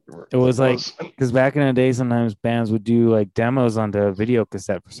 Yeah, It it was like was. because back in the day, sometimes bands would do like demos onto video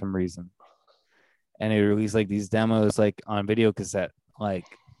cassette for some reason, and they released like these demos like on video cassette, like.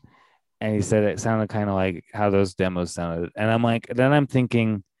 And he said it sounded kind of like how those demos sounded, and I'm like, then I'm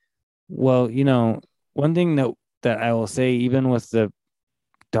thinking, well, you know, one thing that I will say, even with the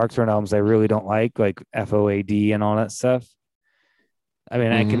Dark Throne albums, I really don't like FOAD and all that stuff. I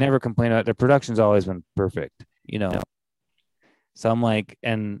mean, I can Hmm. never complain about the production's always been perfect, you know. So I'm like,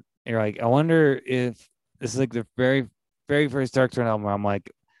 and you're like, I wonder if this is like the very first Dark Throne album where I'm like,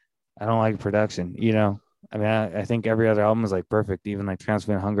 I don't like production, you know. I mean, I think every other album is like perfect, even like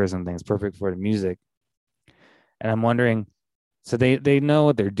Transparent Hunger and things perfect for the music. And I'm wondering, so they know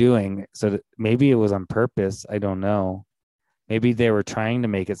what they're doing. So maybe it was on purpose. I don't know. Maybe they were trying to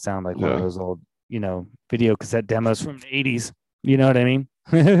make it sound like one of Yeah, those old, you know, video cassette demos from the 80s. You know what I mean?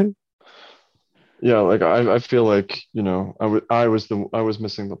 yeah. Like I feel like I was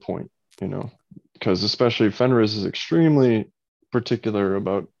missing the point. You know, because especially Fenris is extremely particular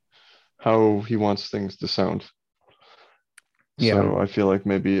about how he wants things to sound. Yeah. So I feel like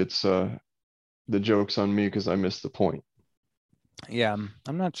maybe it's the joke's on me because I missed the point. Yeah.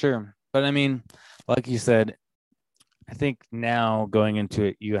 I'm not sure. But I mean, like you said, I think now going into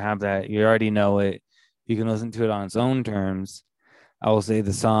it, you have that, you already know it. You can listen to it on its own terms. I will say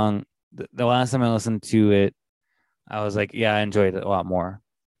the song, the last time I listened to it, I was like, yeah, I enjoyed it a lot more.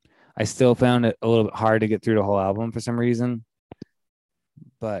 I still found it a little bit hard to get through the whole album for some reason,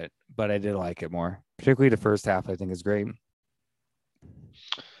 but I did like it more. Particularly the first half, I think is great.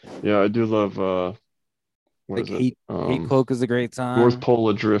 Yeah, I do love what Like is it? Hate Cloak is a great North song. Pole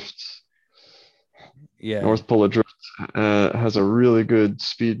Adrift. Yeah, North Pole Adrift has a really good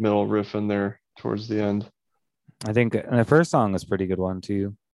speed metal riff in there towards the end. I think and the first song is a pretty good one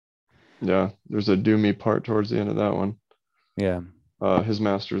too. Yeah, there's a doomy part towards the end of that one. Yeah, His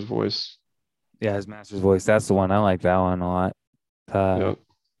master's voice. yeah, his master's voice. That's the one. I like that one a lot. Uh, Yeah.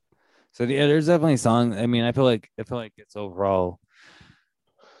 so yeah, there's definitely songs. I mean, I feel like it's overall,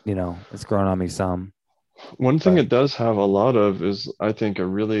 it's grown on me some. One thing But it does have a lot of is I think a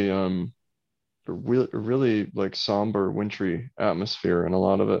really like somber, wintry atmosphere in a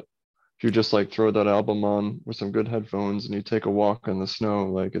lot of it. If you just like throw that album on with some good headphones and you take a walk in the snow,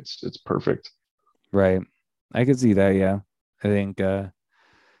 like it's perfect. right, I could see that. Yeah, I think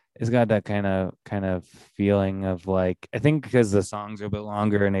it's got that kind of feeling of like I think because the songs are a bit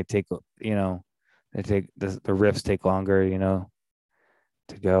longer and the riffs take longer,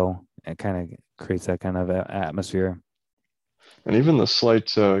 to go. It kind of creates that kind of atmosphere. And even the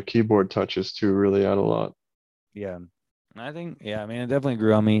slight keyboard touches too really add a lot. Yeah. And I think, yeah, I mean, it definitely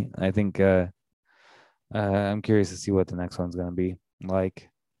grew on me. I think I'm curious to see what the next one's gonna be like.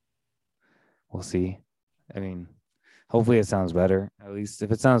 We'll see. I mean, hopefully it sounds better. At least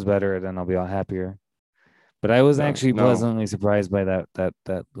if it sounds better, then I'll be all happier. But I was Yeah, actually no, pleasantly surprised by that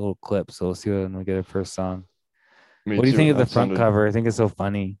little clip. So we'll see when we get our first song. me What do you too. think of the That front sounded cover? I think it's so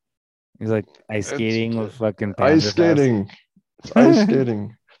funny. He's like ice it's skating with fucking ice Panzerfaust. skating. It's ice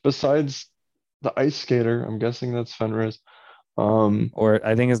skating. Besides the ice skater, I'm guessing that's Fenris. Um, Or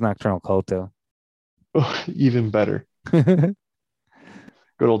I think it's Nocturnal Culto. even better. Good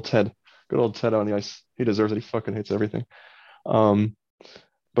old Ted. Good old Ted on the ice. He deserves it. He fucking hates everything. Um,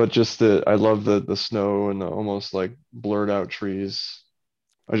 but just I love the snow and the almost like blurred out trees.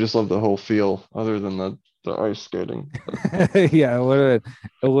 I just love the whole feel, other than the ice skating. Yeah, it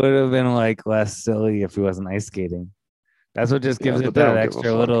would have been like less silly if he wasn't ice skating. That's what just Yeah, gives but it they that don't give a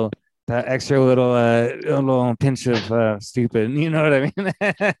extra fuck. little little pinch of stupid. You know what I mean?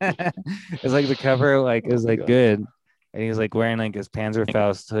 It's like the cover like Oh is my like god. good. And he's like wearing like his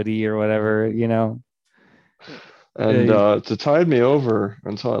Panzerfaust hoodie or whatever. And Uh, to tide me over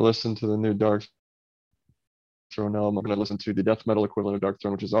until I listen to the new Dark Throne album, I'm gonna listen to the death metal equivalent of Dark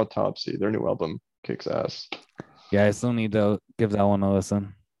Throne, which is Autopsy. Their new album kicks ass. yeah, I still need to give that one a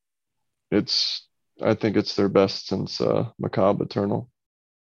listen. It's I think it's their best since Macabre Eternal.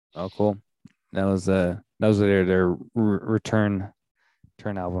 Oh, cool. That was their return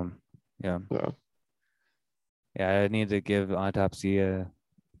album. Yeah. Yeah. Yeah, I need to give Autopsy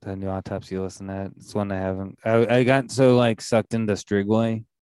the new Autopsy a listen to. It's one I haven't. I got so like sucked into Strigoi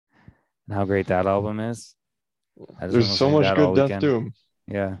and how great that album is. I just been There's so listening to much that all good Death weekend. Doom.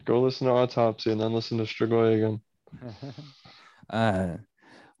 Yeah. Go listen to Autopsy and then listen to Strigoi again. uh,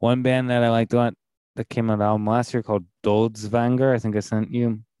 One band that I liked a lot that came out album last year called Doldsvanger. I think I sent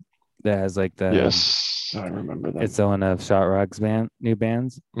you. That has like Yes, I remember them. it's one of Shot Rock's new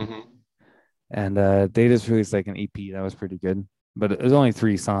bands, Hmm. and they just released like an EP that was pretty good. But it was only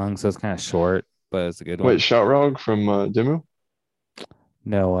 3 songs, so it's kind of short, but it's a good Wait, one. Shoutrog from Dimmu?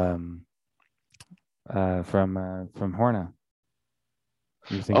 No, from Horna.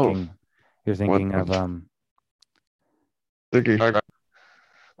 You're Oh, thinking you're what? thinking I'm of thinking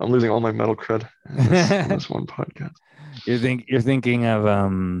I'm losing all my metal cred in this one podcast. you're thinking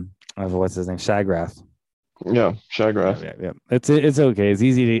of what's his name? Shagrath. Yeah, Yeah, Shagrath. yeah, yeah. It's okay. It's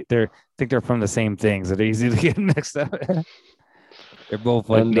easy to I think they're from the same thing, so they're easy to get mixed up. They're both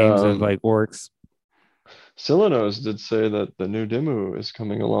like And names of like orcs. Silanos did say that the new Dimmu is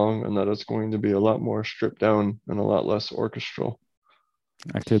coming along and that it's going to be a lot more stripped down and a lot less orchestral.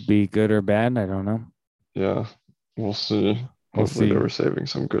 That could be good or bad. I don't know. Yeah, we'll see. We'll Hopefully they see. were saving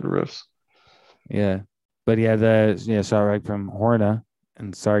some good riffs. Yeah. But yeah, Sarek from Horna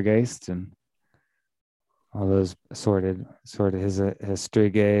and Sargeist and all those sort of his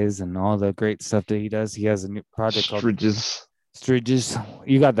Strigays and all the great stuff that he does. He has a new project called Stridges. Striges.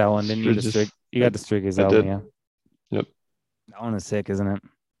 You got that one, didn't you? Stridges. You I, got the Strigays I album, did. yeah. Yep. That one is sick, isn't it?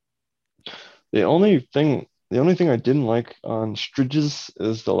 The only thing I didn't like on Stridges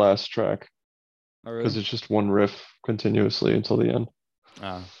is the last track Oh because really? it's just one riff continuously until the end.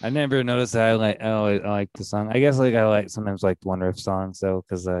 Oh, I never noticed that. I like the song. I guess like I like sometimes like one riff songs though,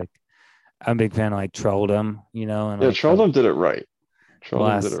 because like I'm a big fan of like Trolldom, and Yeah, like the Charlton did it right.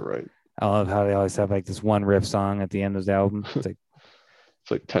 Charlton did last. it right. I love how they always have like this one riff song at the end of the album. It's like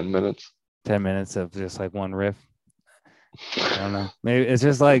It's like 10 minutes. 10 minutes of just like one riff. I don't know. Maybe it's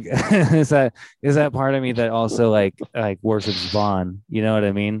just like is that part of me that also like worships Vaughn. You know what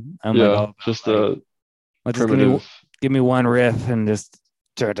I mean? I'm like Yeah, all about just like a let's just primitive. give me one riff and just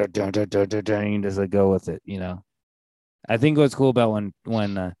dun, dun, dun, dun, dun, dun, dun, and just like go with it. You know. I think what's cool about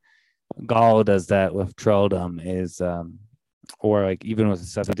when Gall does that with Trelldom is or like even with the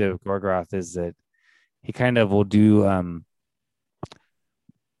stuff he did with Gorgoroth is that he kind of will do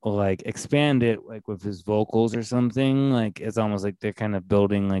like expand it like with his vocals or something. Like it's almost like they're kind of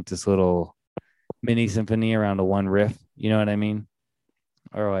building like this little mini symphony around a one riff. You know what I mean?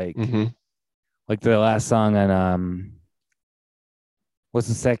 Or Hmm. like the last song on what's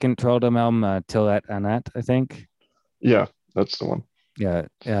the second Trolldom album? Till that Anat, I think. Yeah, that's the one. Yeah.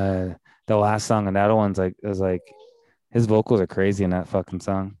 The last song on that one's like is like his vocals are crazy in that fucking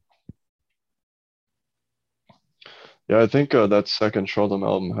song. Yeah, I think that second Trelldom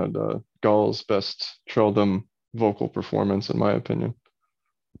album had Gall's best Trelldom vocal performance, in my opinion.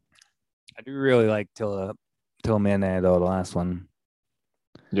 I do really like Till Midnight though, the last one.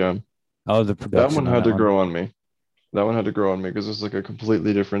 Yeah, I love the that one production on had that to one. grow on me. That one had to grow on me because it's like a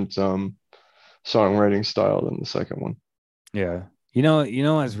completely different songwriting style than the second one. Yeah. You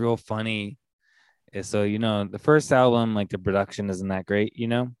know what's real funny is so the first album, like the production isn't that great, you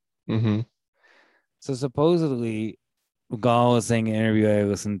know? Hmm. So supposedly Gall was saying in an interview I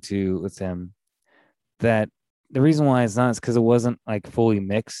listened to with him that the reason why it's not is because it wasn't like fully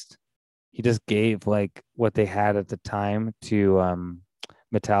mixed. He just gave like what they had at the time to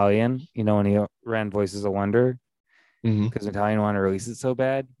Metallian, when he ran Voices of Wonder, Hmm. because Metallian wanted to release it so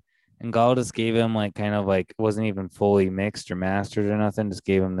bad. And Gall just gave him like kind of like it wasn't even fully mixed or mastered or nothing, just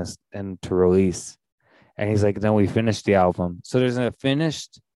gave him this and to release. And he's like, then we finished the album. So there's a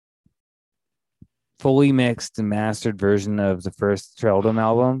finished, fully mixed and mastered version of the first Trelldom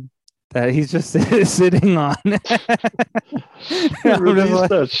album that he's just sitting on. I'm just Release like,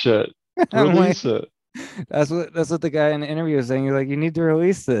 that shit. I'm like, Release it. that's what the guy in the interview was saying. He's like, you need to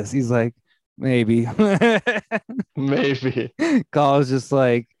release this. He's like, maybe. Maybe. Call was just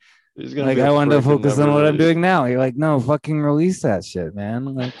He's gonna like be a I want to prick and focus never on what I'm release doing it. now. You're like, no, fucking release that shit, man.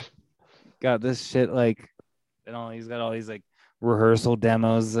 Like, got this shit he's got all these like rehearsal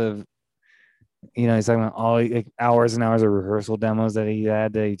demos of he's talking about all like hours and hours of rehearsal demos that he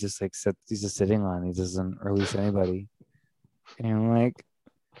had that he just like he's just sitting on. He doesn't release anybody. And I'm like,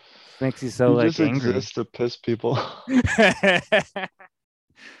 makes you so He like just angry. exists to piss people.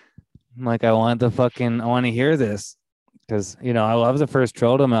 I'm like, I want to hear this because I love the first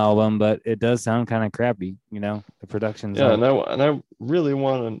Trolldom album, but it does sound kind of crappy. The production's Yeah, not. and I really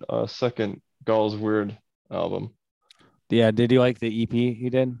want a second Gall's Weird album. Yeah, did you like the EP he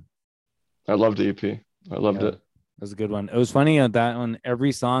did? I loved the EP. I loved Yeah, it it. was a good one. It was funny that one.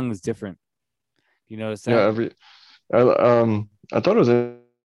 Every song was different. You notice Yeah, that? I thought it was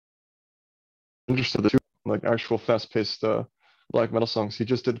interesting the two like actual fast-paced black metal songs. He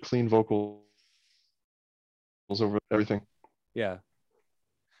just did clean vocals over everything. Yeah.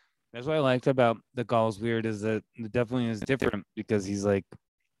 That's what I liked about the Gall's Weird is that it definitely is different because he's like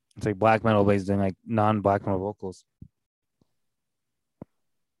it's like black metal, but he's doing like non-black metal vocals.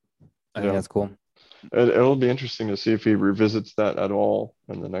 I think Yeah. that's cool. It'll be interesting to see if he revisits that at all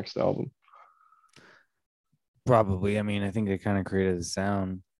in the next album. Probably. I mean, I think they kind of created a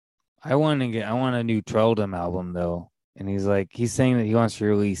sound. I want a new Trolldom album though. And he's saying that he wants to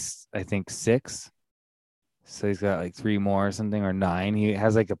release, I think, six. So he's got like three more or something, or nine. He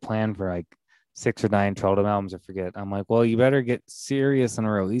has like a plan for like six or nine Trolldom albums, I forget. I'm like, well, you better get serious on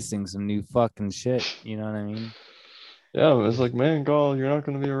releasing some new fucking shit. You know what I mean? Yeah, it's like, man, Gall, you're not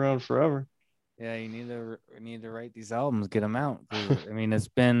going to be around forever. Yeah, you need to write these albums, get them out. Because I mean, it's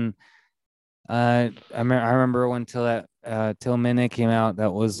been. I remember when Till Minute came out.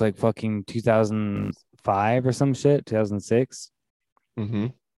 That was like fucking 2005 or some shit, 2006. Hmm.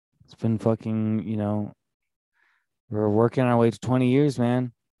 It's been fucking. We're working our way to 20 years,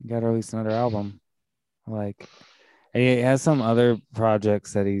 man. You got to release another album. Like, and he has some other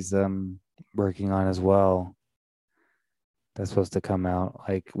projects that he's working on as well. That's supposed to come out.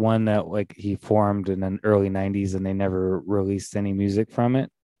 Like one that like he formed in the early 90s and they never released any music from it.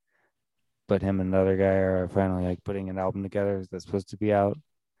 But him and the other guy are finally like putting an album together that's supposed to be out.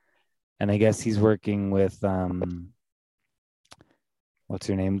 And I guess he's working with what's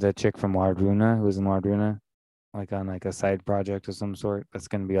her name? The chick from Wardruna, who was in Wardruna, like on like a side project of some sort that's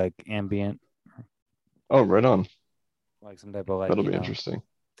gonna be like ambient, Oh, right on. like some type of like, That'll be interesting.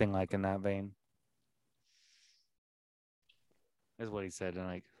 thing like in that vein. Is what he said in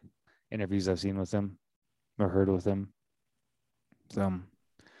like interviews I've seen with him or heard with him. So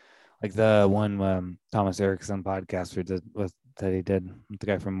Like the one Thomas Erickson podcast we did with that he did with the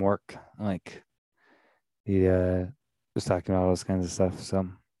guy from work. Like he was talking about all those kinds of stuff. So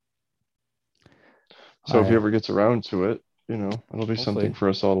So if he I ever gets around to it, it'll be something hopefully, for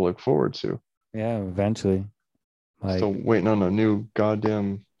us all to look forward to. yeah, eventually. Still Like, waiting on a new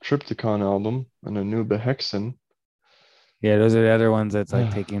goddamn Triptychon album and a new Behexen. yeah, those are the other ones that's like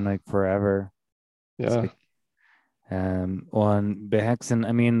taking like forever. It's Yeah. like one Behexen.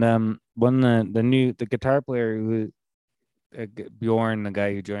 I mean, one the guitar player who Bjorn, the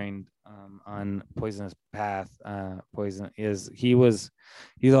guy who joined on Poisonous Path, Poison is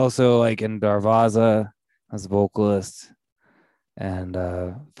he's also like in Darvaza as a vocalist and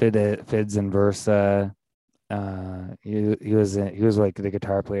Fids and Versa. He was like the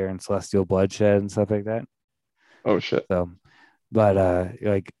guitar player in Celestial Bloodshed and stuff like that. Oh shit. So, but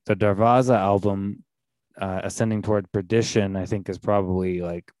like the Darvaza album, Ascending Toward Perdition, I think is probably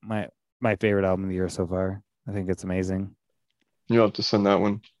like my favorite album of the year so far. I think it's amazing. You'll have to send that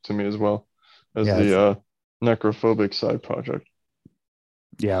one to me as well as Yeah, the necrophobic side project.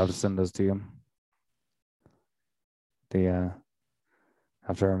 yeah, I'll just send those to you. The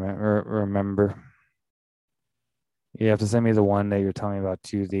have to remember. You have to send me the one that you're telling me about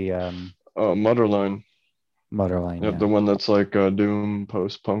to the Mutterline. Motherline. Yep, Yeah, the one that's like doom,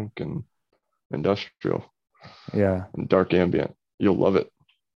 post-punk, and industrial yeah, and dark ambient. You'll love it.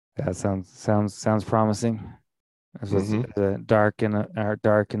 that sounds promising. This was Hmm. dark and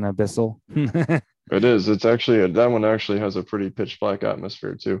abyssal. It is. It's actually that one actually has a pretty pitch black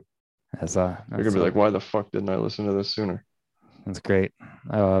atmosphere too. You're That's gonna be so like, why the fuck didn't I listen to this sooner? that's great.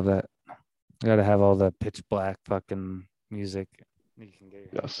 I love that. You gotta have all the pitch black fucking music you can get your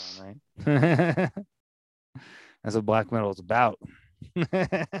hands Yes. on, right? That's what black metal is about.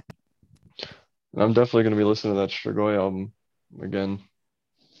 And I'm definitely gonna be listening to that Strigoi album again.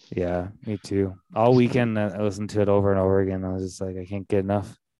 Yeah, me too. All weekend I listened to it over and over again. I was just like, I can't get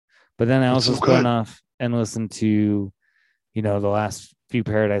enough. But then I It's also so spun good. off and listened to, the last few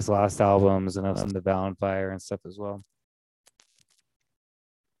Paradise Lost albums, and I listened to Valenfire and stuff as well.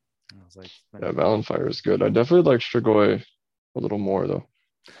 I was like, Yeah, Valenfire is good. I definitely like Strigoi a little more though.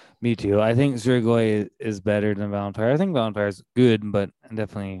 me too. I think Strigoi is better than Valenfire. I think Valenfire is good, but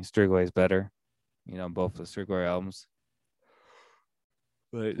definitely Strigoi is better. Both the Strigoi albums.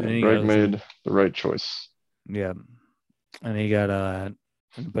 But Yeah, then you got Greg to listen, made the right choice. yeah, and then you got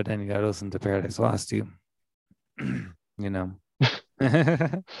but then you got to listen to Paradise Lost too. you know.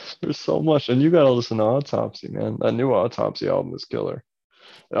 There's so much, and you gotta listen to Autopsy, man. That new Autopsy album is killer.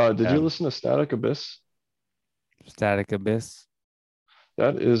 Did Yeah. you listen to Static Abyss? Static Abyss.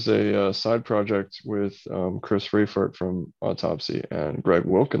 That is a side project with Chris Reifert from Autopsy and Greg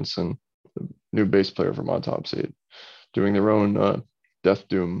Wilkinson, the new bass player from Autopsy, doing their own Death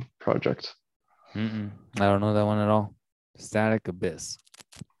Doom project. Mm-mm. I don't know that one at all. Static Abyss.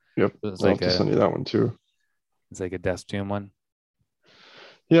 Yep, It's I'll like have to a send you that one too. it's like a Death Doom one.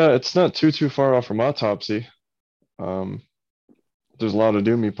 Yeah, it's not too far off from Autopsy. Um, there's a lot of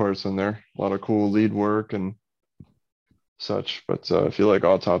doomy parts in there, a lot of cool lead work and such. But if you like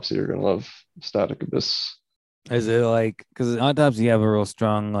Autopsy, you're gonna love Static Abyss. Is it like because Autopsy you have a real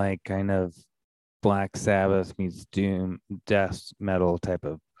strong like kind of Black Sabbath meets Doom death metal type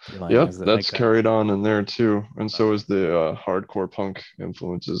of feeling? Yep, Is it like that's that? carried on in there too, and so Okay. is the hardcore punk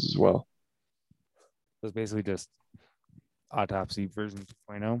influences as well. So it's basically just Autopsy version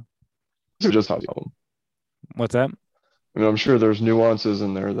 2.0. These are just how the album. What's that? I mean, I'm sure there's nuances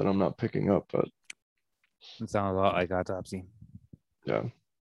in there that I'm not picking up, but It sounds a lot like Autopsy. yeah,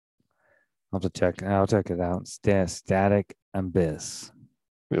 I'll check it out. Static Abyss.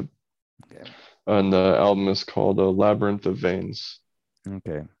 yep. Okay. And the album is called Labyrinth of Veins.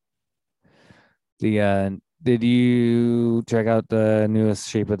 Okay. The did you check out the newest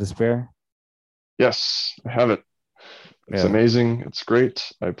Shape of Despair? Yes, I have it. It's Yeah. amazing. It's great.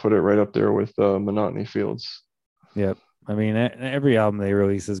 I put it right up there with Monotony Fields. Yep. I mean, every album they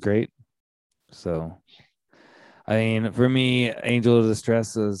release is great. So, I mean, for me, Angel of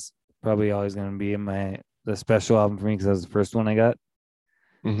Distress is probably always going to be the special album for me because that was the first one I got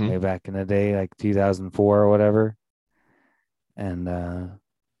Hmm. way back in the day, like 2004 or whatever. And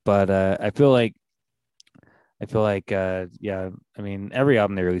but yeah, I mean, every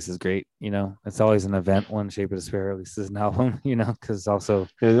album they release is great. It's always an event when Shape of Despair releases an album. Because it's also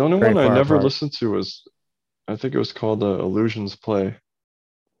Yeah, the only very one I far never apart. listened to was, I think it was called Illusions Play.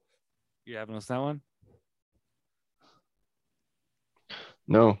 You haven't listened to that one?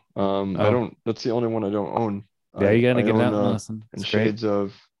 No, I Oh, don't. That's the only one I don't own. yeah, you gotta I give that own one a listen. In It's great. Shades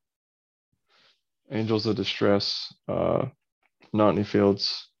of, Angels of Distress, Not Any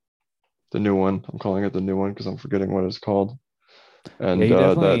Fields, the new one. I'm calling it the new one because I'm forgetting what it's called. Yeah, And you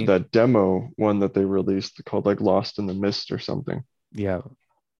that definitely. that demo one that they released called like Lost in the Mist or something. Yeah,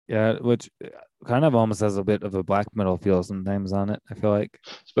 yeah, which kind of almost has a bit of a black metal feel sometimes on it. I feel like.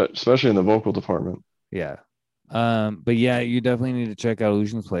 Especially in the vocal department. Yeah. But yeah, you definitely need to check out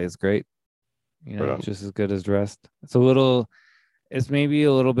Illusion's play. It's great. You Right know, on. just as good as the rest. It's maybe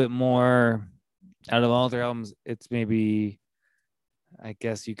a little bit more out of all their albums. It's maybe, I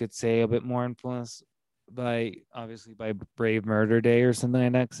guess you could say, a bit more influenced by obviously by Brave Murder Day or something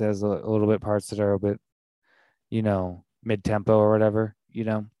like that. 'Cause it has a little bit parts that are a bit, mid tempo or whatever.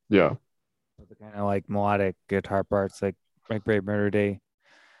 Yeah, But the kind of like melodic guitar parts, like Brave Murder Day.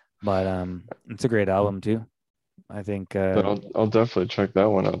 But it's a great album too. I think then I'll definitely check that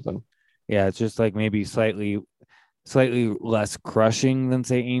one out then. yeah, it's just like maybe slightly less crushing than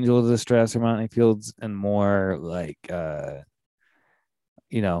say Angel of Distress or Mountain Fields, and more like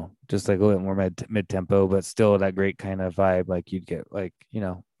just like a little bit more mid tempo, but still that great kind of vibe like you'd get like,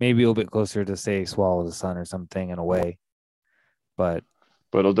 maybe a little bit closer to say Swallow the Sun or something in a way. But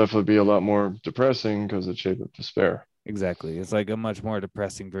But it'll definitely be a lot more depressing because it's Shape of Despair. exactly. It's like a much more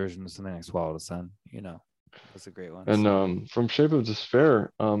depressing version of something like Swallow the Sun. That's a great one. And So from Shape of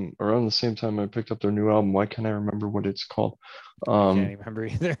Despair, around the same time I picked up their new album. Why can't I remember what it's called? I can't even Um, remember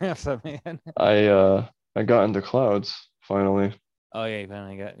either off the top of my head. I got into Clouds finally. Oh yeah, you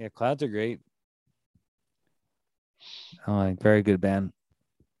finally got Clouds are great. Oh, like very good band.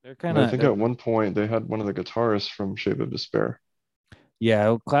 They're And kind I of think they're at one point they had one of the guitarists from Shape of Despair. Yeah,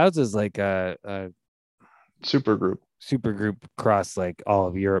 well, Clouds is like a Super group. super group across like all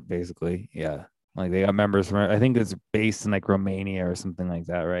of Europe, basically. Yeah, like they got members from. I think it's based in like Romania or something like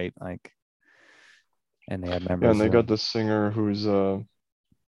that, right? Like, and they have Yeah, and members they got from. this singer who's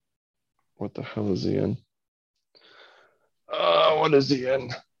what the hell is he in? What is he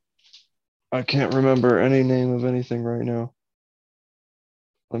in? I can't remember any name of anything right now.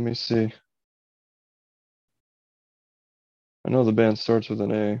 Let me see. I know the band starts with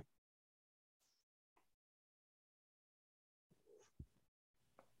an A.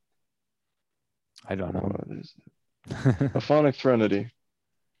 I don't know. What is it? A Phonic Threnody.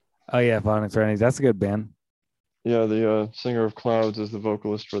 Oh yeah, Phonics Rennies. That's a good band. Yeah, the singer of Clouds is the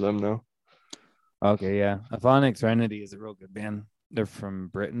vocalist for them now. Okay, yeah, Phonics Serenity is a real good band. They're from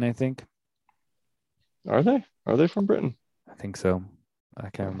Britain, I think. Are they? Are they from Britain? I think so. I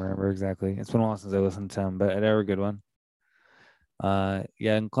can't Oh, remember exactly. It's been a while since I listened to them, but they're a good one.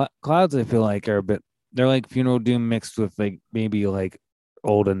 Yeah, and Clouds, I feel like are a bit. They're like Funeral Doom mixed with like maybe like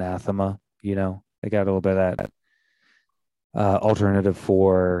old Anathema. They got a little bit of that alternative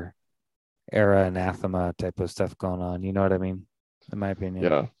for era Anathema type of stuff going on. You know what I mean? In my opinion.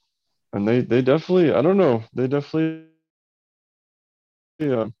 yeah. And they definitely, I don't know, they definitely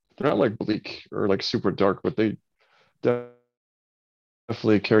they're not like bleak or like super dark, but they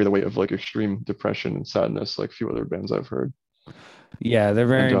definitely carry the weight of like extreme depression and sadness, like few other bands I've heard. Yeah,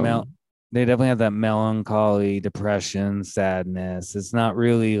 they're And very They definitely have that melancholy, depression, sadness. It's not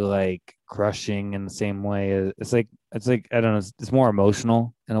really like crushing in the same way. It's like I don't know. It's more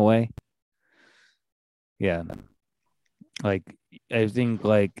emotional in a way. Yeah, like I think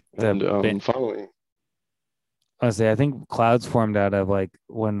like and following. I think Clouds formed out of like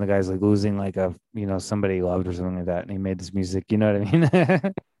when the guy's like losing like somebody he loved or something like that, and he made this music. You know what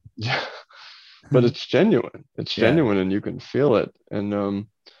I Yeah, but mean? it's genuine. It's Yeah. genuine and you can feel it. And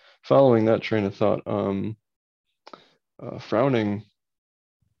following that train of thought, Frowning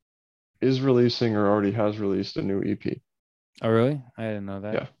is releasing or already has released a new EP. Oh, really? I didn't know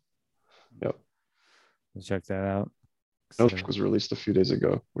that. Yeah. Yep. Let's check that out. No So, Trick was released a few days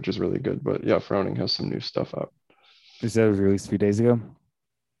ago, which is really good. But yeah, Frowning has some new stuff out. you said it was released a few days ago.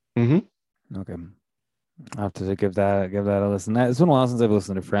 Hmm. Okay, I'll have to give that a listen. It's been a while since I've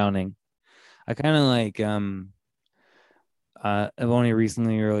listened to Frowning. I kind of like I've only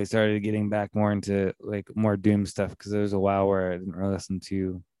recently really started getting back more into like more Doom stuff because there was a while where I didn't really listen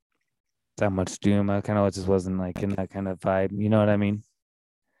to that much Doom. I kind of just wasn't like in that kind of vibe. You know what I mean?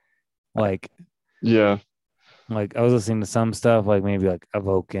 Like Yeah, like I was listening to some stuff like maybe like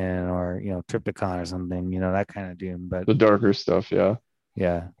Evoken or Triptychon or something. That kind of Doom. But the darker stuff. Yeah.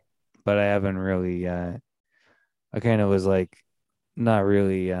 yeah, but I haven't really. I kind of was like not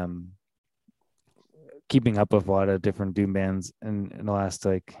really keeping up with a lot of different doom bands in the last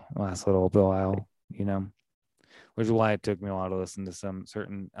little bit while, which is why it took me a while to listen to some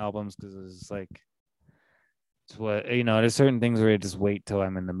certain albums because it was just like it's what there's certain things where I just wait till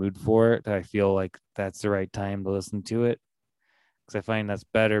I'm in the mood for it. I feel like that's the right time to listen to it because I find that's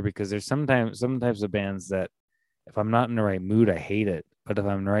better because there's sometimes some types of bands that if I'm not in the right mood, I hate it. But if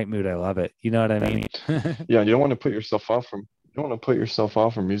I'm in the right mood, I love it. You know what I mean? Yeah, you don't want to put yourself off from you don't want to put yourself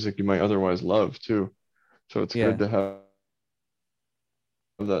off from music you might otherwise love too. So it's good Yeah. to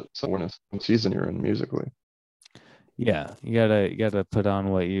have that awareness season you're in musically. Yeah. You gotta put on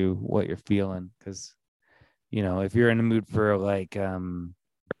what you're feeling. Cause, if you're in the mood for like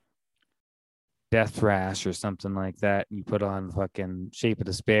death thrash or something like that, and you put on fucking Shape of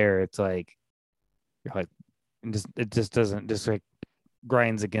Despair, it's like you're like it just doesn't just like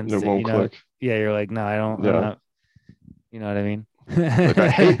grinds It against it, won't click. Yeah, you're like, no, I'm Yeah. not, you know what I mean? Like I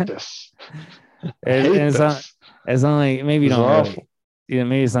hate this. I And hate this. it's not like maybe you This is don't really, awful.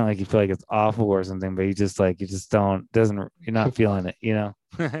 maybe it's not like you feel like it's awful or something, but you just don't doesn't you're not feeling it.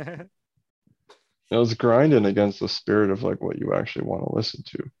 It was grinding against the spirit of like what you actually want to listen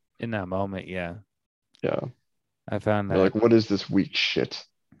to. In that moment, yeah. Yeah. I found You're that. like, what is this weak shit?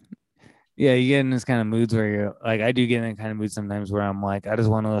 Yeah, you get in this kind of moods where you're like, I do get in that kind of mood sometimes where I'm like, I just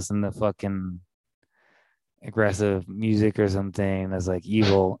want to listen to fucking aggressive music or something that's like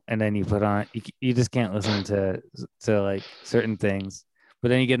evil, and then you put on, you just can't listen to like certain things. But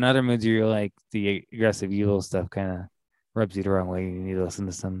then you get in other moods where you're like, the aggressive evil stuff kind of rubs you the wrong way. You need to listen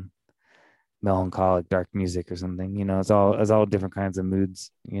to some melancholic dark music or something. It's all different kinds of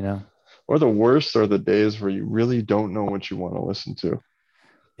moods. Or the worst are the days where you really don't know what you want to listen to.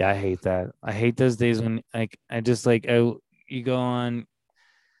 Yeah, I hate that. I hate those days when like I just like you go on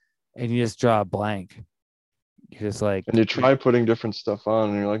and you just draw a blank. You're just like And you try putting different stuff on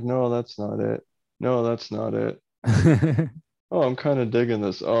and you're like, no, that's not it. No, that's not it. Oh, I'm kind of digging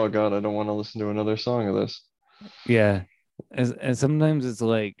this. Oh God, I don't want to listen to another song of this. yeah. And sometimes it's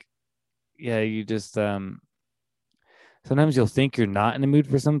like, yeah, you just sometimes you'll think you're not in the mood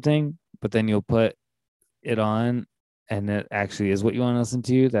for something, but then you'll put it on and it actually is what you want to listen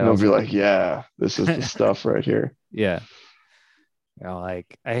to. That And they'll be also, like, yeah, this is the stuff right here. yeah.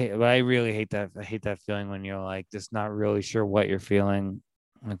 Like I really hate that. I hate that feeling when you're like just not really sure what you're feeling,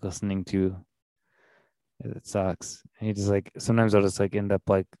 like listening to. It sucks. And you just like sometimes I'll just like end up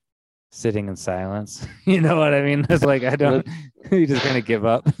like sitting in silence. You know what I mean? It's like I And don't. it You just kind of give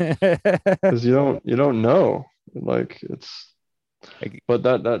up. because you don't know. Like it's Like, but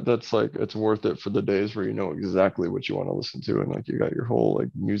that's like it's worth it for the days where you know exactly what you want to listen to and like you got your whole like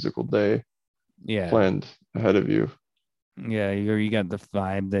musical day yeah, planned ahead of you. yeah. You got the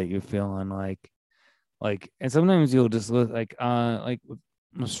vibe that you're feeling and sometimes you'll just look like with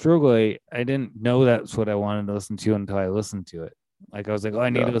Struggle. I didn't know that's what I wanted to listen to until I listened to it. Like I was like, oh, I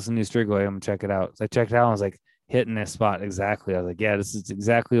need to Yeah. listen to Struggle. I'm gonna check it out. So I checked it out. And I was like hitting this spot exactly. I was like, yeah, this is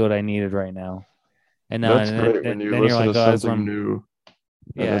exactly what I needed right now. And now That's and great then, when you then you're listen to like, oh, I just something want, new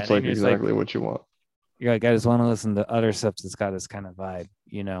and yeah, it's and then like exactly what you want. you're like, I just want to listen to other stuff that's got this kind of vibe,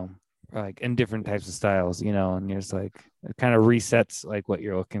 or like in different types of styles, and you're just like, it kind of resets like what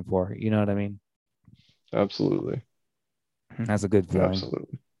you're looking for. You know what I mean? Absolutely. That's a good feeling.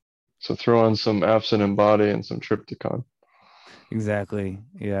 Absolutely. So throw on some absent and body and some Triptychon. Exactly.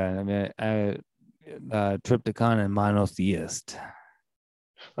 Yeah. I mean, Triptychon and Monotheist.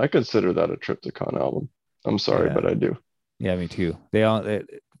 I consider that a Triptychon album. I'm sorry, Yeah. but I do. Yeah, me too.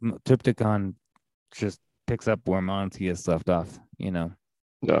 Triptychon just picks up where Monotheist left off. Yeah.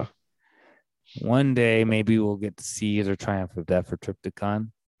 One day maybe we'll get to see the Triumph of Death for Triptychon.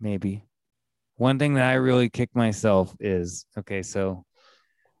 Maybe. One thing that I really kicked myself is okay, so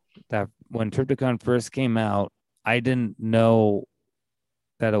that when Triptychon first came out, I didn't know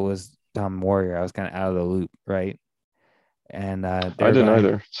that it was Tom Warrior. I was kind of out of the loop, right? And I they're didn't going,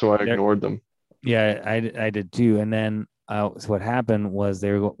 either, so I they're ignored them. yeah, I did too. And then so what happened was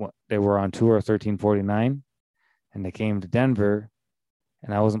they were on tour 1349, and they came to Denver,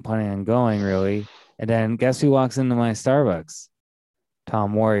 and I wasn't planning on going really. And then guess who walks into my Starbucks?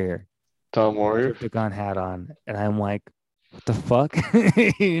 Tom Warrior, Tom Warrior. Triptychon hat on, and I'm like, what the fuck?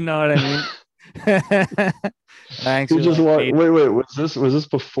 You know what I mean? I You actually just like walk. made Wait. Was this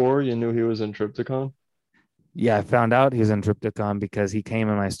before you knew he was in Triptychon? Yeah, I found out he was in Triptychon because he came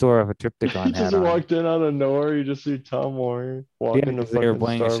in my store with a You Triptychon just hat on. walked in out of nowhere. You just see Tom Warrior Yeah, walk into because they were fucking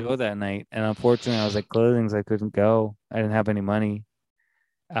playing a show Starbucks. that night, and unfortunately, I was like closing, so I couldn't go. I didn't have any money.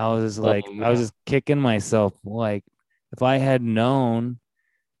 Oh I was no! just kicking myself. Like, if I had known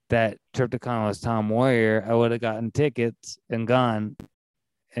that Triptychon was Tom Warrior, I would have gotten tickets and gone.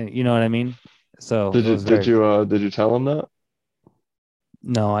 And you know what I mean? So Did it you was did very you uh did you tell him that?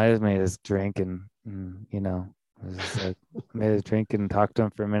 no. I just made us drink and I was just like made us drink and talked to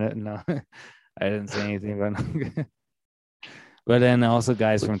him for a minute. And no, I didn't say anything about him. But then also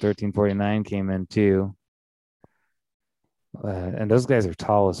guys from 1349 came in too. And those guys are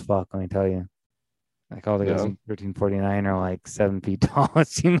tall as fuck, let me tell you. Like all the guys Yeah. in 1349 are like 7 feet tall, it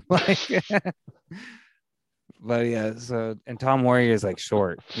seems like. But yeah, so and Tom Warrior is like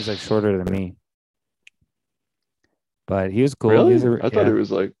short. He's like shorter than me. But he was cool. He's Really? a I thought yeah. it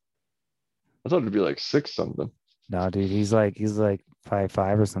was like I thought it'd be like six something No, dude, he's like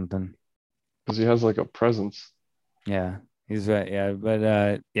 5'5" or something. because he has like a presence. Yeah. He's right, yeah.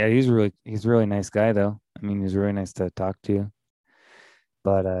 But yeah, he's a really nice guy though. I mean, he's really nice to talk to.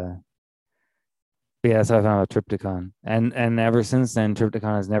 But yeah, that's how I found out Triptychon. And ever since then,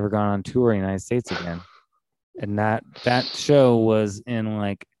 Triptychon has never gone on tour in the United States again. And that show was in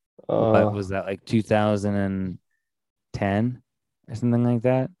like what Uh, was that like 2010 or something like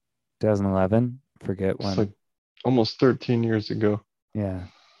that? 2011? Forget it's like when. almost 13 years ago. Yeah.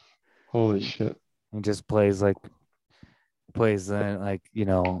 Holy He, shit. he just plays like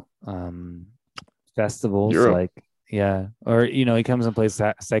festivals Europe. like yeah, or he comes and plays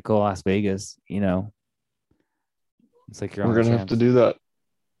Psycho Las Vegas. It's like your We're only gonna have to chance. do that.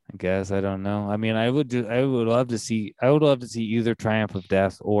 I guess I don't know. I mean, I would love to see either Triumph of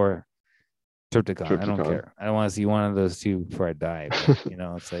Death or Triptychon. I don't Triptychon. care. I want to see one of those two before I die. But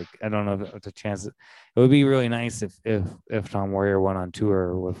it's like I don't know if it's a chance. It would be really nice if Tom Warrior went on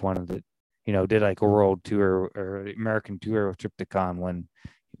tour with one of the, did like a world tour or American tour with Triptychon when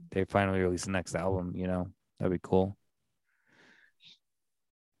they finally release the next album. That'd be cool.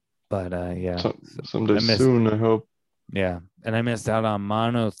 But yeah, so Someday I missed soon, I hope. yeah, and I missed out on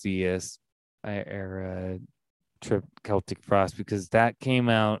Monotheist or Trip Celtic Frost because that came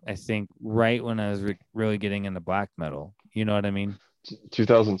out I think right when I was really getting into black metal. You know what I mean?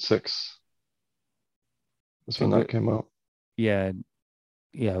 2006. I That's when think that that came out. yeah,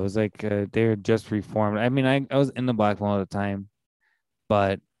 yeah, it was like they were just reformed. I mean, I was in the black metal at the time,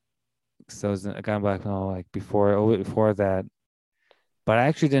 but so I got black metal like before that. But I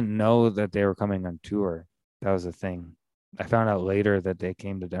actually didn't know that they were coming on tour. That was the thing. I found out later that they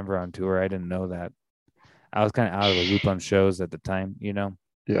came to Denver on tour. I didn't know that. I was kind of out of the loop on shows at the time.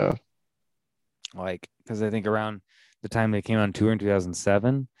 Yeah. Like because I think around the time they came on tour in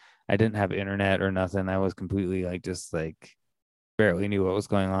 2007, I didn't have internet or nothing. I was completely like just like barely knew what was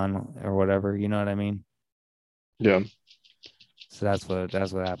going on or whatever. You know what I mean? Yeah. So that's what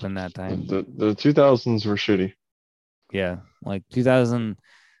happened that time. The 2000s were shitty. Yeah, like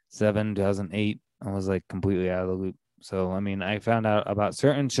 2007, 2008, I was like completely out of the loop. So I mean, I found out about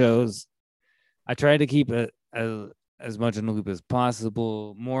certain shows. I tried to keep it as much in the loop as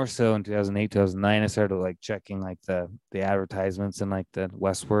possible. More so in 2008, 2009, I started like checking like the advertisements and like the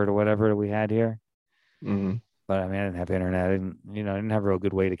Westward or whatever we had here. Hmm. But I mean, I didn't have internet. I didn't have a real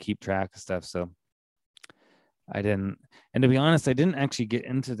good way to keep track of stuff. So I didn't. And to be honest, I didn't actually get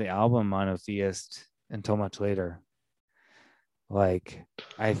into the album Monotheist until much later. Like,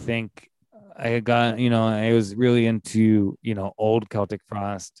 I think I was really into, old Celtic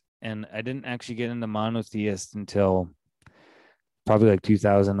Frost. And I didn't actually get into Monotheist until probably like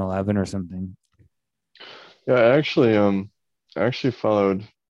 2011 or something. Yeah, I actually followed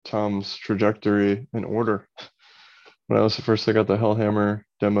Tom's trajectory in order. When I was first, I got the Hellhammer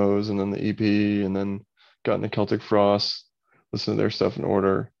demos, and then the EP, and then got into Celtic Frost, listened to their stuff in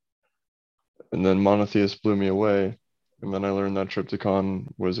order, and then Monotheist blew me away. And then I learned that Triptychon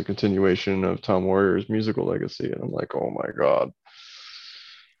was a continuation of Tom Warrior's musical legacy, and I'm like, oh my God.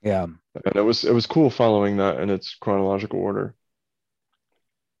 Yeah. And it was cool following that in its chronological order.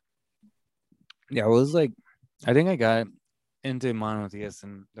 Yeah. It was like, I think I got into Monotheist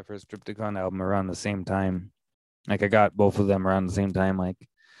and the first Triptychon album around the same time. Like, I got both of them around the same time. Like,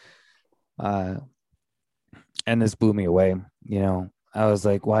 uh, and this blew me away. I was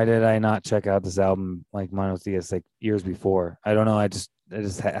like, why did I not check out this album like Monotheist like years before? I don't know. I just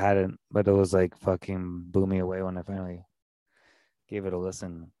hadn't, but it was like fucking blew me away when I finally gave it a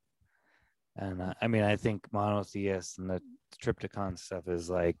listen. And I mean, I think Monotheist and the Triptychon stuff is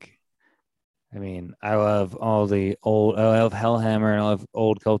like, I mean, I love I love Hellhammer and I love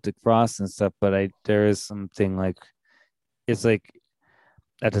old Celtic Frost and stuff, but there is something like, it's like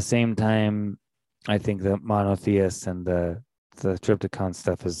at the same time, I think the Monotheist and the Triptychon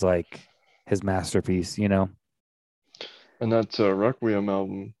stuff is like his masterpiece. And that Requiem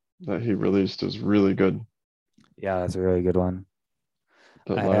album that he released is really good. Yeah, that's a really good one.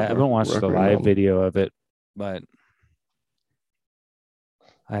 The I live haven't watched the Requiem live album. video of it, but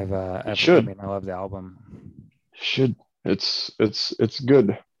You I should. mean, I love the album. You should. It's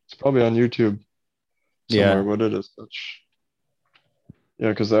good. It's probably on YouTube somewhere, Yeah, but it is such. Yeah,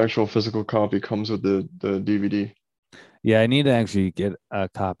 because the actual physical copy comes with the DVD. yeah. I need to actually get a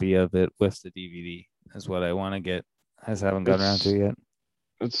copy of it with the DVD. Is what I want to get. I just haven't gotten around to It's it yet.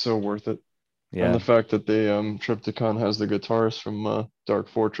 it's so worth it. And the Yeah, fact that they Triptychon has the guitarist from Dark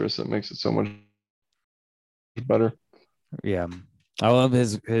Fortress, it makes it so much better. yeah. I love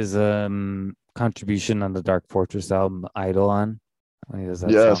his contribution on the Dark Fortress album, Eidolon. When he does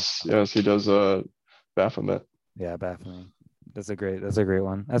that song. Yes, yes, he does Baphomet. Yeah, baffling. That's a great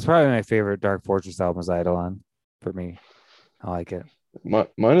one. That's probably my favorite Dark Fortress album is Eidolon for me. I like it.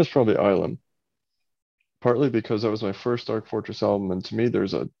 Mine is probably Island, partly because that was my first Dark Fortress album, and to me,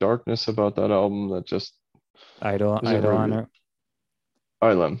 there's a darkness about that album that just isn't Eidolon really or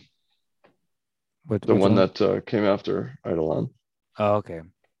Island, the which one one? that came after Eidolon. Oh, okay.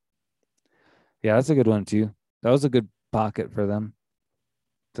 Yeah, that's a good one too. That was a good pocket for them.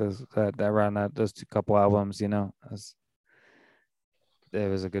 Those two couple albums, it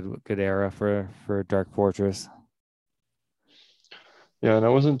was a good era for Dark Fortress. Yeah, and I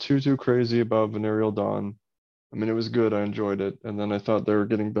wasn't too crazy about Venereal Dawn. I mean, it was good. I enjoyed it, and then I thought they were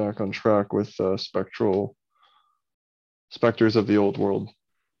getting back on track with Specters of the Old World.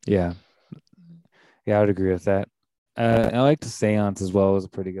 Yeah, yeah, I would agree with that. I like the Seance as well. It was a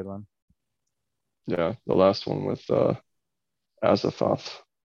pretty good one. Yeah, the last one with Azathoth.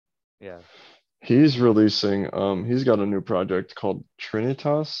 Yeah, He's got a new project called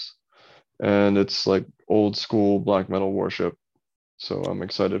Trinitas, and it's like old school black metal worship. So I'm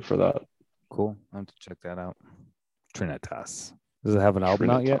excited for that. cool. I have to check that out. Trinitas. Does it have an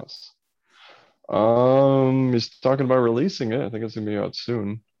album out yet? Trinitas. He's talking about releasing it. I think it's gonna be out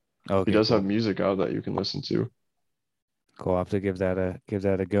soon. He Okay, does have cool. music out that you can listen to. Cool. I'll have to give that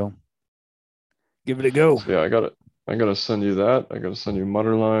a go. Give it a go. So yeah, I gotta send you that. I gotta send you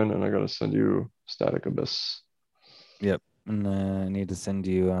Mutterline, and I gotta send you Static Abyss. Yep. And I need to send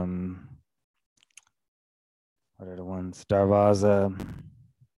you what are the ones? Darvaza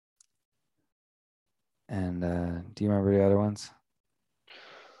and do you remember the other ones?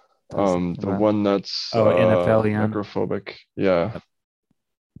 Those that The came out. one that's Oh, Anathelion. necrophobic. Yeah, Yep.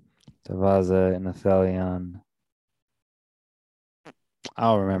 Darvaza, Anathelion.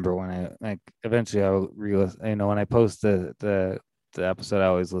 I'll remember when I like eventually I'll re when I post the episode I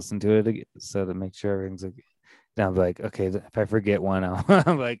always listen to it again, so to make sure everything's like then I'll be like, okay, if I forget one,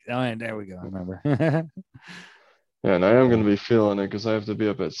 I'm like, oh, and there we go. I remember. yeah, and I am Yeah. gonna be feeling it because I have to be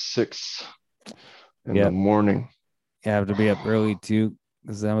up at 6 in the Yep. morning. You have to be up early too,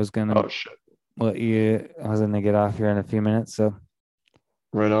 because Oh shit! I was gonna get off here in a few minutes. So,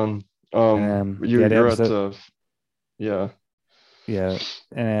 Right on. yeah, the You're at episode, yeah, yeah,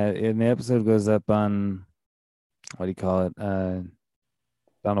 and the episode goes up on what do you call it?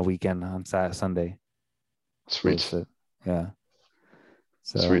 On a weekend on Saturday, Sunday. sweet, Post it. Yeah.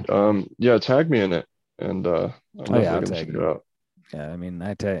 So, sweet. Yeah, tag me in it, and I'm oh yeah, definitely I'll gonna tag check it you. out. Yeah, I mean,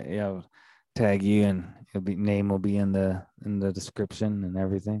 I'll tag you, and name will be in the description and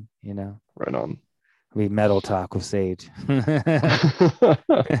everything. Right on. It'll be Metal Talk with Sage. Who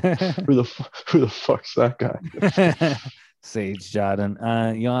the fuck's that guy? Sage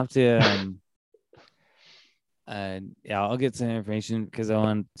Jaden. You'll have to yeah, I'll get some information because I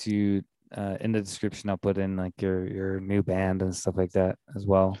want to in the description I'll put in like your new band and stuff like that as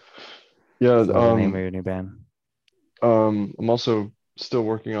well. Yeah, So the name of your new band. I'm also still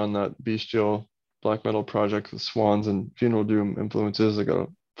working on that bestial black metal project with Swans and Funeral Doom influences. I got a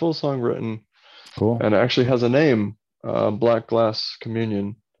full song written, Cool. and it actually has a name, Black Glass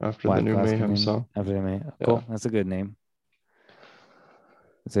Communion, after the Black new Glass Mayhem Communion song. after the May. Yeah, Cool. That's a good name.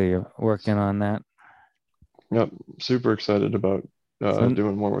 So you're working on that. yep. Super excited about Some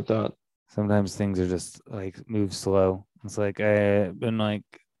doing more with that. sometimes things are just like move slow. It's like I've been like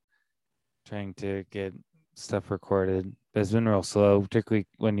trying to get stuff recorded, but it's been real slow, particularly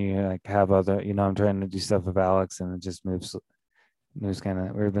when you like have other. I'm trying to do stuff with Alex, and it just moves kind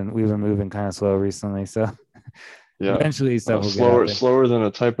of. We've been moving kind of slow recently, so Yeah, eventually stuff will get out slower there. slower than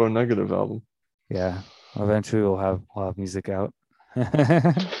a Typo Negative album. Yeah, eventually we'll have music out.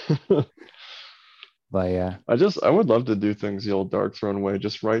 But yeah, I would love to do things the old Dark Throne way.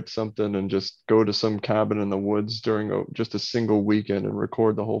 Just write something and just go to some cabin in the woods during just a single weekend and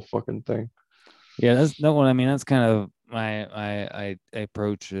record the whole fucking thing. yeah, that's no one. I mean, that's kind of my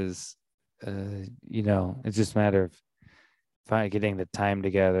approach is, it's just a matter of getting the time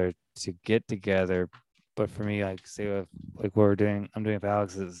together to get together. But for me, like say with like what I'm doing with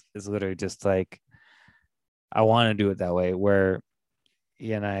Alex is literally just like I want to do it that way where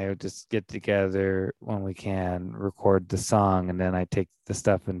he and I just get together when we can, record the song, and then I take the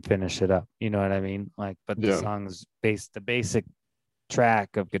stuff and finish it up. You know what I mean? Like, but Yeah, the basic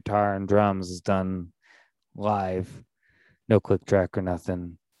track of guitar and drums is done live, no click track or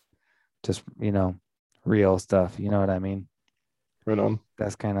nothing, just real stuff. You know what I mean? right on.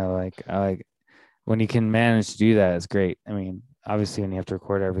 That's kind of like I like. when you can manage to do that, it's great. I mean, obviously when you have to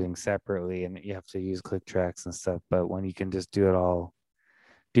record everything separately and you have to use click tracks and stuff, but when you can just do it all,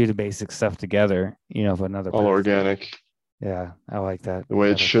 do the basic stuff together, with another All person. organic, Yeah, I like that. the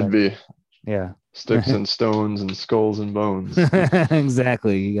way it should effect. be. Yeah. Sticks and stones and skulls and bones.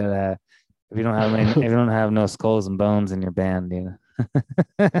 Exactly. You gotta if you don't have if you don't have no skulls and bones in your band,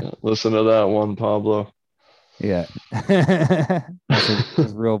 Listen to that one, Pablo. Yeah.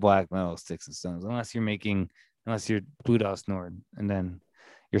 That's real black metal, sticks and stones. Unless you're Blue Dust Nord, and then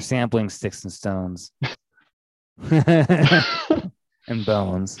you're sampling sticks and stones and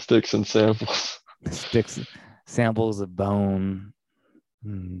bones. Sticks and samples. Sticks samples of bone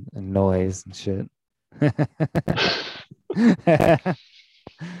and noise and shit.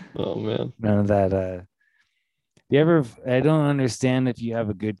 Oh man. None of that. I don't understand if you have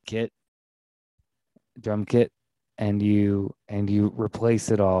a good drum kit, and you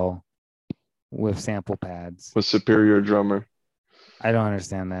replace it all with sample pads. With superior drummer. I don't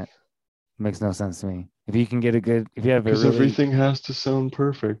understand that. It makes no sense to me. If you can get if you have a Because really, everything has to sound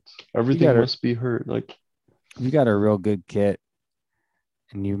perfect. Everything must be heard. Like, if you got a real good kit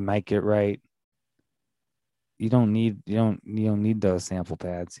and you mic it right, you don't need those sample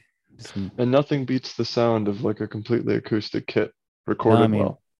pads. and nothing beats the sound of like a completely acoustic kit No, recorded I mean,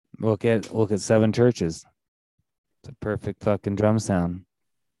 well. look at Seven Churches. It's a perfect fucking drum sound.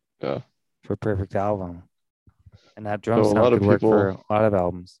 Yeah. For a perfect album. And that drum So a lot sound of could work for people, a lot of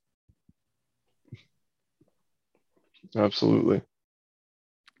albums. absolutely.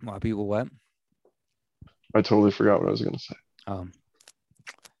 A lot of people what? I totally forgot what I was gonna say.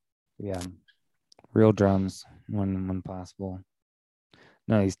 Yeah. Real drums when possible.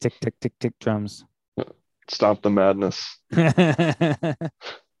 No, these tick tick tick tick drums. Stop the madness. Tick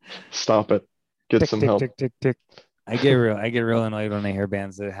Stop it. Get some tick help. tick tick tick. I get real annoyed when I hear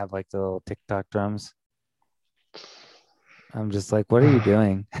bands that have like the little TikTok drums. I'm just like, what are you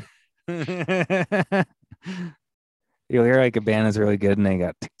doing? You'll hear like a band is really good and they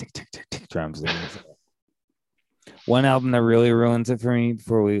got tick tick tick tick tick drums. One album that really ruins it for me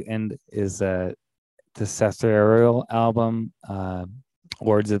before we end is the Setherial album,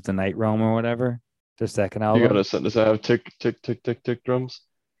 Lords of the Night Realm or whatever. Their second You album. gotta send. Does that have tick tick tick tick tick drums?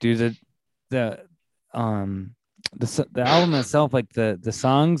 Dude, the album itself, like the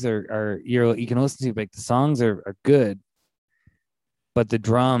songs are you can listen to, like the songs are good, but the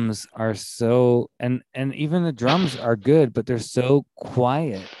drums are so and even the drums are good, but they're so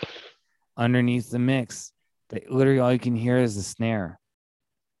quiet underneath the mix that literally all you can hear is the snare.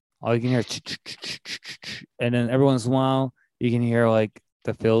 All you can hear is and then every once in a while you can hear like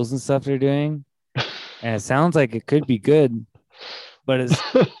the fills and stuff they're doing, and it sounds like it could be good, but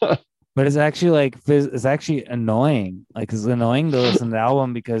it's actually like it's actually annoying. Like it's annoying to listen to the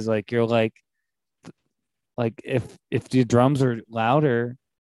album because like you're like if the drums are louder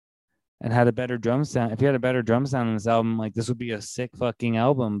and had a better drum sound, if you had a better drum sound in this album, like this would be a sick fucking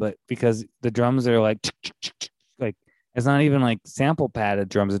album. But because the drums are like it's not even like sample padded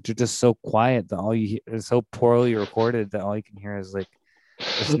drums, it's just so quiet that all you hear is so poorly recorded that all you can hear is like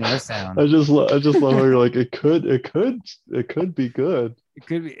the snare sound. I just love how you're like it could be good. It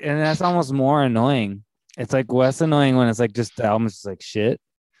could be, and that's almost more annoying. It's like less annoying when it's like just the album's just like shit.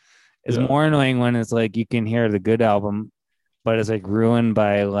 It's more annoying when it's like you can hear the good album, but it's like ruined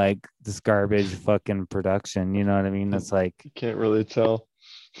by like this garbage fucking production. You know what I mean? It's like you can't really tell.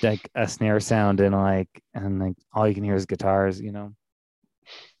 Like a snare sound and all you can hear is guitars. It's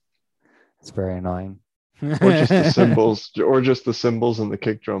very annoying. Or just the cymbals and the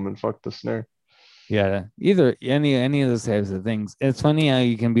kick drum and fuck the snare. Yeah, either any of those types of things. It's funny how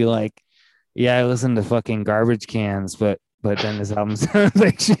you can be like, yeah, I listen to fucking garbage cans, but then this album sounds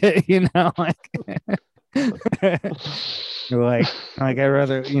like shit, like you're like I'd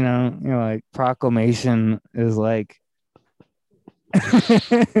rather, like Proclamation is like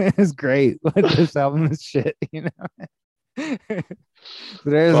it's great, but this album is shit,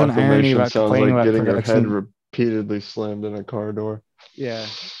 There is an irony about sounds complaining like about getting production. your head repeatedly slammed in a car door. Yeah,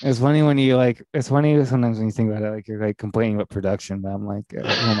 it's funny when you like. It's funny sometimes when you think about it, like you're like complaining about production, but I'm like, who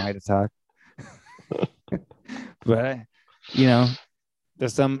am I to talk? But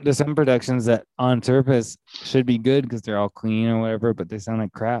there's some productions that on surface should be good because they're all clean or whatever, but they sound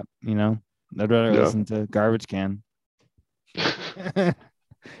like crap. I'd rather listen to Garbage Can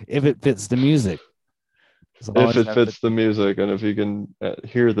if it fits the music. If it fits the music and if you can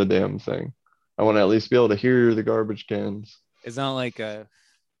hear the damn thing. I want to at least be able to hear the garbage cans. It's not like that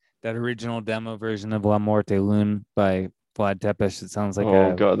original demo version of La Morte Lune by Vlad Tepes. It sounds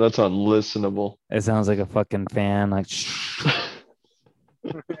like God, that's unlistenable. It sounds like a fucking fan, like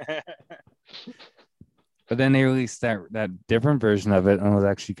But then they released that different version of it, and it was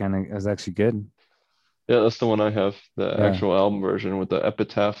actually good. Yeah, that's the one I have, the Yeah, actual album version with the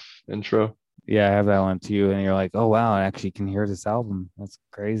epitaph intro. yeah, I have that one too. And you're like, oh wow, I actually can hear this album. That's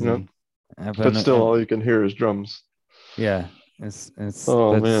Yep. crazy. But still, all you can hear is drums. Yeah, it's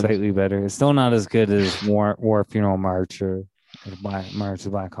Oh but man, slightly better. It's still not as good as War Funeral March or Black March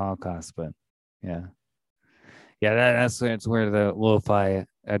of Black Holocaust, but yeah, yeah, that's where the lo-fi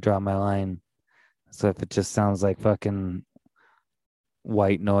I draw my line. So if it just sounds like fucking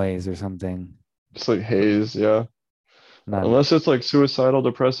white noise or something, it's like haze. Yeah. not Unless it's like suicidal,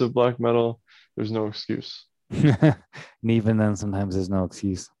 depressive black metal, there's no excuse. and even then sometimes there's no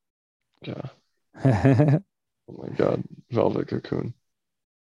excuse. Yeah. I Oh my God, Velvet Cocoon.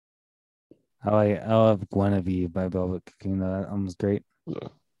 I love Guinevere by Velvet Cocoon. That album's great. Yeah.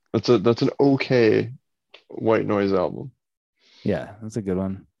 That's an okay white noise album. Yeah, that's a good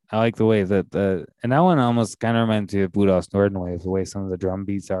one. I like the way that and that one almost kind of reminds me of Blue Dust Norden Wave, the way some of the drum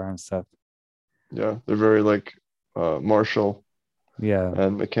beats are and stuff. Yeah, they're very like martial Yeah,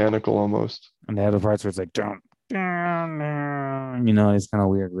 and mechanical almost. and they have the parts where it's like dun, dun, dun, these kind of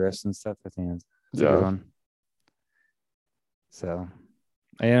weird riffs and stuff. I think it's a good Yeah. one. So,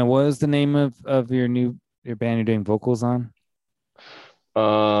 and what is the name of your band you're doing vocals on?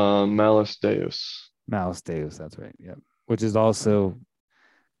 Malice Deus. Mouse Deus, that's right. Yep. Which is also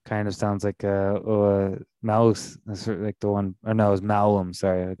kind of sounds like Mouse. That's sort of like the one. Or no, it was Malum.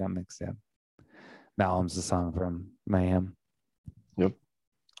 Sorry, I got mixed up. Malum's the song from Mayhem. Yep,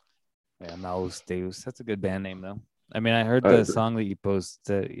 Yeah, Mouse Deus. That's a good band name though. I mean, I heard I the agree. song that you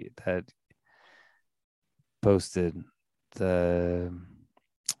posted the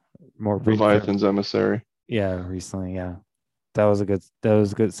more Leviathan's Emissary. yeah, recently. Yeah, that was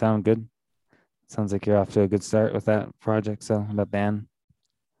good. Sound good. Sounds like you're off to a good start with that project. So that band,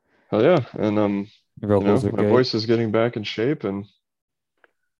 Hell yeah. And your vocals are my good. voice is getting back in shape and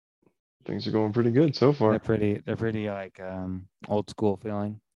things are going pretty good so far. They're pretty like old school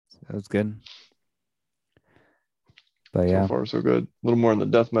feeling. That was good. But So yeah, far, so good. A little more on the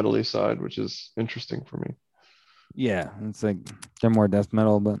death metal-y side, which is interesting for me. yeah, it's like they're more death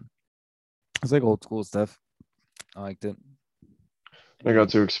metal, but it's like old school stuff. I liked it. I Yeah. got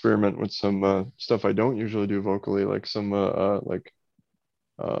to experiment with some stuff I don't usually do vocally, like some like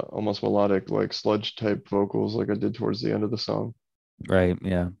almost melodic, like sludge type vocals, like I did towards the end of the song. Right.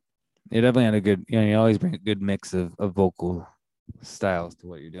 Yeah. It definitely had a good, you always bring a good mix of vocal styles to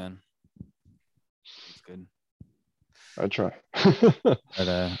what you're doing. It's good. I try. But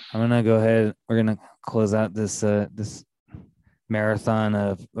I'm gonna go ahead. We're gonna close out this marathon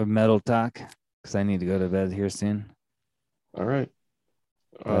of metal talk because I need to go to bed here soon. All right.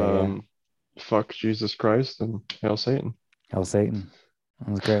 But yeah, Um, fuck Jesus Christ and hail Satan. hell Satan. That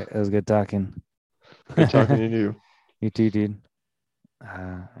was great. It was good talking. Good talking to you. You too, dude.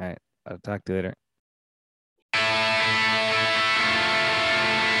 All right. I'll talk to you later.